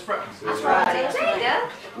 Yeah. This front. That's right. There you go.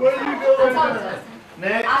 Where you going? That's all it is.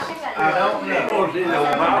 Next, I'll take that. I don't know. Oh, geez,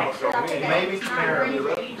 that's Bible story. Maybe tomorrow.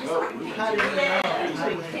 How do you know?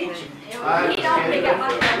 He don't pick up my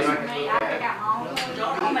clothes for me, I pick out my own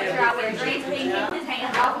clothes. I'll make sure I wear green so he can keep his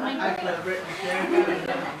hands off of me.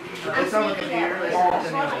 It's on the computer. They send it to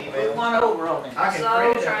me on email. One over on it. I can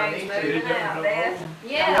print it if I need to.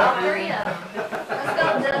 Yeah, all three of them. Let's go,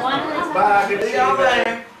 Dustin. Bye. Good to see you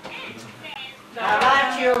later.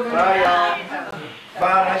 Bye, children. Bye, y'all.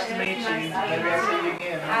 Bye. Nice to meet you. Maybe I'll see you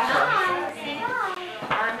again. Bye,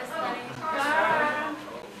 Miss Lenny.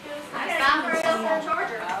 I found a cell phone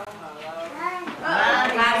charger.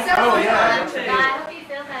 Oh, yeah. I hope you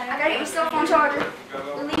feel better. I gotta get my cell phone charger.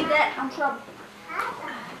 Leave that, I'm trouble.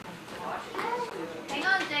 Hang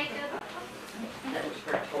on, Jacob.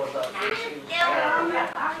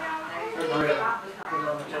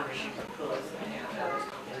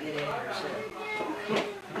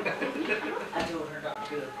 I told her not to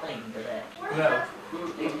do a thing to that. No.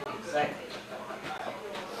 Exactly.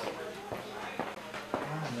 I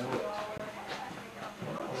know it.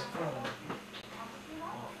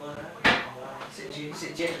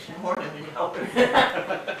 Since yesterday morning when you opened.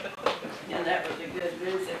 Yeah, that was a good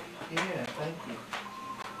visit. Yeah, thank you.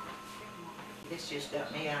 This just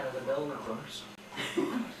got me out of the doldrums.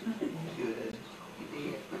 Good. You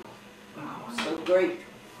did. So great.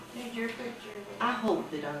 Need your picture. I hope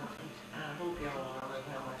that I hope y'all all know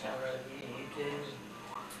how much I love you and you too.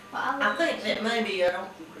 Well, I think that maybe I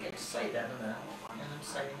don't get to say that enough, and I'm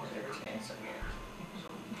saying it every chance I get.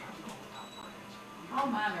 All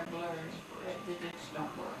mine are blurry. They just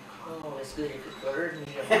don't work. Oh, it's good if it's blurred and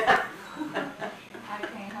you don't. I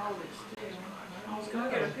can't hold it still. I was gonna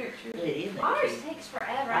get a picture. Ours takes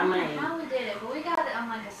forever. I don't know how we did it, but we got it on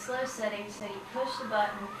like a slow setting, so you push the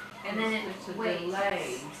button and then It's a it waits.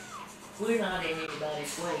 delay. We're not in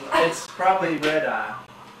anybody's way. It's probably red eye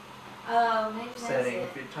Oh, maybe that's setting. it.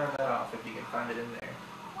 If you turn that off, if you can find it in there.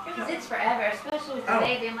 Because it's forever, especially with the Oh.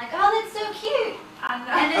 baby. I'm like, oh, that's so cute. I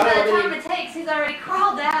know. And then by the time it takes, he's already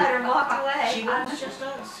crawled out or walked away. She wants just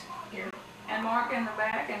us. Here. And Mark in the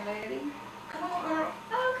back and Lettye. Come on, girl.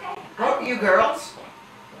 Oh, okay. What you girls?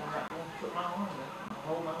 I'm not going to put my arm down. I'll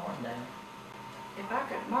hold my arm down. If I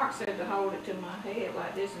could, Mark said to hold it to my head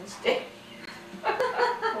like this instead.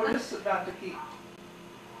 Well, this is about to keep.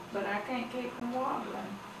 But I can't keep them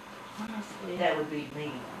wobbling. That would be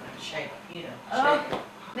me. Shake, you know. Oh. Shake.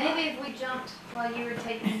 Maybe if we jumped while you were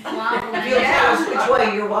taking wobbling. If you'll tell us which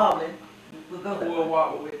way you're wobbling, we'll go that We'll way.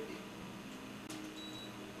 wobble with you.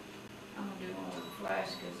 I'm gonna do one with the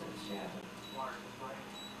flash because it's shadow.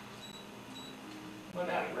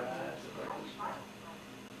 Without your eyes.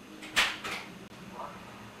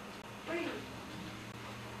 Breathe.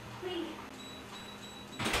 Breathe.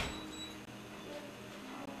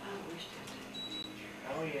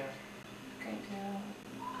 Oh, yeah. Can't tell.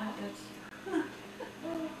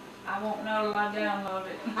 I won't know till I download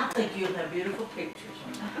it. I think you'll have beautiful pictures.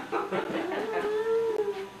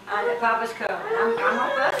 I know Papa's coming. I'm on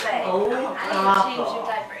bus day. Oh, I need to change your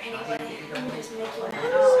diaper anyway. I'm just making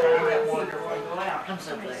that. I'm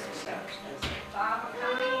so glad it starts. Papa,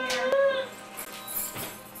 come here.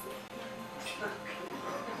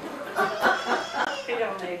 He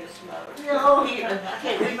don't need to smoke. No,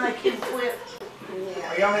 can't we make him quit?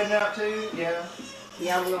 Are y'all heading out too? Yeah.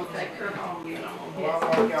 Yeah, we'll take her home. Well, I'll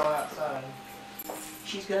walk y'all outside.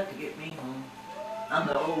 She's got to get me home. I'm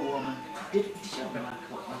the old woman. Did y'all know I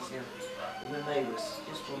caught myself? When they was,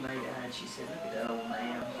 just when they died, she said, look at that old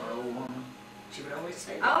man or old woman. She would always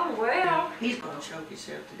say that. Oh, well. He's gonna choke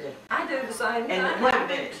himself to death. I do the same thing. And wait a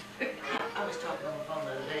minute. I was talking on the phone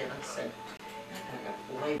the other day and I said, I got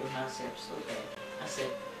away with myself so bad. I said,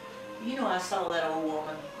 you know, I saw that old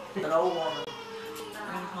woman, an old woman.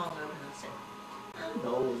 I hung over and I said, I'm the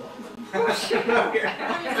old woman. But you're not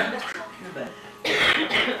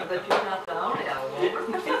the only old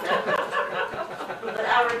woman. But I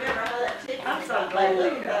remember how that ticked. I'm so glad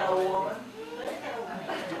look at that old woman.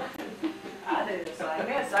 I do the same.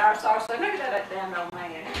 It's Cyrus said, look at that damn old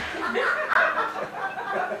man.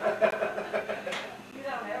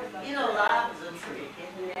 You know, life is a trick.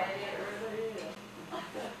 Yeah, it really is.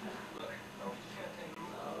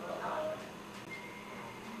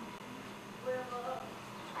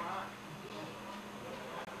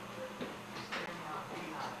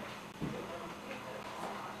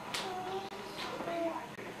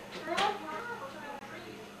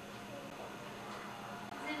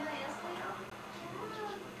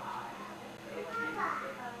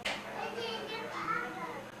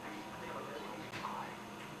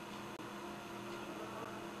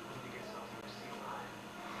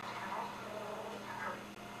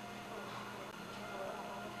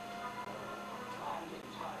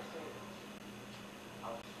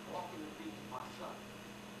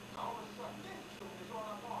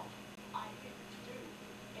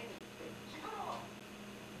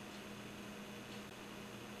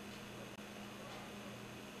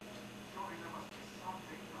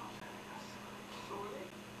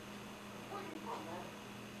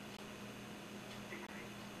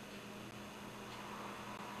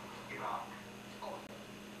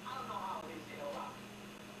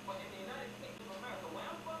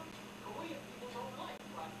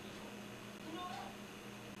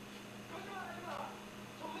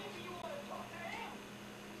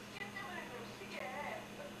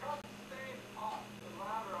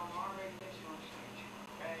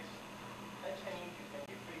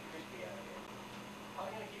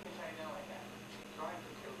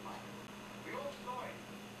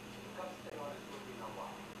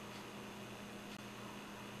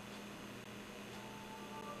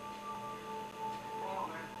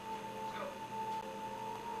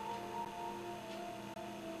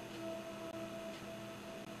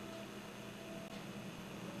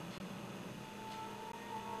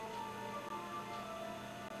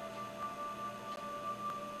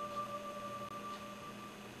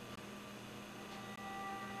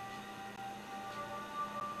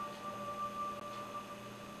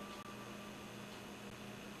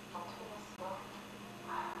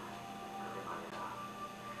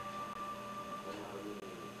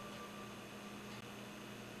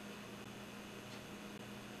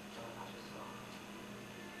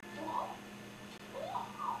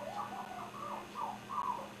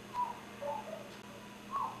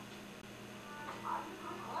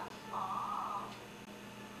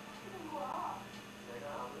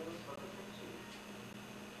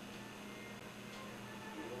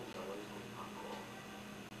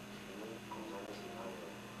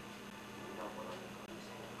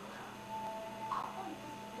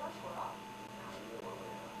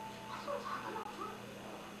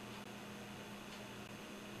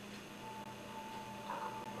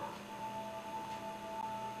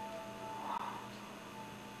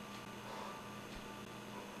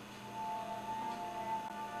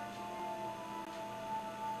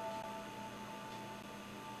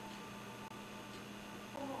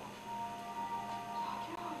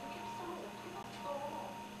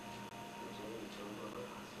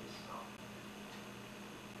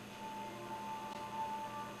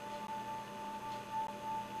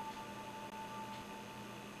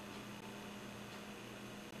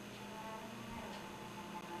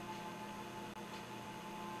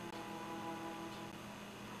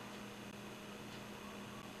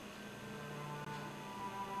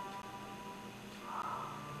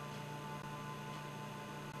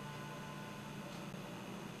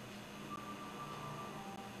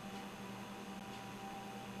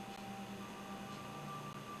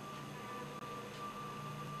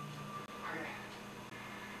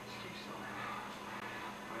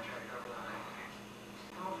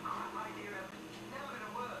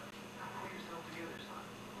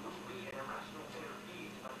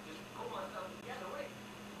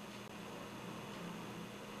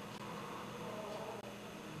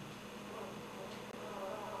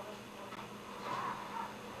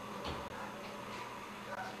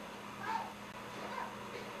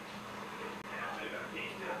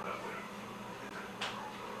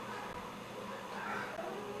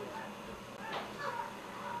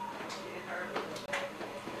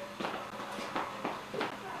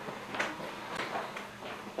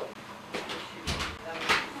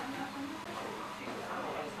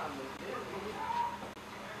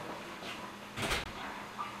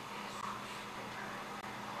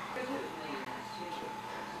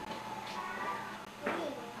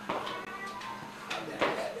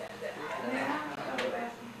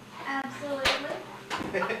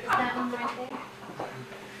 That one right there.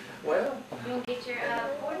 Well, You want to get your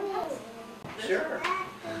boarding pass? sure.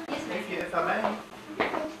 Yes, ma'am. If I may.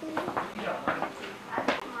 You don't mind.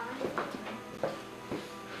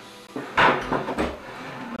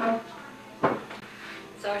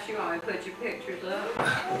 So you want me to put your pictures up?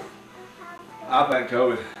 I think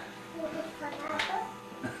Toby.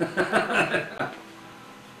 That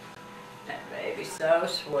baby's so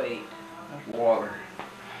sweet. That's water.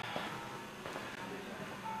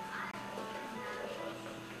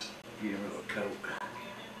 Give him a little coat.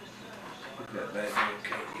 Look at that bad little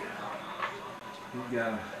coat. He's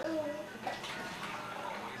got a...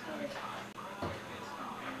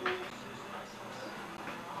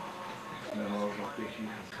 No, I was gonna fix you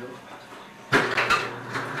some coat.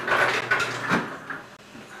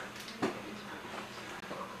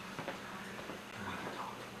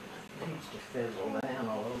 Needs to fizzle down a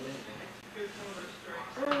little bit.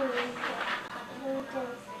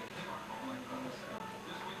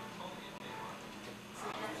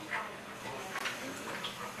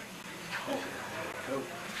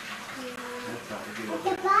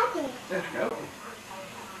 Let's go.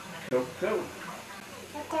 Coat, coat.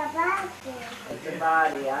 It's a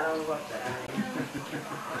body, I don't know what that means.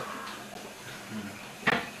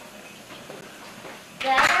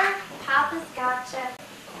 Better? Papa's gotcha.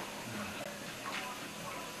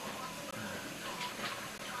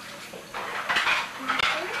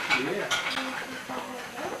 Yeah.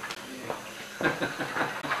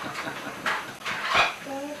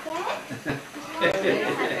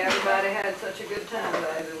 Everybody had such a good time,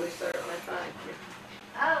 baby. We certainly thank you.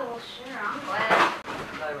 Oh, well, sure, I'm glad.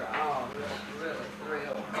 They were all really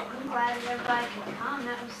thrilled. I'm glad that everybody could come.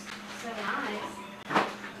 That was so nice.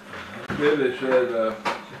 Billie said,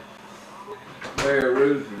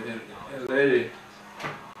 MaryRuth and Lettye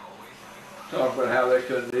talked about how they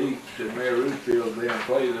couldn't eat. Said MaryRuth filled them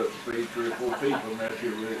plate up to feed 3 or 4 people, and that's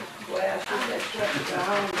your list. Well, she said she had to go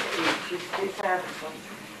home to eat. She's having some.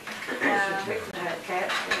 She's fixing to have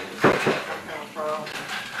cat food. No problem.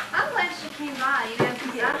 I'm glad she came by, you know,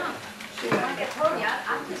 because I don't, like I told you,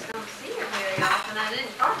 I just don't see her very often. I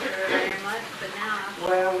didn't talk to her very much, but now I...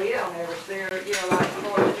 Well, we don't ever see her, you know, like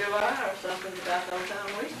 4th of July or something, about the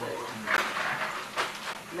time we see her.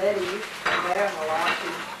 Lettye used to come down a lot.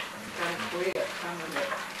 She's kind of quit coming,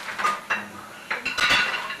 but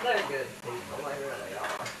they're good people, they really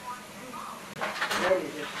are.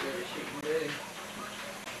 Lettye's just good as she can do.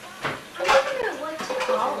 I wonder what to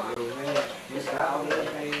call them. Just call me,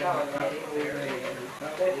 Lettye.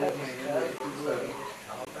 They're just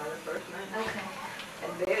called by their first name. Okay.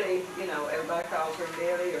 And Billie, you know, everybody calls her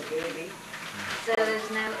Billie or Billie. So there's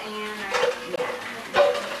no Ann or...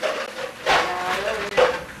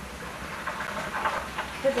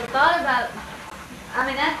 Because I thought about, I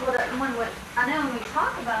mean, that's what, I know when we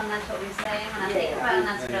talk about them, that's what we say, and when I think about them,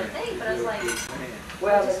 that's what I think, but I was like...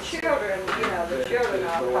 Well, the children, you know, the children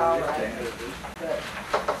I'll call Lettye, but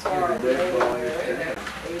as far as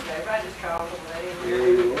everybody just calls them Lettye. Yeah,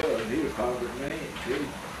 he was. He was popular man, too.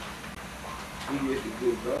 He gets a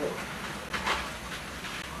good dog.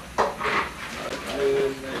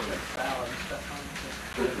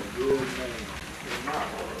 Good man. Good man.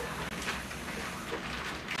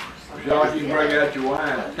 Josh, you can bring out your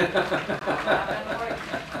wine.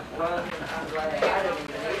 Well, I'm glad I didn't even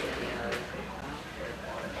eat it, you know.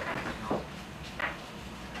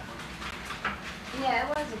 Yeah, it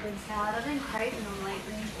was a good salad. I've been craving them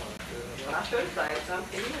lately. Well, I should have saved some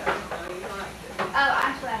for you. I know you liked it. Oh,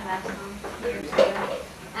 actually, I have some years ago.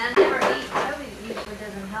 And I never eat. Toby usually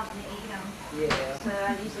doesn't help me eat them. Yeah. So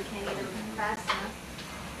I usually can't eat them fast enough.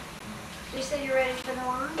 You say you're ready for the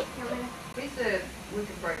wine? He said we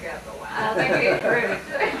could break out the wine. I'll give you a fruit.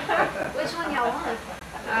 Which one y'all want?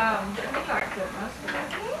 I like the mustard.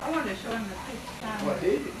 I wanted to show him the picture. What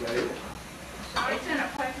is it, baby? It's in a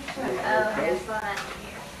paper Oh, tray. here's that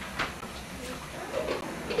here.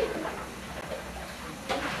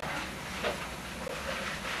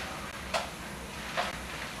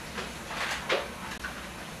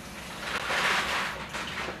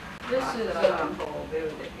 This is,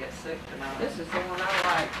 This is the one I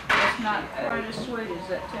like. It's not quite as sweet as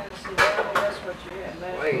that Tennessee Valley. That's what you had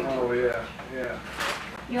last week. Oh, yeah, yeah.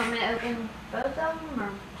 You want me to open both of them or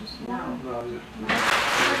just one? No, just,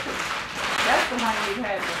 That's the one you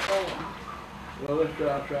had before. well, let's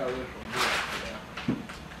try this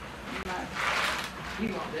one. You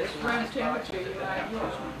want this one? Room temperature, you like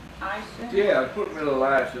yours one? Ice in it? Yeah, put me a little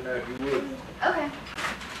ice in there if you would. Okay.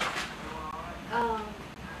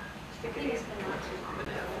 I think it's been not too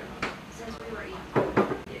long since we were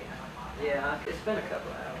eating. Yeah, it's been a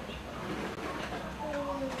couple hours.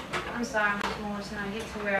 I'm sorry, Miss Morrison. I get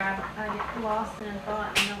to where I get lost in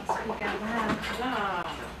thought and don't speak out loud.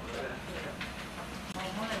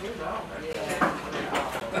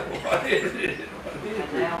 What is it?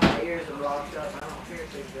 And now my ears are blocked up. I don't hear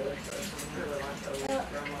too good, so I'm really like those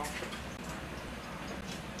from off.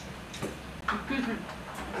 I'm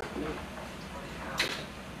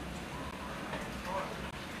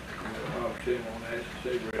sitting on that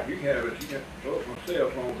cigarette. You can have it. You can put my cell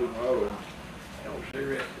phone through my oven. No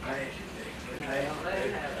cigarette pass it.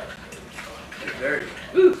 There you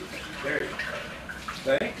go. Ooh, there you go.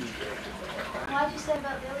 Thank you. What'd you say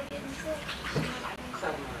about Billie getting sick?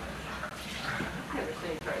 I've never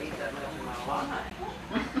seen her eat that much in my life.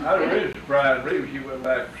 I was really surprised me when she went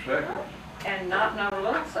back for seconds. And not no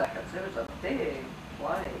little seconds. It was a big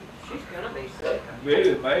plate. She's gonna be sick.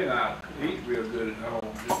 Billie may not eat real good at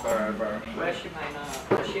home, just by herself. Well, she may not.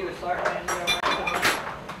 But she was certainly in there right away.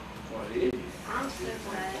 What is it? I'm so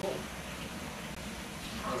glad.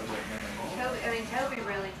 Toby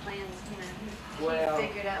really plans, you know, Well, he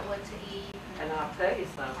figured out what to eat. And I'll tell you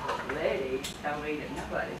something, Lettye don't eat at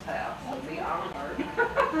nobody's house, so be honored.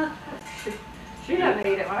 she doesn't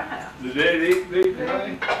eat at my house. Did Lettye eat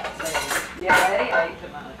tonight? Yeah, Lettye ate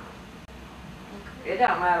tonight. It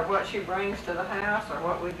don't matter what she brings to the house or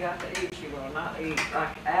what we got to eat, she will not eat.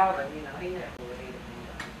 Like Alvin, you know, he never would eat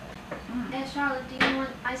at me. And Charlotte, do you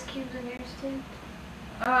want ice cubes in yours too?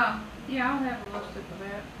 Yeah, I'll have a little sip of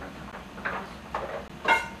that.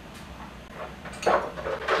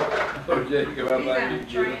 Oh, Jacob, how about you?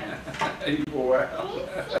 He's on a You wore out.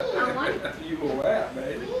 You wore out,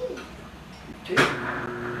 baby.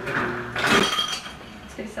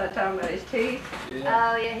 He's not talking about his teeth.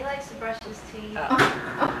 Yeah. Oh yeah, he likes to brush his teeth. Well,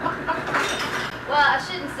 I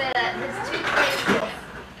shouldn't say that. His toothpaste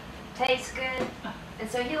tastes good, and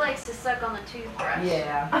so he likes to suck on the toothbrush.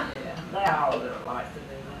 Yeah. They all do like to do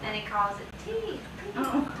that. And he calls it teeth.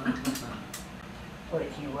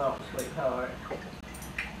 Which you won't, sweetheart.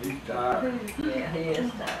 He's tired. Yeah, he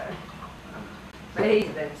is tired. But he's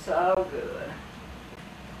been so good.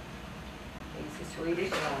 He's the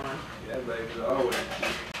sweetest one. Yeah, baby's always.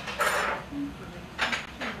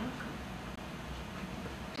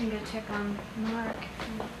 I'm gonna check on Mark.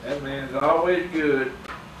 That man's always good.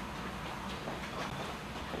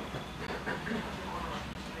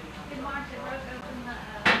 Did Mark and Brooke open the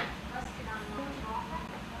musket on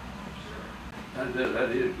That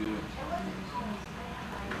is good.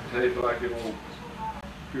 Tastes like an old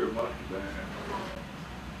pure mustard there.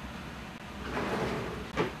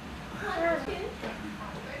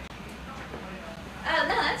 Oh,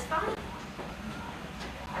 no, that's fine.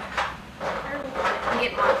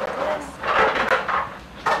 Get Mark for this.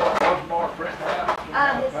 What's Mark printing out?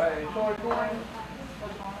 His Page? board.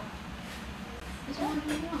 Which one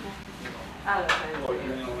do you want? I don't think. What, you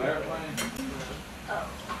ain't on the airplane? Oh.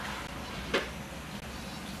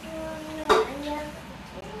 Yeah,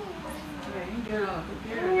 you can do it on the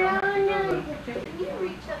computer. No, can you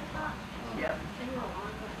reach up top? Yep.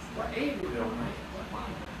 What age is it on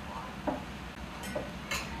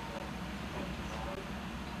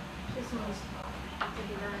This one's to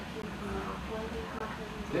be like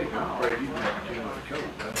Dick, I'm afraid you can too much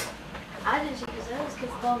coke, huh? I didn't use those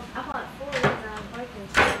because I bought 4 of these and I was working,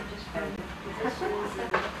 so I'm just from positions.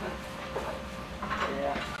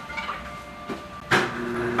 Yeah.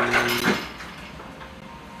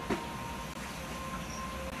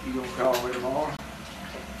 You gonna call me tomorrow?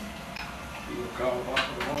 You gonna call Papa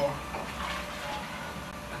tomorrow?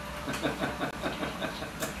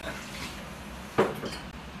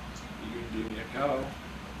 You can give me a call.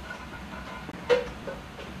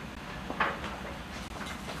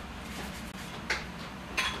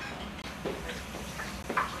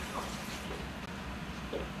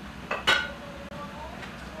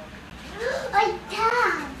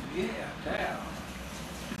 Yeah, towel.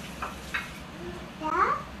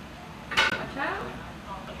 A towel?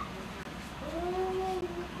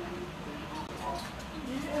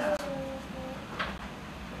 Yeah.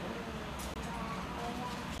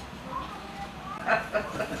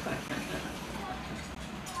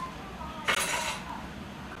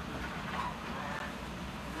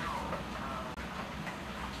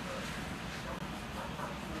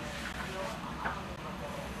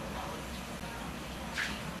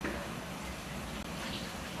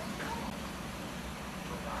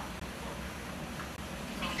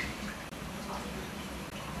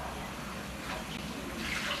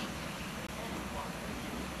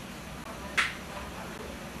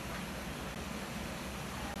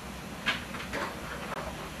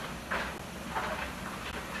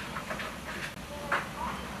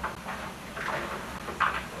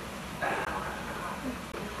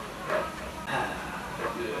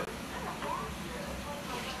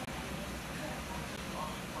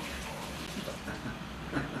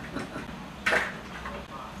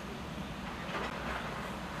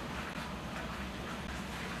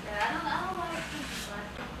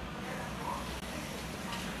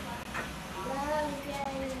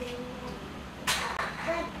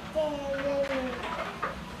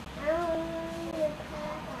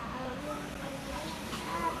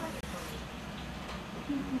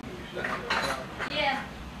 Yeah.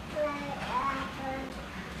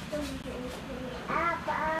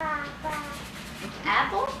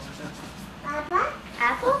 Apple?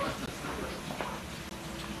 Apple?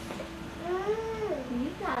 You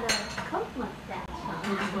got a coat mustache on.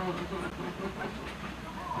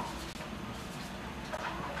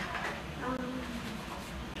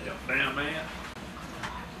 Yeah, damn man.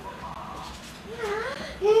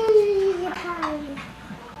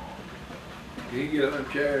 Can you get up in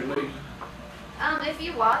chairs, Lisa? If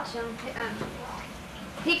you watch him,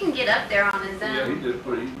 he can get up there on his own. Yeah,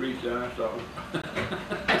 he reached down and saw him.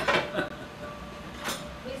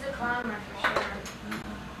 He's a climber for sure.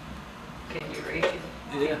 Can you reach it?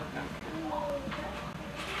 Yeah.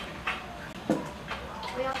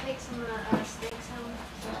 We'll take some steaks home.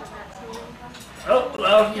 So that's some income. Oh,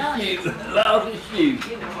 lousy shoe. Lousy shoe.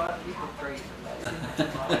 You know what? You can freeze them.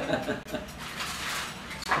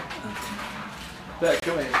 That,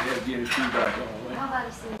 come in and get his shoe back on. How about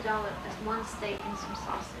us send y'all one steak and some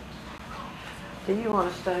sausage? Do you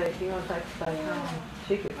want to stay? Do you want to take the steak home?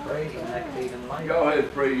 She could freeze them. They could eat them later. Y'all had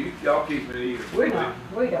free. Y'all keep it eating. We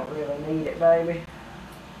don't really need it, baby.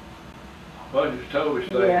 Well, just Toby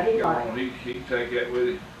steak. Yeah, he Come likes- on, he can take that with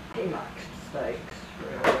him. He likes steaks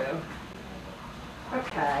real well.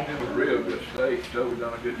 Okay. It was real good steak. Toby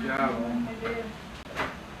done a good job on it.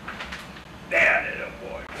 Down it up,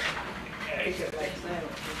 boy. He could make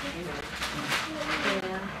sandwiches, you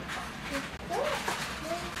know.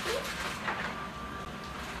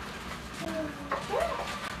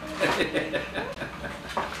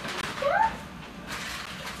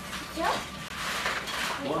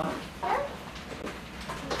 What?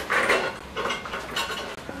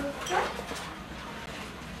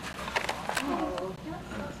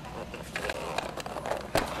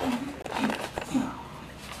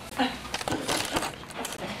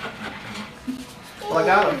 Well, I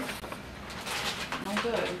got him. I'm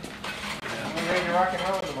good. I'm ready to rock and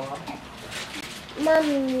roll tomorrow.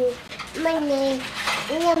 Mommy, money,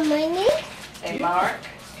 money. Say Mark.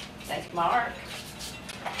 That's Mark.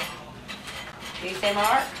 Do you say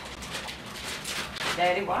Mark?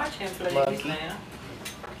 Daddy, watch him, please, Monkey. now.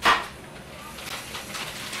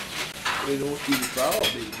 We don't want you to fall,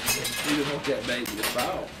 baby. We don't want that baby to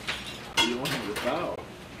fall. We don't want him to fall.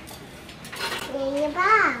 In the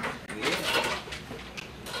bar. Yeah.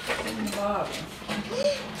 In the bottom.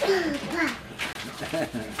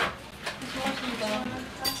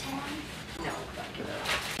 No, back it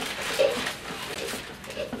up.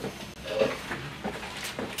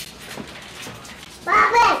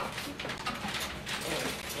 Bobby.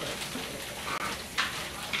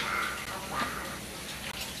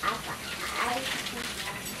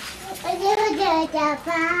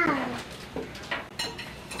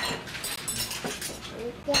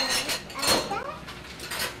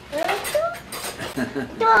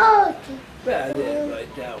 Right there,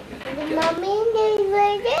 right down.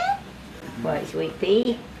 What, sweet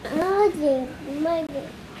pea? Mommy.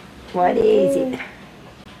 What is it?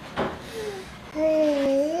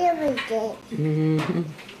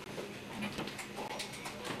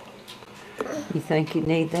 You think you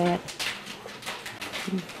need that?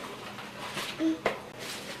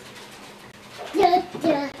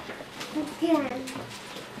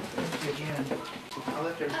 I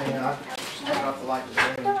left everything out. I just turned off the light in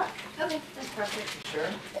the room. Okay, that's perfect. Sure?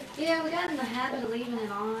 Yeah, we got in the habit of leaving it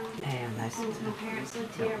on. Damn, that's... Since my parents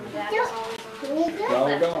lived here, my dad was always on. all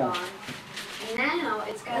Left it gone. on. Now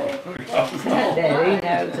it's got Daddy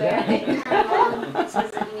knows that. It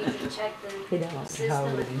says that you need to check He the don't want to system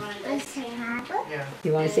hold if him. you want to discount. Yeah.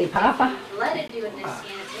 You want to see Papa? Let it do a disc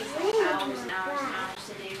scan. It takes like hours and hours and hours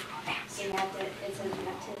to do. So you have to, it says you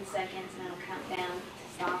have 10 seconds and it'll count down to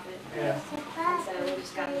stop it. Yeah. And so we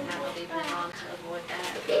just got to have it leaving it on to avoid that.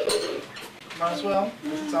 Might as well,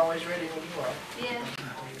 'cause it's always ready when you are. Yeah.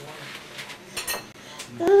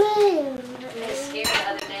 I was scared the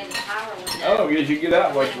other day the power went out. Oh, I guess you get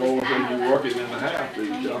out much more because you're working in the house, do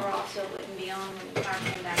You you? also wouldn't be on when the power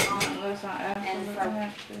came back on.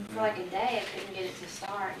 And for like a day, I couldn't get it to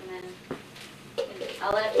start, and then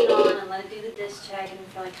I left it on and let it do the disc check, and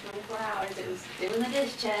for like 24 hours, it was doing the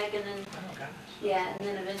disc check, and then, Oh, gosh. yeah, and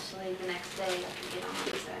then eventually the next day, I could get on,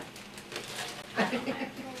 so.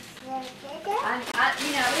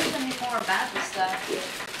 You know, there's so much more about this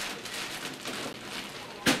stuff.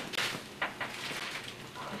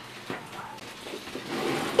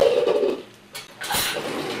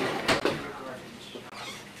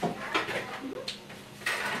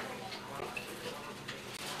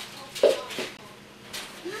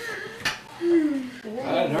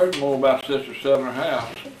 I hadn't heard more about Sister selling her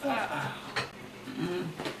house.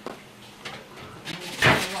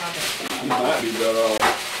 might be better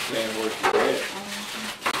off staying where she's at.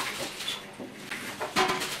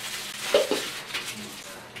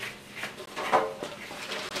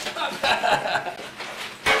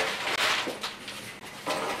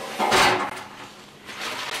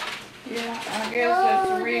 Yeah, I guess that's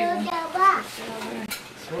the reason.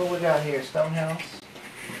 So what we got here, Stonehouse?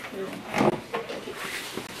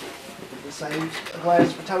 Save a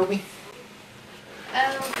glass for Toby.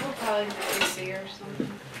 We'll probably see or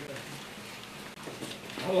something.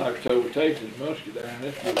 I like Toby takes his muscadine.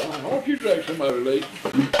 That's good wine. Why don't you drink some of it, Lee? I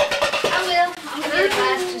will. I'm gonna get a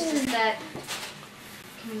glass just a sec.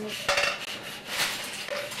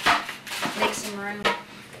 Make some room.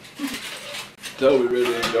 Toby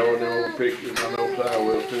really enjoyed them old pictures. I know Ty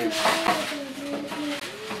will too.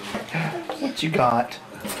 What you got?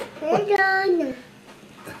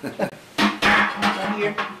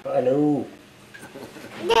 Here. Hello.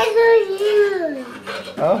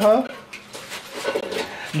 Uh-huh.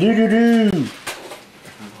 Do-do-do.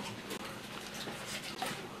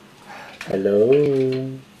 Hello.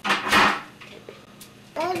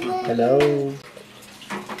 Hello.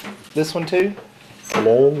 This one too?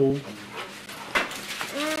 Hello.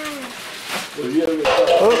 Well, you ever get talked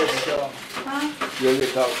to You ever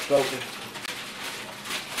get talked to Sophie?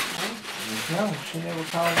 No, she never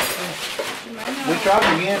called us back. We tried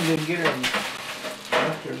again, didn't get her,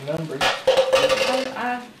 left her number.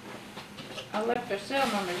 I left her cell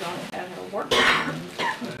numbers on at her work.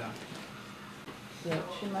 So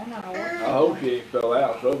she may not have worked. I hope she ain't fell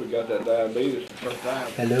out. Sophie got that diabetes the first time.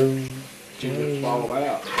 Hello. She just fall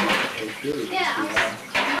out. For sure. Yeah, I was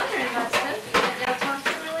wondering about stuff. Have y'all talked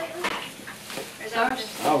to her lately? Or is that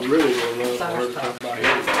just... I was really gonna love for her to come by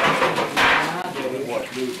here. What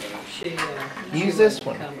to do about it. Use this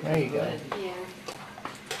one. There you go. Yeah.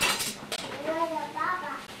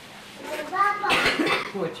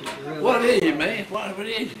 What is it, man? What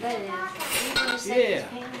is it? That is. Yeah.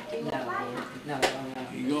 No.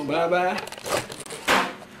 You gonna bye-bye?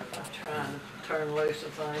 I'm trying to turn loose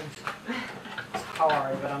of things. It's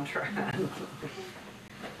hard, but I'm trying.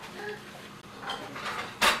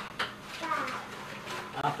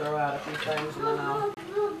 I'll throw out a few things and then I'll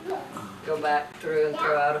go back through and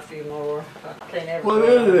throw out a few more. I can't ever. What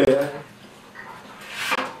is it?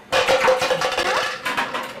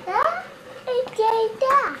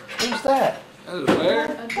 Who's that? That's a bear?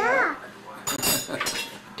 A dog.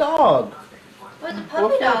 Dog. What did the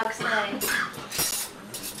puppy dog say?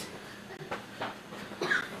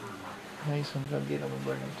 Mason, go get him and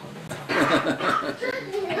bring him to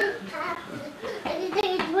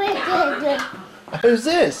me. Who's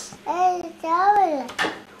this?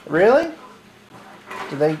 Really?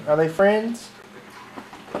 Are they friends?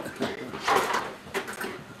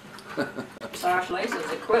 Cyrus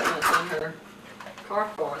Lisa's equipment's in her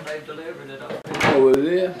carport. They've delivered it over. Oh, it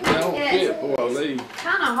is? I don't Yeah, see it before I leave.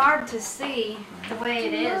 Kind of hard to see the way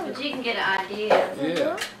it is, but you can get an idea.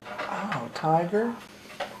 Yeah. Oh, tiger.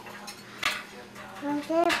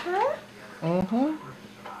 Mm-hmm.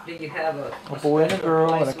 Do you have a boy and a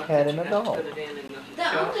girl and a placement cat that and a you have to dog. put it in the The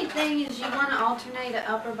shop? only thing is you want to alternate an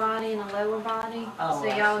upper body and a lower body. Oh,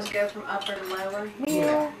 So you always go from upper to lower.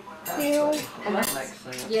 Well, that makes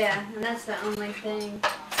sense. Yeah, and that's the only thing.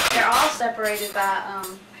 They're all separated by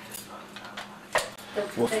they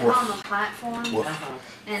call them a platform. Uh-huh.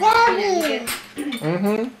 And you get Mm-hmm.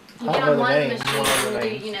 you I get don't know on the one names. machine One of the and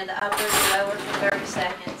you names. do, the upper and lower for 30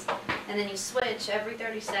 seconds. And then you switch every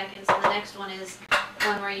 30 seconds. And the next one is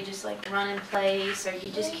one where you just like run in place or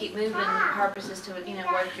you just keep moving. The purpose is to,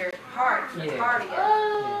 work your heart for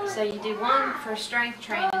cardio. So you do one for strength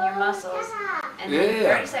training your muscles. And then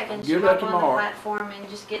Yeah. 30 seconds Give you that hop to on the Mark. platform and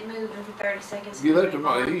just get moving for 30 seconds. Give that to move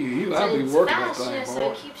Mark. on. I'll So be it's working fast, that thing, so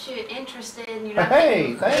boy. it keeps you interested and you're not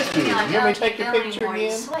Hey, thank you. like, You want me oh, to take keep your going picture anymore, you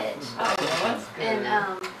again? switch. That's good.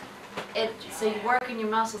 And so you're working your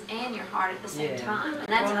muscles and your heart at the same Yeah. time. And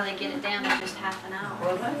that's how they get it down to just half an hour.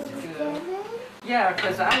 Well, that's good. Yeah,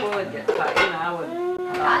 because I would get tired. I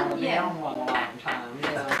would be yeah. on one a long time.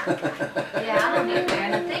 Yeah, I don't either.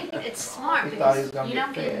 And I think it's smart He thought he because was gonna you get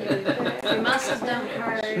don't get, fed. your muscles don't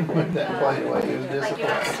hurt. With that plate away, he was Like you're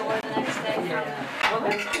not disappointed. sore the next day. Yeah. Well,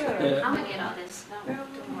 that's good. I'm going to get all this. Don't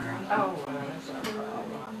worry. Oh, well, that's no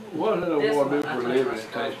problem. What does a boy do for a living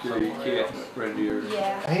that takes care of your cat, a friend of yours?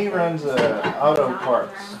 Yeah. He runs a auto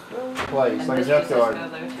parts place, like a junkyard.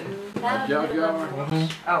 A junkyard?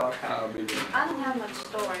 Mm-hmm. Oh, okay. I'll be there. I don't have much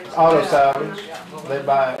storage. Auto salvage. They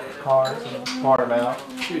buy cars and part them out.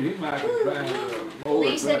 Shit, he might be trying to mold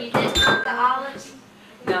Lee it said you didn't cook the olives.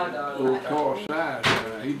 No, old car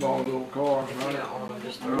size. He bought an old car and run it.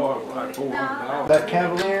 Bought it for like $400. That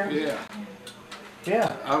Cavalier? Yeah.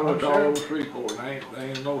 Yeah. I looked I'm all sure. over Shreveport, and they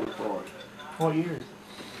ain't no for it. What years?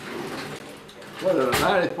 What, a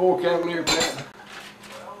 94 Cavalier patent?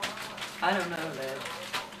 I don't know that.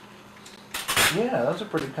 Yeah, those are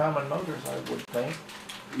pretty common motors, I would think.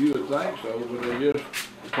 You would think so, but they just,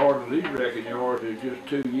 according to these wrecking yards, it's just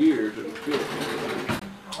 2 years it'll fit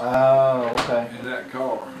Oh, okay. in that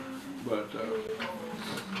car. But,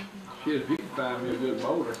 shit, if you can find me a good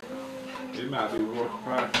motor, it might be worth the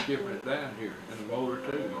price of shipping it down here, and the motor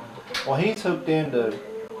too. Well, he's hooked into,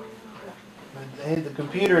 the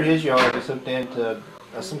computer at his yard is hooked into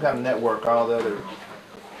some kind of network, all the other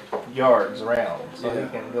yards around, so Yeah. he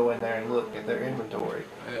can go in there and look at their inventory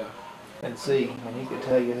Yeah. and see, and he can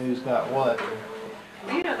tell you who's got what.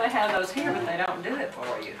 You know, they have those here, but they don't do it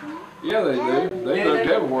for you. Yeah, they do. They look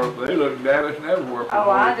everywhere. They look Dallas and everywhere. for Oh,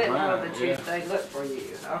 I motors didn't know mine. that Yeah. they look for you.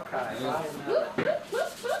 Okay, well, I didn't know that.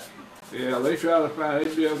 Yeah, they try to find,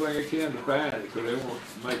 they do everything they can to find it, because they want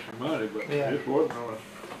to make some money, but Yeah. it's working on it.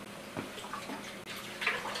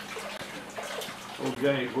 Old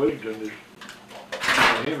James Whittington is,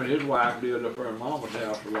 him and his wife lived up there in Mama's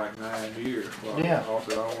house for like 9 years. Yeah. Off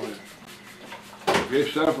it on it. They're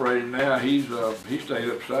separated now, he stayed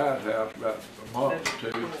upside his house about a month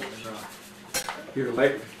or two, and, here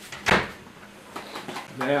lately.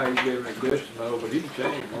 Now he's living in Glisson though, but he can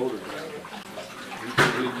change motors out. He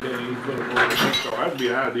put a motor in his car. That'd be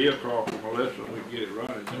an ideal car for Melissa, we can get it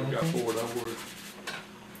running, then we got 4 doors.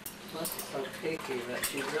 Melissa's so picky, but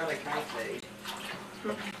she really can't be.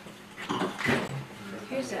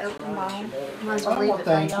 Here's the open bottle. Might as Oh, well leave well, it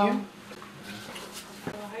thank right you. on.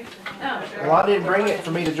 Well, I didn't bring it for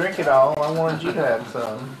me to drink it all. I wanted you to have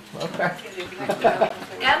some. Okay.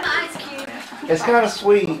 Got my ice cube. It's kind of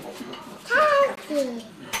sweet.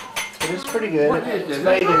 It is pretty good. It's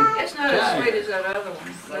made in. It's not as sweet as that other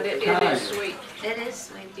one, but it is sweet. It is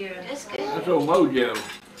sweet. Yeah. It's good. That's old Mojo.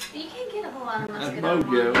 You can't get a whole lot of That's muscat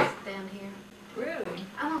Mojo. down here. Really?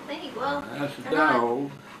 I don't think. Well, That's a they're not-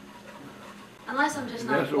 dog. unless I'm just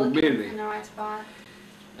not That's old looking Billie. in the right spot.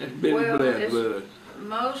 That's Billy Well, Blood it's- Blood.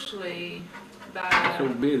 Mostly That's by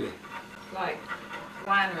old Billy. like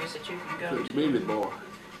wineries that you can go That's to. Billy boy.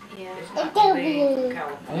 Yeah. It's not the big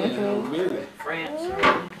California, Yeah, old Billy. France,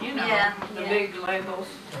 you know, Yeah, the yeah. big labels.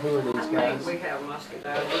 Who are these I guys? think we have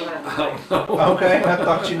muscadine. Okay, I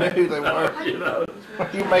thought you knew who they were. You know,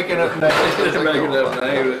 You're making up names. they're making up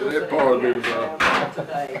names. They're part of his,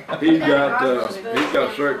 Today. he's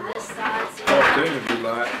got certain This side, so cartoons he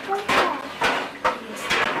likes.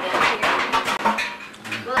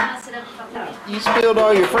 will I mess it up if I put it? You spilled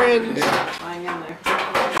all your friends. Hang in there.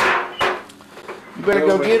 You better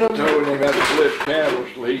go get them. Told him how to flip candles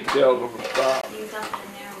so he tells them to stop You dump it in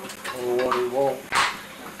there. or what he wants.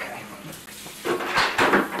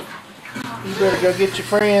 You better go get your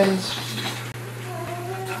friends.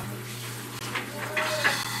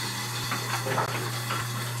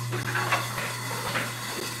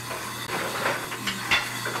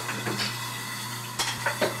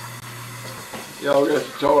 Y'all got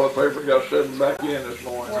the toilet paper, got sitting back in this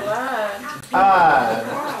morning.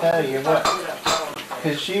 I tell you what,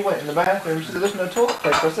 because she went in the bathroom, she said, there's no toilet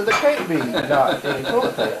paper. I said, there can't be not any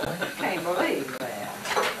toilet paper. Can't believe that.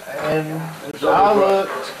 And I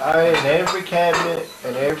looked in every cabinet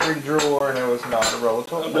and every drawer, and there was not a roll of I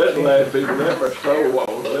toilet bet the paper. last people left there stole what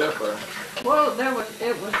was left there. Well, it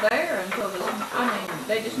was there until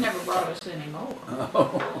they just never brought us any more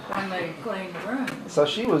when they cleaned the room. So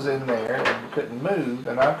she was in there and couldn't move,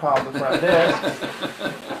 and I called the front desk,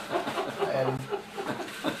 and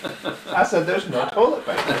I said, there's no toilet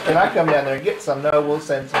paper. Can I come down there and get some? No, we'll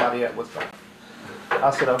send somebody up with some. I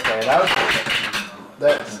said, okay.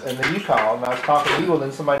 And then you called, and I was talking to you, and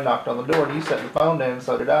then somebody knocked on the door, and you set the phone down, and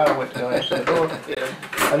so did I. I went to go answer the door,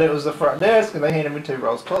 and it was the front desk, and they handed me 2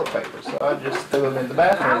 rolls of toilet paper, so I just threw them in the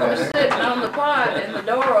bathroom. I was there. sitting on the pot and the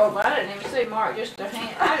door open. I didn't even see Mark, just a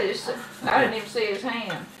hand. I didn't even see his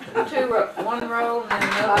hand. 1 roll and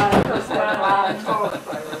then another.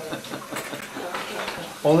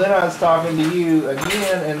 Well, then I was talking to you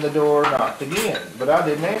again, and the door knocked again, but I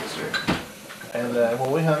didn't answer. And when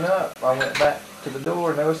we hung up, I went back to the door,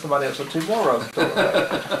 and there was somebody else with 2 more rolls of toilet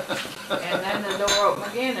paper. And then the door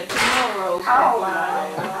opened again and 2 more rolls came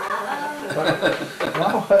flying in. Well,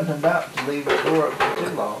 I wasn't about to leave the door open for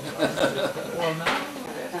too long. Well, no,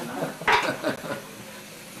 that's not.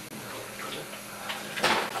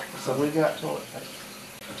 So we got toilet paper.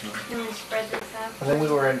 Can we spread this out? And then we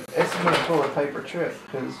were in, it's been a toilet paper trip,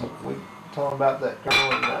 because we told them about that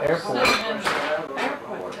girl in the airport. Sitting in the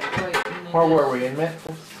airport waiting. Where were we, in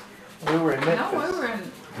Memphis? We were in No, Memphis. we were in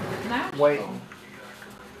Nashville. Waiting.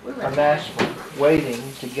 We were Or in Nashville. waiting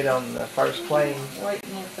to get on the first plane. Waiting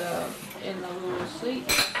in the little seat.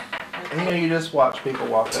 And, you just watch people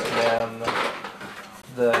walk up and down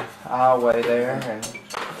the aisleway there,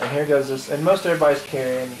 and here goes this, and most everybody's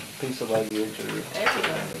carrying a piece of luggage, or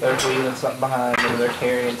they're leaving something behind them, or they're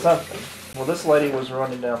carrying something. Well, this lady was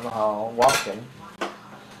running down the hall, walking.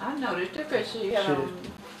 I noticed her because she had on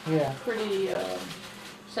pretty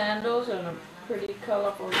sandals and a pretty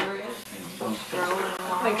colorful dress, and strolling along.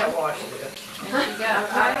 I think I watched it. And she got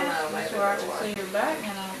past, that's where I could see her back,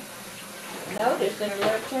 and I noticed in her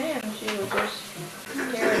left hand she was just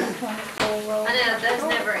carrying a 24 roll. I know, those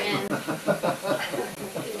never end.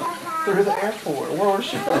 Through the airport. Where was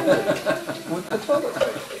she going? With the toilet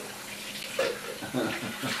paper.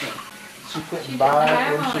 She couldn't buy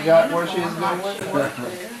it when she got where she was going with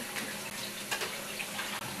it.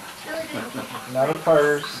 Not a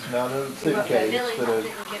purse, not a suitcase, but a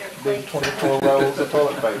big 24 rolls of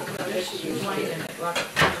toilet paper.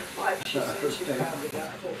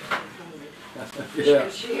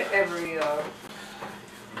 She every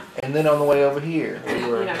And then on the way over here, we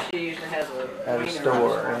were she usually has at a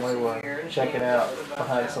store, and we were checking out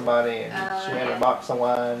behind somebody, and she had a box of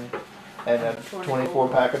wine and a 24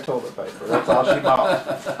 pack of toilet paper. That's all she bought.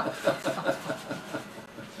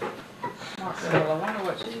 Well, I wonder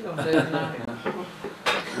what she's gonna do tonight.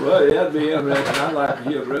 Well, that'd be interesting. I'd like to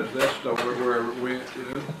hear the rest of that story where it went, you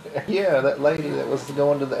know. Yeah, that lady that was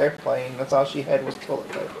going to the airplane, that's all she had was toilet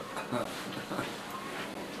paper.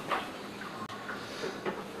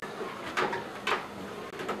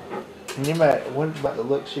 Can you imagine what about the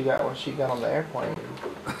look she got when she got on the airplane?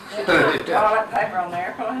 toilet paper on the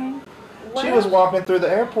airplane? She was walking through the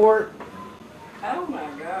airport, Oh my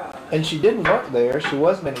God. and she didn't work there. She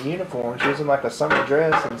wasn't in a uniform. She was in like a summer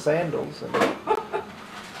dress and sandals, and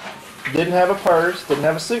didn't have a purse, didn't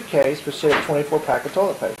have a suitcase, but she had a 24 pack of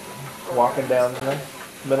toilet paper. Walking down in the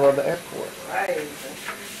middle of the airport. Crazy.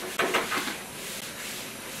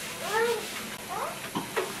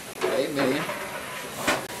 Hey, man.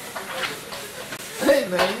 Hey,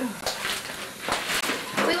 man.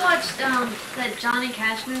 We watched the Johnny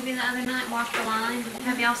Cash movie the other night, Walk the Line.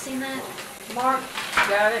 Have y'all seen that? Mark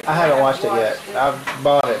got it. I haven't watched it yet. I've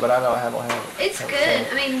bought it, but I know I haven't had it. It's good.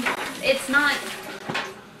 I mean, it's not.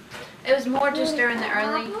 It was more just during the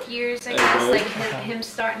early years, I guess, like him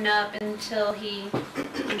starting up until he,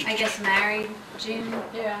 I guess, married June.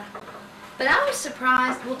 Yeah. But I was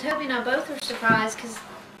surprised. Well, Toby and I both were surprised because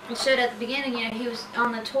it showed at the beginning. You know, he was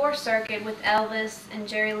on the tour circuit with Elvis and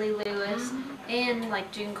Jerry Lee Lewis and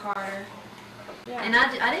like June Carter. Yeah. And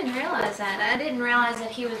I didn't realize that. I didn't realize that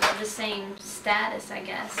he was the same status, I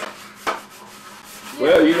guess.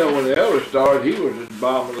 Well, you know, when Elvis started, he was at the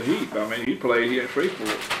bottom of the heap. I mean, he played here at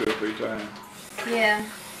Shreveport 2 or 3 times. Yeah.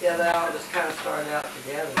 Yeah, they all just kind of started out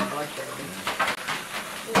together, a bunch of them.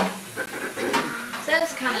 So that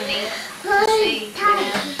was kind of neat to see, you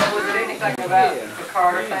know. Was it anything about the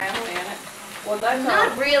Carter family in it? Well, that's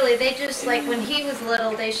Not really. They just, like, when he was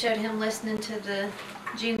little, they showed him listening to the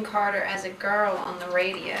June Carter as a girl on the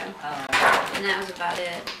radio. And that was about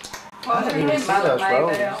it. I didn't even see those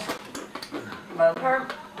rolls. her.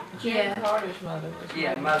 June Yeah. Carter's mother was.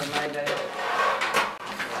 Yeah, Mother Maybell.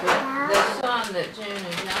 The son that June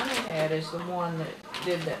and Johnny had is the one that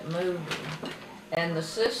did that movie, and the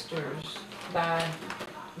sisters by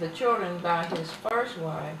the children by his first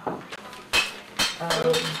wife.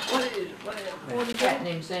 What is Hadn't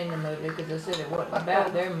even seen the movie because I said it wasn't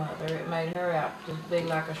about their mother. It made her out to be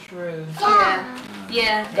like a shrew. Yeah.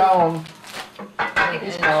 Yeah. Gone.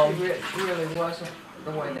 And she really wasn't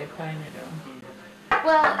the way they painted her.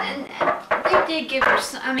 Well, and they did give her,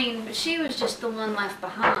 I mean, she was just the one left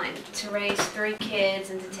behind to raise 3 kids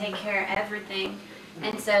and to take care of everything.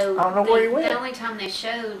 And so I don't know where he went. the only time they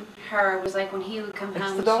showed her was like when he would come It's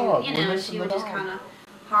home. the dog. She, you We're know, missing she the would just dog. kind of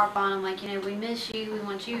harp on him like, you know, we miss you, we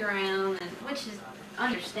want you around, and which is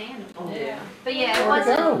understandable. Yeah. But yeah, it Where'd he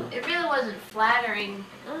wasn't. It really wasn't flattering.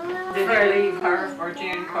 Did he leave her for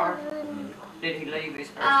June Carter? Did he leave his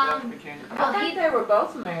first wife for June I Carter? think they were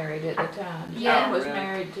both married at the time. Yeah. John was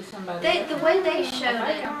married to somebody. The way they showed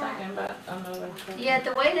I think it. I'm thinking about another. Yeah,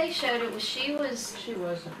 the way they showed it was She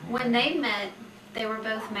wasn't. when they met, they were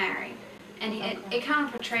both married. And it kind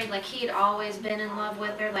of portrayed like he had always been in love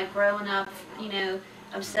with her, like growing up, you know,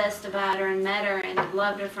 obsessed about her and met her and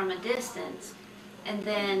loved her from a distance. And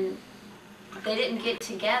then they didn't get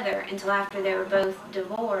together until after they were both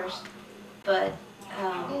divorced. But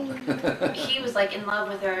he was like in love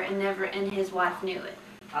with her and his wife knew it.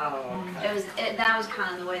 Oh, okay. That was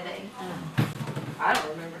kind of the way they. I don't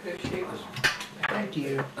remember who she was. Thank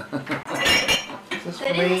you. Is this They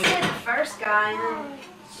for didn't me? say the first guy.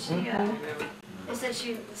 She, they said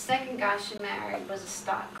the second guy she married was a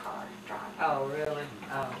stock car driver. Oh, really?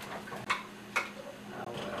 Oh, okay. Oh,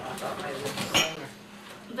 well, I thought maybe it was the singer.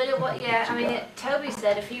 But it was, yeah, I mean, Toby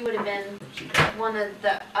said if he would have been one of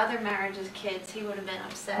the other marriage's kids, he would have been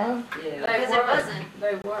upset. Yeah. Because it wasn't.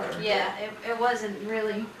 They were. Yeah, it wasn't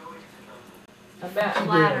really About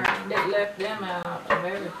flattering. it left them out of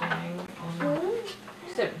everything,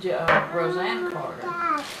 except Roseanne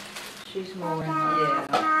Carter. She's more in the.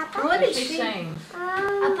 Yeah. What did She she? sings.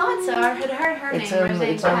 I thought so. I had heard her It's name. on,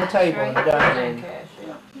 Roseanne it's on the Cash, table in the right? dining room. Cash,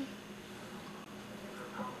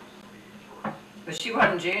 yeah. But she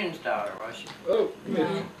wasn't June's daughter, was she? Oh,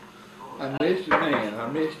 miss, I missed you, man. I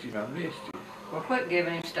missed you. Well, quit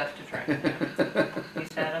giving him stuff to drink.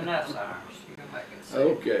 He's had enough, Cyrus. You can make it sick.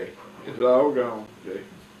 Okay, it's all gone, Jason.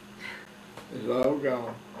 It's all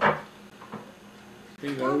gone. He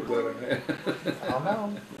knows better than that. I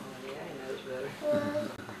know. Yeah, he knows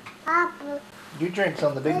better. Your drink's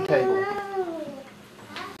on the big table.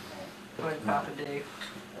 What did Papa do? You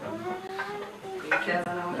telling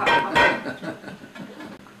on Papa?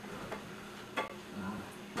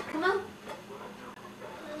 Come on.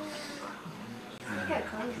 You got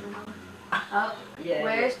clothes on. Oh, Yeah.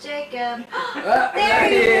 where's Jacob? There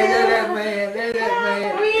he is. That man.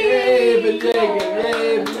 Hey, but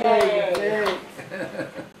Jacob. Hey.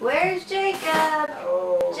 Where's Jacob?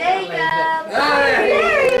 Oh, Jacob! Hey.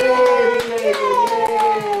 There he is!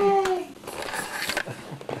 Yay!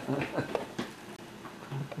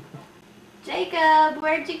 Jacob,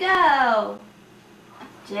 where'd you go?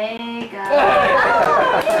 Jacob. Oh,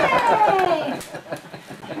 yay!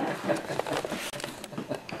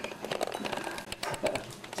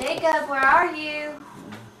 Jacob, where are you?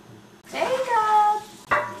 Jacob!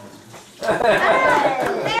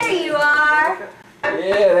 Oh, there you are!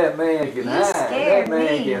 Yeah, that man can You scared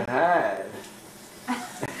me. can hide.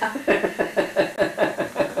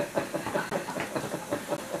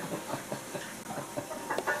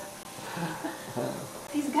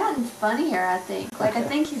 He's gotten funnier, I think. Like I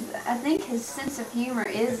think his sense of humor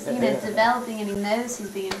is, developing, and he knows he's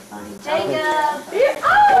being funny. Jacob!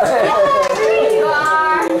 Oh, there you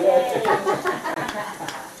are!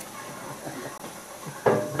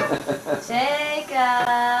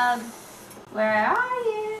 Jacob! Where are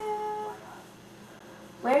you?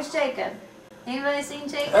 Where's Jacob? Anybody seen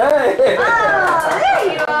Jacob? Hey. Oh,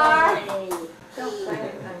 there you are! Don't say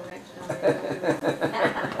anything next time.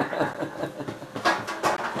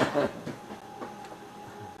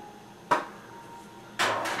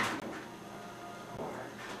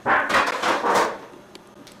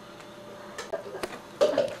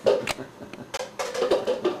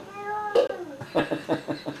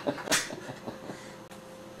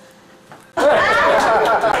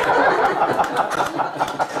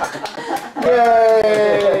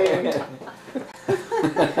 Yay!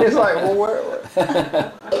 It's like, well, where?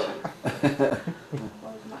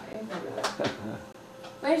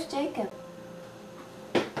 Where's Jacob?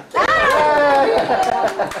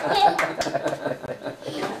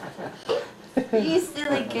 You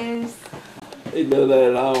silly goose. He does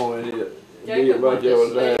that at home and he'll be a bunch of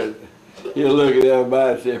us there. He'll look at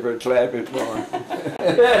everybody and see if they're clapping for him.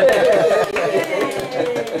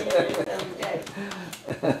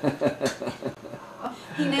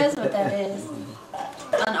 He knows what that is.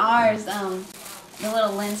 On ours, the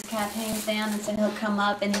little lens cap hangs down, and so he'll come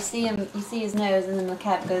up, and you see his nose, and then the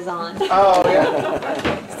cap goes on. Oh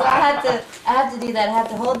yeah. So I have to do that. I have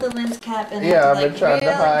to hold the lens cap and Yeah, have I've to, been trying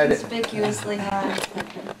to hide it. conspicuously hide.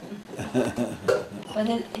 But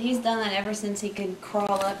he's done that ever since he could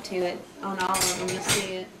crawl up to it. On all of them, you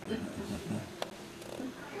see it.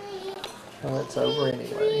 Well, it's over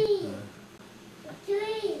anyway.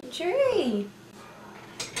 Tree.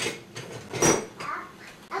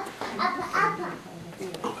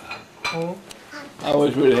 I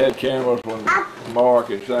wish we'd have had cameras when Mark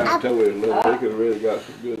and Simon Toby was little. They could have really got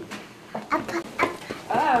some good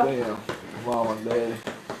film, Mom and Daddy.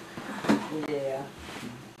 Yeah.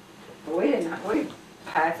 We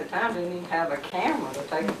half the time didn't even have a camera to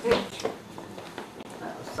take a picture.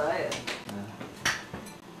 That was sad.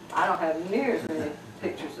 I don't have near as many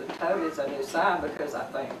pictures of Toby as I do Simon because I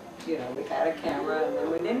think, we had a camera and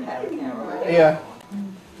then we didn't have a camera. Yeah.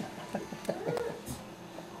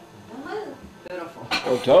 Beautiful.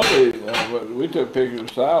 Well, Toby, we took pictures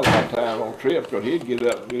of Silas one time on trips because he'd get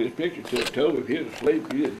up and get his picture. Took Toby, if he was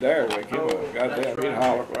asleep, you just dare wake him up. Goddamn, he'd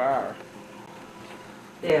holler for hours.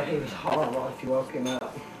 Yeah, he was horrible if you woke him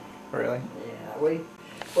up. Really?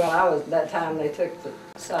 Yeah, that time they took the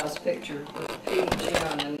size picture with Peach,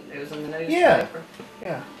 and it was in the Yeah. newspaper.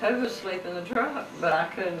 Yeah. Toby was asleep in the truck, but I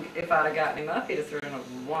couldn't, if I'd have gotten him up, he'd have thrown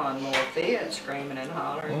one more fit, screaming and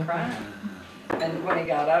hollering and crying. And when he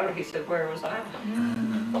got older, he said, where was I?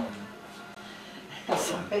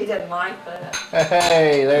 So he didn't like that.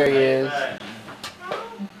 Hey, there he is.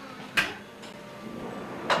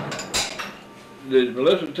 Did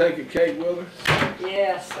Melissa take a cake with her?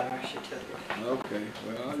 Yes, sir, she took it. Okay,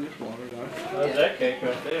 well, I just wondered. There's that cake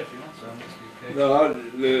right there if you want some. No,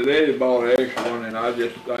 they had bought an extra one, and I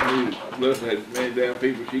knew Melissa had many damn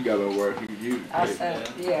people she got over where she could use the I cake.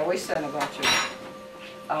 sent, yeah, we sent a bunch of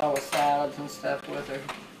all the salads and stuff with her,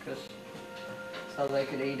 so they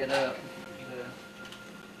could eat it up.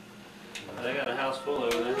 They got a house full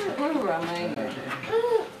over there. Ooh, I mean,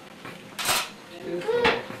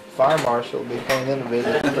 Fire marshal will be coming in a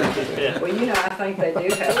visit. well, you know, I think they do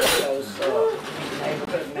have those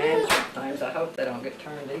neighborhood management things. I hope they don't get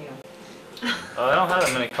turned in. They don't have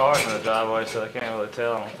that many cars in the driveway, so they can't really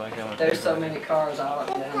tell. I don't think. How much There's so many cars all up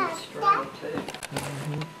and down the street, too.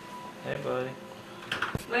 Hey, buddy.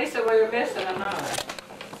 Lisa, we were missing a night.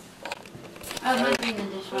 Oh, mine's in the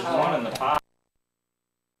dishwasher. There's one in the pile.